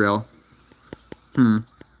for the drill.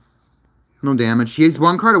 No damage. He's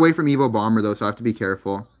one card away from Evo Bomber though, so I have to be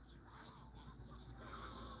careful.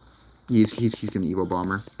 He's gonna Evo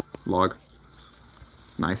Bomber. Log.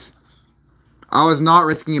 Nice. I was not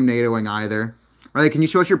risking him NATOing either. Riley, can you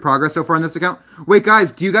show us your progress so far on this account? Wait,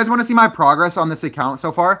 guys, do you guys want to see my progress on this account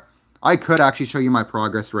so far? I could actually show you my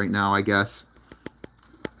progress right now, I guess.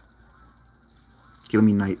 Okay, let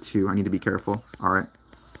me knight 2. I need to be careful. Alright.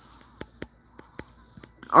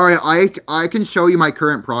 Alright, I can show you my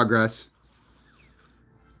current progress.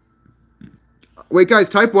 Wait, guys,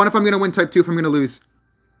 type 1 if I'm going to win, type 2 if I'm going to lose.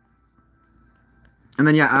 And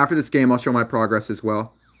then, yeah, after this game, I'll show my progress as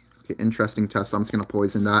well. Okay, interesting test. So I'm just going to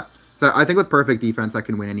poison that. So I think with perfect defense, I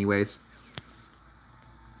can win anyways.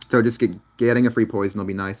 So just getting a free poison will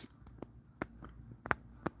be nice.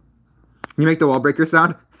 Can you make the wall breaker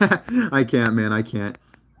sound? I can't, man. I can't.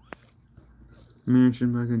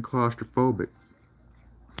 Mansion fucking claustrophobic.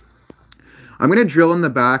 I'm going to drill in the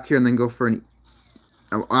back here and then go for an...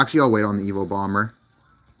 Actually, I'll wait on the Evo Bomber.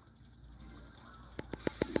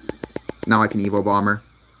 Now I can Evo Bomber.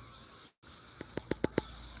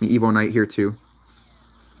 Evo Knight here too.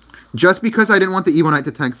 Just because I didn't want the Evo Knight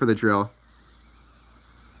to tank for the drill.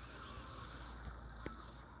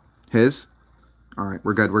 His? Alright,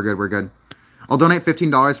 we're good, we're good, we're good. I'll donate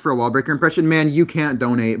 $15 for a wall breaker impression. Man, you can't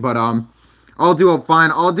donate, but I'll do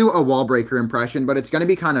a wall breaker impression, but it's gonna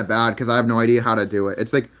be kind of bad because I have no idea how to do it.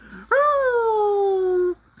 It's like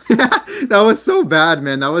that was so bad,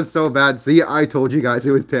 man. That was so bad. See, I told you guys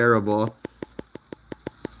it was terrible.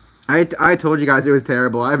 I told you guys it was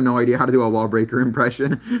terrible. I have no idea how to do a wall breaker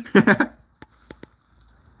impression.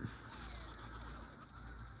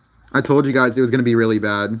 I told you guys it was going to be really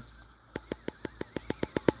bad.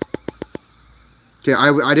 Okay,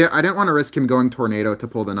 I didn't want to risk him going tornado to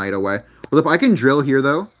pull the knight away. Well, if I can drill here,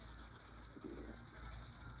 though.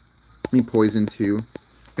 Let me poison 2. I'm going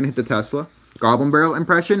to hit the Tesla. Goblin Barrel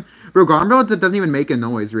impression. Bro, Goblin Barrel doesn't even make a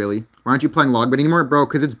noise, really. Why aren't you playing Logbit anymore? Bro,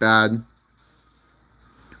 because it's bad.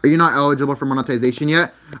 Are you not eligible for monetization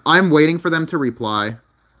yet? I'm waiting for them to reply.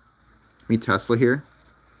 Let me Tesla here.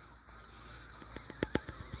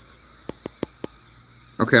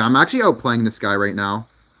 Okay, I'm actually outplaying this guy right now.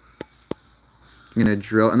 I'm going to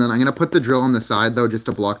drill, and then I'm going to put the drill on the side, though, just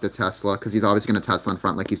to block the Tesla, because he's obviously going to Tesla in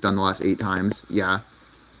front like he's done the last 8 times. Yeah.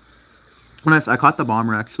 Nice, I caught the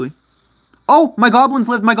bomber, actually. Oh, my goblins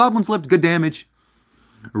lived, my goblins lived. Good damage.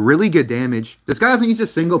 Really good damage. This guy hasn't used a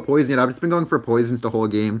single poison yet. I've just been going for poisons the whole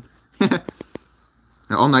game.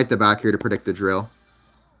 I'll knight the back here to predict the drill.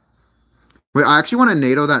 Wait, I actually want to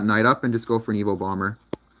NATO that knight up and just go for an Evo Bomber.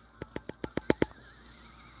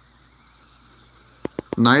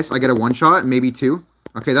 Nice, I get a 1-shot, maybe 2.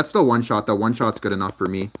 Okay, that's still 1-shot, though. 1-shot's good enough for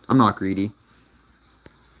me. I'm not greedy.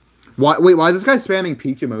 Wait, why is this guy spamming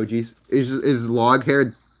peach emojis? Is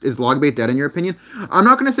Logbait dead in your opinion? I'm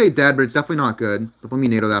not gonna say dead, but it's definitely not good. But let me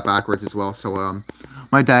NATO that backwards as well, so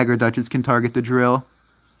my dagger Duchess can target the drill.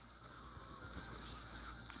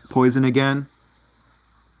 Poison again.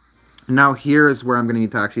 And now here is where I'm gonna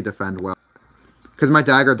need to actually defend well. Because my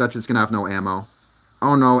dagger Duchess is gonna have no ammo.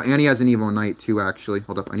 Oh no, and he has an Evo Knight too, actually.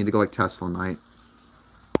 Hold up, I need to go like Tesla Knight.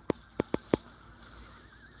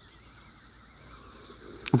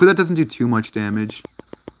 Hopefully that doesn't do too much damage.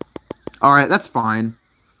 Alright, that's fine.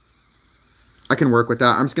 I can work with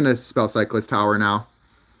that. I'm just going to spell Cyclist Tower now.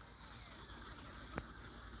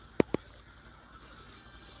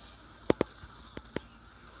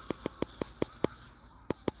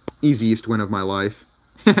 Easiest win of my life.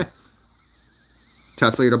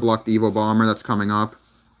 Tesla to block the Evo Bomber that's coming up.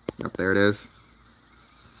 Yep, there it is.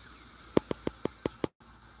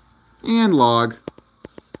 And log.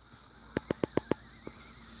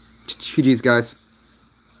 GG's, guys.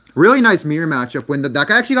 Really nice mirror matchup when that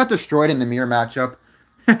guy actually got destroyed in the mirror matchup.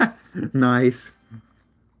 Nice.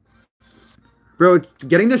 Bro,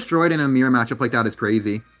 getting destroyed in a mirror matchup like that is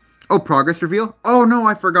crazy. Oh, progress reveal? Oh, no,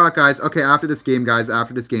 I forgot, guys. Okay, after this game, guys.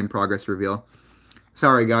 After this game, progress reveal.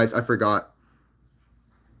 Sorry, guys. I forgot.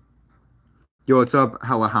 Yo, what's up?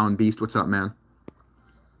 Hella Hound Beast. What's up, man?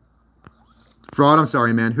 Fraud, I'm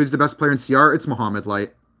sorry, man. Who's the best player in CR? It's Muhammad Light.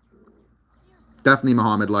 Definitely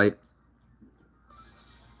Muhammad Light.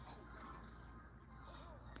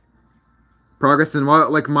 Progress in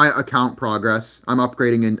what? Like my account progress. I'm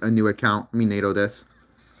upgrading a new account. Let me NATO this.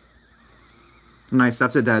 Nice,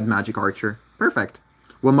 that's a dead magic archer. Perfect.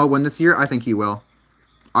 Will Mo win this year? I think he will.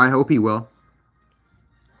 I hope he will.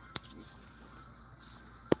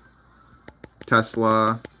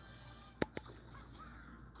 Tesla.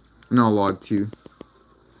 No, log 2.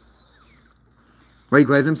 Why you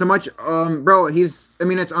glaze him so much? Bro, I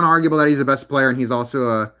mean, it's unarguable that he's the best player, and he's also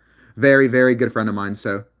a very, very good friend of mine,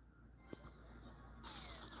 so.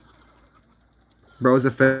 Bro's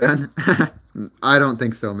a fan? I don't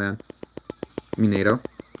think so, man. Me NATO.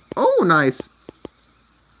 Oh, nice.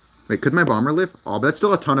 Wait, could my bomber live? Oh, but that's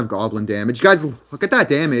still a ton of goblin damage. Guys, look at that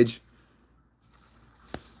damage.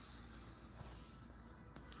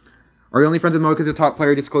 Are you only friends with Mo because you're a top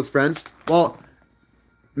player, just close friends? Well,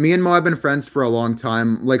 me and Mo have been friends for a long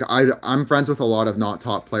time. Like, I'm friends with a lot of not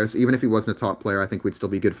top players. Even if he wasn't a top player, I think we'd still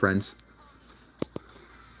be good friends.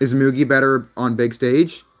 Is Moogie better on big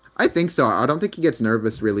stage? I think so. I don't think he gets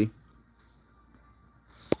nervous, really.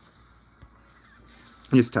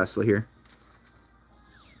 Just Tesla here.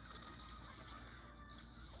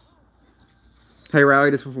 Hey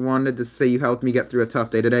Ryley, just wanted to say you helped me get through a tough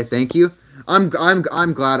day today. Thank you. I'm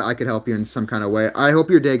glad I could help you in some kind of way. I hope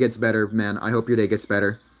your day gets better, man. I hope your day gets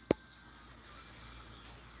better.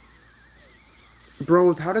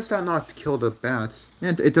 Bro, how does that not kill the bats?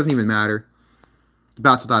 Man, it doesn't even matter. The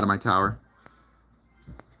bats will die to my tower.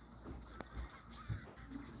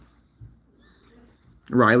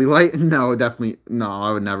 Ryley light? No, definitely. No,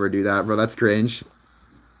 I would never do that, bro. That's cringe.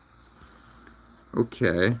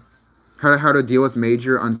 Okay. How to deal with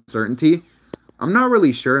major uncertainty? I'm not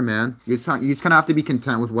really sure, man. You just kind of have to be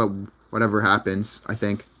content with whatever happens, I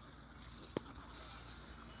think.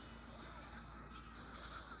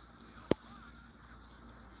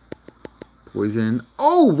 Poison.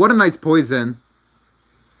 Oh, what a nice poison.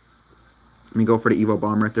 Let me go for the Evo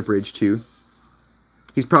Bomber at the bridge, too.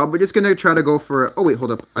 He's probably just going to try to go for... Oh, wait,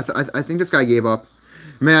 hold up. I think this guy gave up.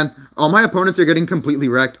 Man, all my opponents are getting completely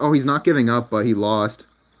wrecked. Oh, he's not giving up, but he lost.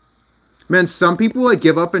 Man, some people, like,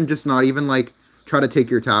 give up and just not even, like, try to take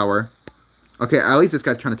your tower. Okay, at least this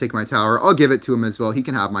guy's trying to take my tower. I'll give it to him as well. He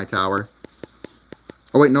can have my tower.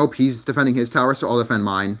 Oh, wait, nope. He's defending his tower, so I'll defend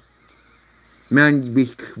mine. Man, we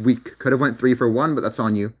could have went 3 for 1, but that's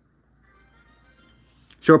on you.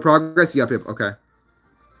 Show progress? Yep, okay.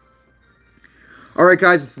 Alright,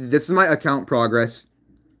 guys. This is my account progress.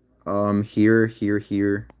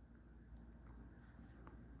 Here.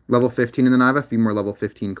 Level 15, and then I have a few more level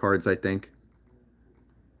 15 cards, I think.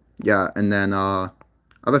 Yeah, and then, I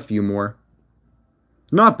have a few more.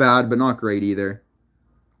 Not bad, but not great either.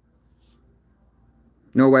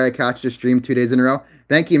 No way I catch the stream 2 days in a row.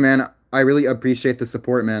 Thank you, man. I really appreciate the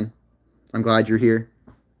support, man. I'm glad you're here.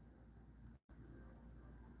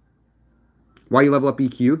 Why you level up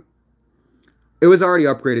EQ? It was already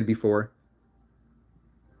upgraded before.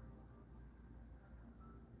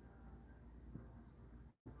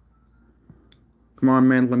 Come on,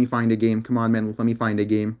 man. Let me find a game. Come on, man. Let me find a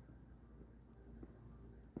game.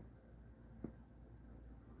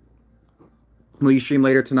 Will you stream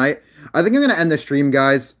later tonight? I think I'm going to end the stream,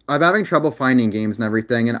 guys. I'm having trouble finding games and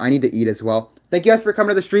everything, and I need to eat as well. Thank you guys for coming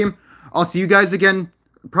to the stream. I'll see you guys again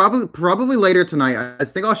probably later tonight. I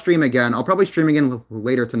think I'll stream again. I'll probably stream again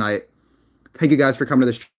later tonight. Thank you guys for coming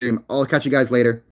to the stream. I'll catch you guys later.